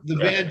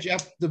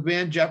 The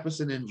Van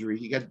Jefferson injury,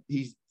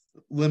 he's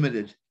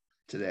limited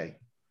today.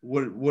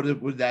 What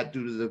would that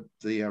do to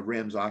the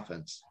Rams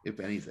offense,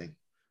 if anything?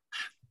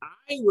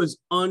 I'm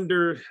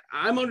under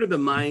the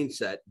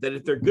mindset that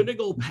if they're going to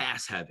go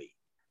pass heavy,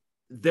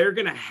 they're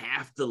going to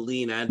have to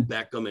lean on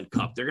Beckham and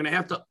Kupp. They're going to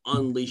have to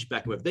unleash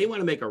Beckham if they want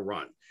to make a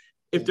run.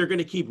 If they're going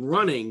to keep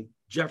running,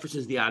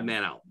 Jefferson's the odd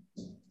man out.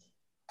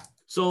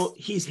 So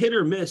he's hit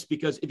or miss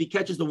because if he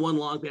catches the one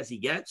long pass he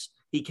gets,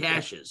 he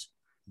cashes.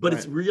 But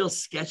It's real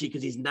sketchy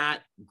because he's not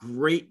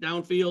great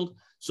downfield.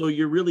 So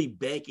you're really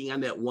banking on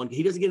that one.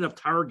 He doesn't get enough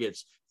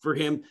targets for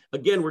him.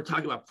 Again, we're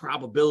talking about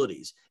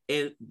probabilities,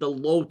 and the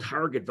low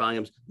target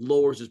volumes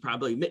lowers his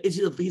probability.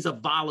 He's a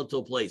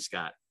volatile play,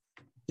 Scott.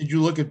 Did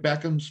you look at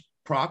Beckham's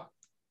prop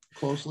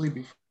closely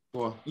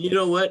before? You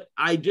know what?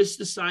 I just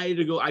decided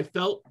to go. I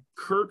felt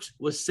Kirk's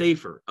was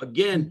safer.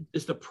 Again,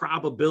 it's the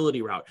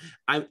probability route.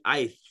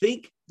 I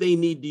think they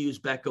need to use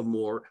Beckham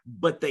more,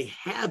 but they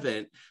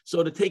haven't.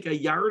 So to take a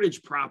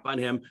yardage prop on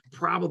him,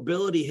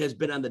 probability has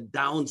been on the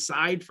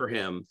downside for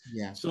him.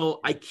 Yeah.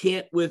 So I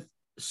can't with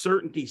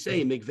certainty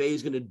say McVay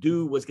is going to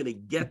do what's going to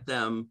get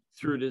them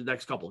through the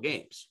next couple of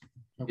games.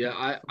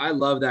 Yeah, I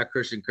love that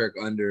Christian Kirk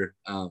under.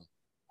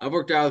 I've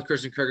worked out with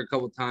Christian Kirk a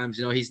couple of times.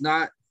 You know, he's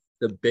not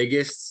the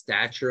biggest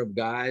stature of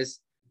guys.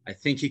 I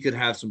think he could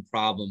have some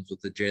problems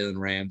with the Jalen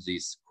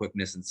Ramsey's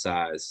quickness and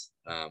size.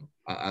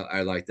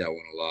 I like that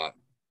one a lot.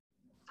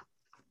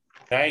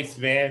 Nice,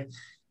 man.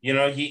 You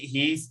know,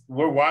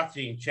 we're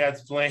watching.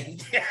 Chad's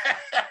playing.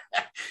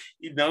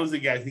 He knows the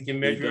guys. He can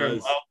measure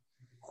him up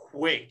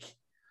quick.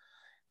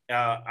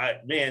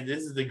 Man,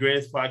 this is the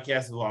greatest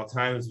podcast of all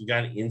time. We've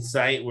got an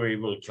insight. We're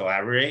able to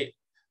collaborate,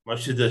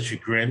 much to the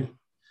chagrin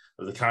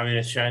of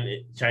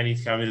the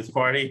Chinese Communist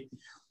Party.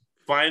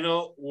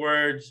 Final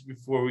words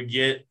before we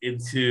get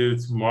into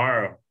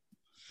tomorrow.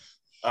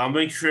 I'll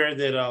make sure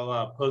that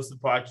I'll post the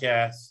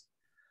podcast.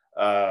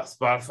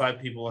 Spotify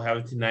people will have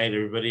it tonight.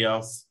 Everybody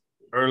else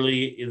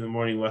early in the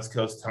morning West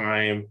Coast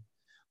time.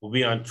 We'll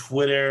be on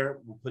Twitter.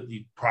 We'll put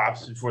the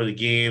props before the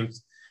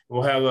games.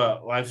 We'll have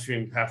a live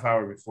stream half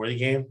hour before the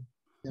game.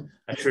 Yep.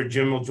 I'm sure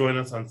Jim will join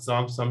us on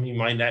some he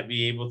might not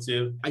be able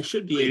to. I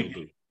should be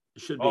able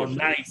to. Oh,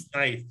 nice.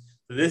 So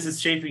this is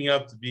shaping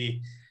up to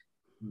be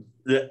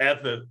the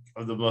epic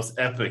of the most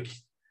epic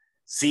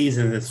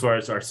season as far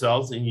as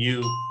ourselves and you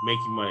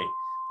making money.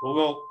 We'll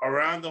go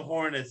around the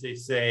horn, as they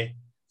say.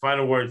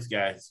 Final words,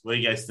 guys. What do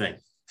you guys think?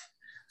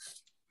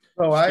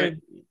 So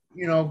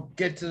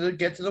get to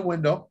the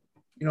window,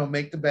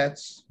 make the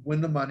bets,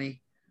 win the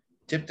money,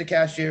 tip the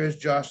cashier, as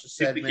Josh has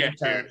said many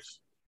times,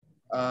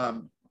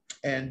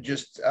 and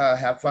just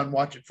have fun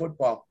watching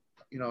football.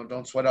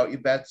 Don't sweat out your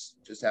bets.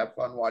 Just have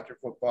fun watching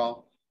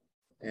football,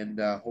 and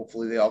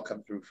hopefully they all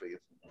come through for you.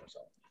 So.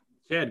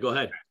 Chad, go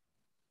ahead.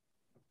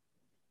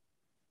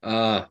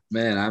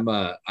 Man,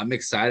 I'm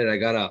excited. I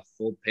got a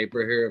full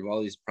paper here of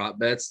all these prop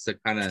bets to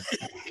kind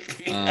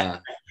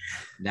of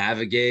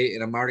navigate,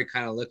 and I'm already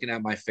kind of looking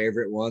at my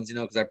favorite ones,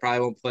 because I probably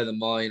won't play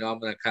them all. I'm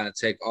going to kind of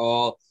take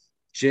all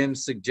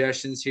Jim's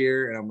suggestions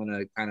here, and I'm going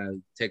to kind of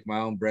take my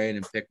own brain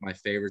and pick my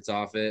favorites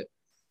off it.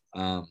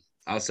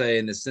 I'll say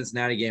in the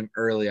Cincinnati game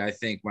early, I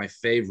think my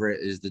favorite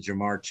is the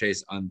Jamar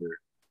Chase under.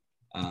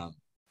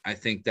 I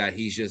think that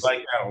he's just like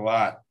that a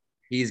lot.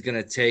 He's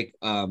going to take,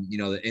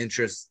 the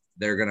interest.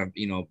 They're going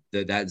to,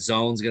 that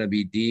zone's going to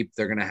be deep.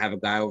 They're going to have a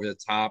guy over the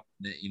top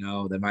that,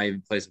 they might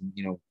even play some,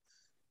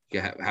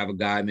 have a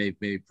guy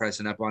maybe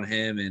pressing up on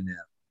him and,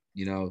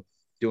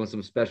 doing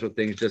some special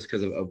things just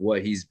because of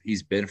what he's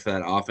been for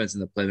that offense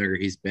and the playmaker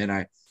he's been.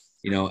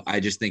 I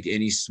just think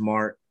any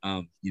smart,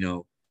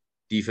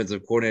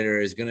 defensive coordinator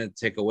is going to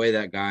take away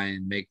that guy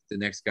and make the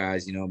next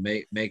guys,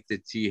 make the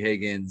T.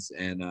 Higgins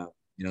and,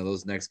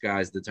 those next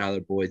guys, the Tyler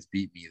Boyds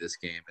beat me this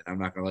game. And I'm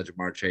not going to let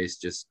Jamar Chase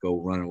just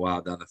go running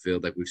wild down the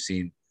field like we've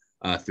seen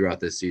throughout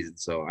this season.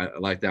 So I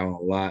like that one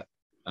a lot.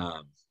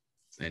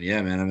 And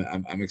yeah, man,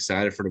 I'm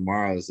excited for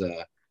tomorrow.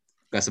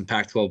 Got some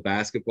Pac-12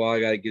 basketball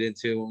I got to get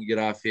into when we get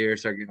off here,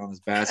 start getting on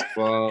this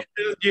basketball.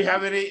 Do you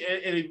have any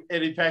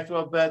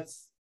Pac-12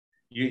 bets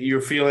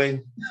you're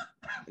feeling?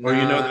 Or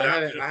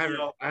I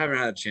haven't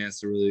had a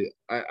chance to really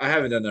 – I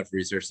haven't done enough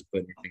research to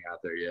put anything out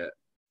there yet.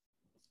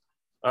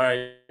 All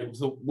right,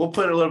 so we'll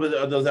put a little bit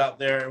of those out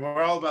there, and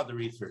we're all about the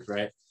research,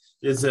 right?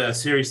 It's a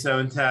Series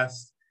 7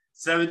 test,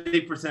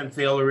 70%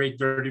 failure rate,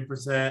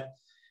 30%,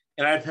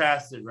 and I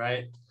passed it,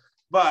 right?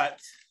 But,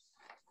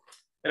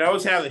 and I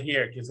always have it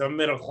here because I'm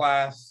middle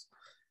class,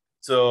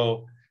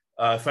 so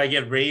if I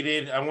get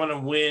raided, I want to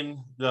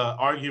win the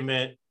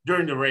argument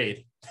during the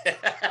raid.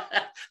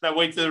 Not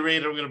wait till the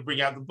raid, I'm going to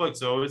bring out the book,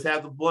 so I always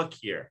have the book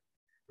here,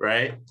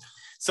 right?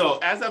 So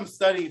as I'm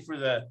studying for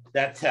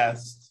that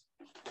test,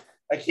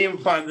 I came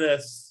upon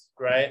this,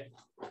 right?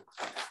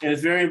 And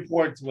it's very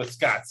important to what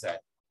Scott said.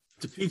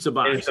 It's a pizza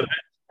box. It's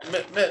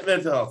a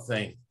mental health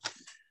thing,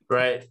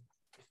 right?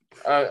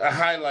 I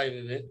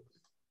highlighted it.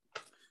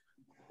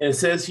 And it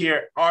says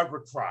here,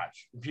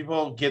 arbitrage.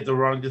 People get the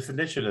wrong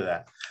definition of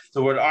that.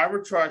 So what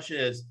arbitrage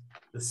is,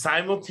 the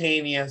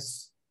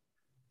simultaneous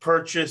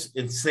purchase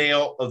and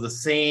sale of the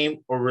same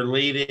or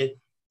related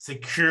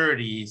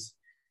securities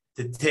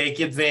to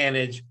take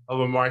advantage of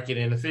a market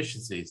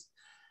inefficiencies.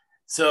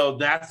 So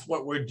that's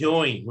what we're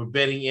doing. We're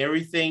betting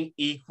everything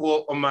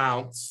equal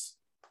amounts,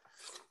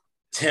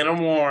 10 or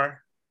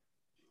more,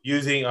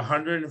 using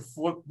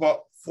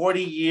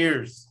 140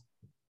 years.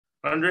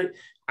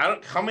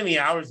 How many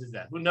hours is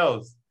that? Who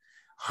knows?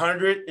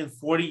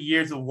 140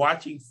 years of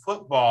watching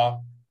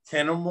football,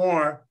 10 or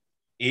more,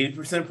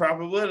 80%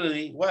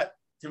 probability, what?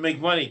 To make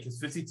money, because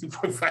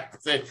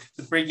 52.5%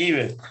 to break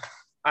even.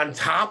 On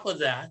top of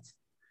that,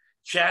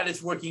 Chad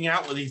is working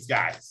out with these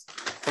guys,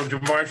 from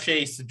Jamar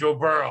Chase to Joe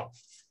Burrow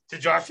to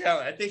Josh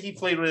Allen. I think he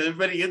played with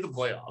everybody in the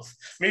playoffs.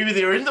 Maybe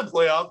they were in the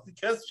playoffs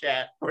because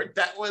Chad worked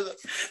that with them.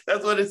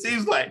 That's what it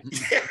seems like.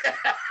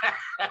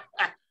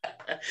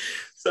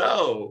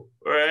 So,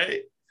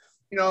 right.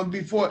 You know,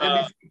 before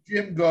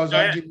Jim goes,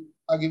 I'll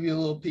give you a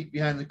little peek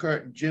behind the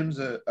curtain. Jim's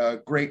a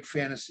great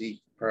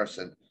fantasy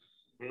person.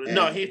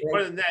 No, he's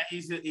more than that. He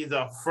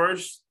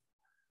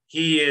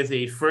is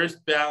a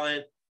first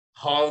ballot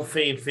Hall of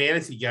Fame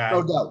fantasy guy.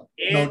 No doubt.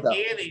 And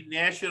a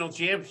national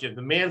championship.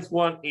 The man's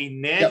won a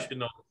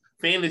national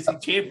fantasy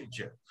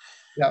championship.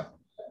 Yeah.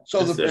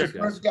 So the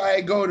first guy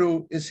I go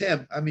to is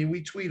him. I mean,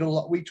 we tweet a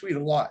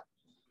lot.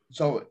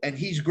 So, and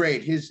he's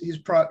great. His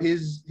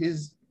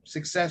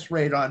success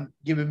rate on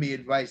giving me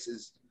advice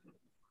is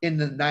in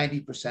the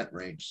 90%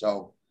 range.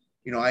 So,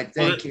 you know, I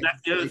thank him.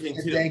 That's the other thing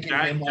too.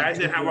 Guys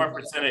that have our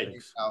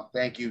percentage.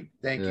 Thank you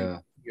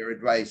for your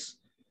advice.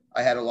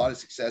 I had a lot of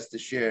success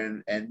this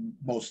year, and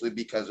mostly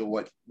because of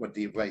what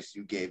the advice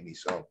you gave me.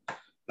 So,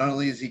 not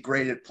only is he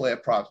great at player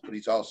props, but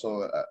he's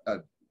also a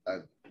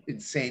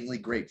insanely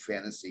great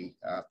fantasy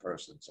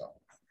person. So,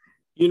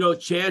 you know,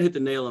 Chad hit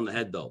the nail on the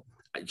head, though.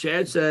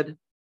 Chad said,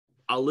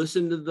 "I'll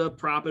listen to the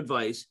prop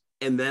advice,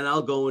 and then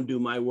I'll go and do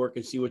my work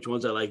and see which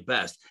ones I like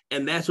best."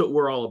 And that's what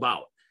we're all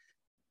about.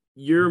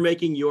 You're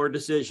making your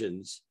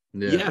decisions.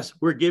 Yeah. Yes,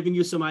 we're giving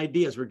you some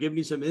ideas. We're giving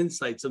you some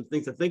insights, some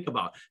things to think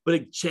about.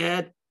 But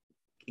Chad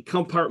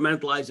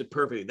compartmentalize it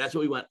perfectly. That's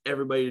what we want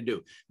everybody to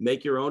do.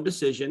 Make your own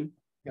decision.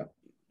 Yep.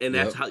 And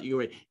that's how you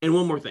rate. And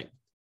one more thing.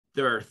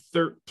 There are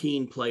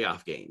 13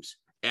 playoff games.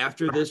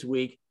 After this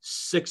week,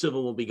 6 of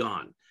them will be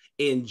gone.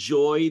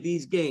 Enjoy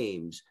these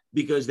games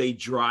because they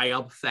dry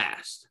up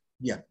fast.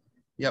 Yeah.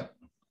 Yep.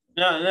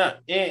 No.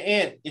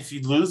 And if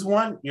you lose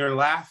one, you're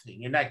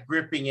laughing. You're not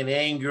gripping in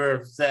anger,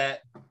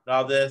 upset, and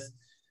all this.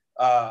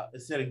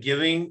 Instead of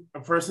giving a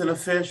person a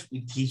fish,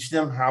 we teach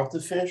them how to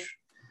fish.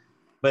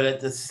 But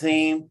at the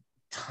same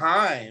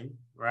time,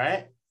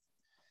 right,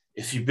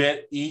 if you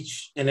bet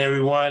each and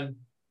every one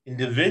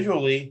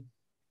individually,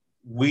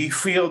 we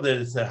feel that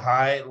it's a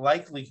high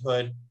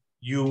likelihood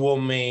you will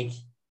make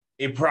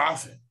a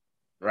profit,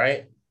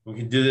 right? We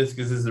can do this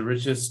because it's the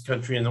richest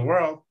country in the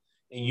world,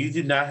 and you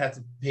do not have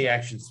to pay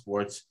Action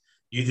Sports.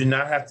 You do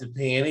not have to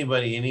pay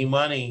anybody any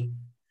money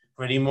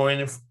for any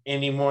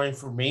more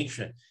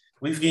information.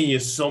 We've given you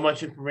so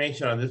much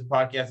information on this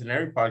podcast and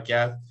every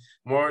podcast,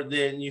 more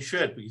than you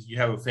should, because you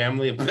have a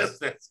family of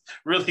business.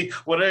 Really,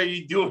 what are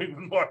you doing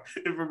with more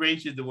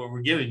information than what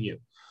we're giving you?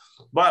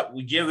 But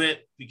we give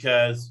it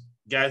because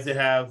guys that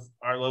have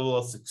our level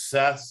of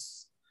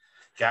success,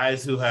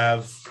 guys who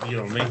have,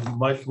 make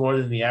much more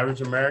than the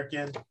average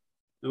American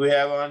that we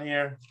have on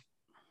here,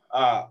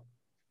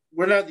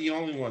 we're not the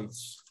only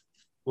ones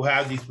who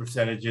have these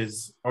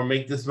percentages or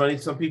make this money.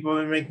 Some people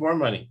may make more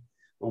money,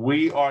 but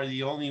we are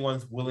the only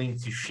ones willing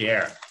to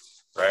share,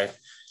 right?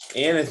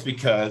 And it's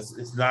because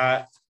it's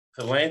not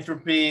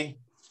philanthropy,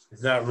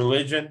 it's not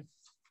religion,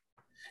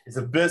 it's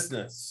a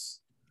business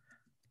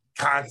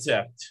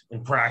concept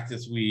and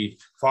practice we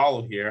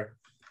follow here.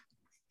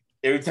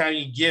 Every time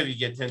you give, you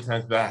get 10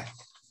 times back,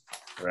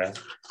 right?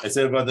 I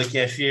said about the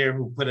cashier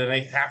who put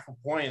in half a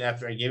point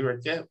after I gave her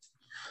a tip.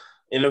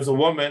 And it was a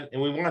woman,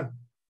 and we won,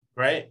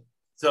 right?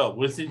 So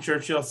Winston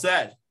Churchill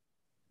said,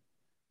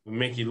 we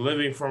make you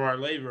living from our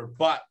labor,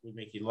 but we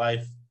make you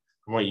life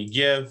from what you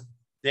give.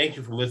 Thank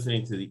you for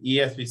listening to the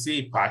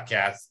ESBC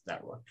Podcast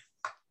Network.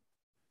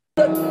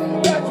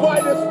 That's why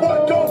this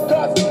sport don't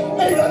cost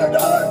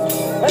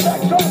 $800. And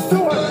that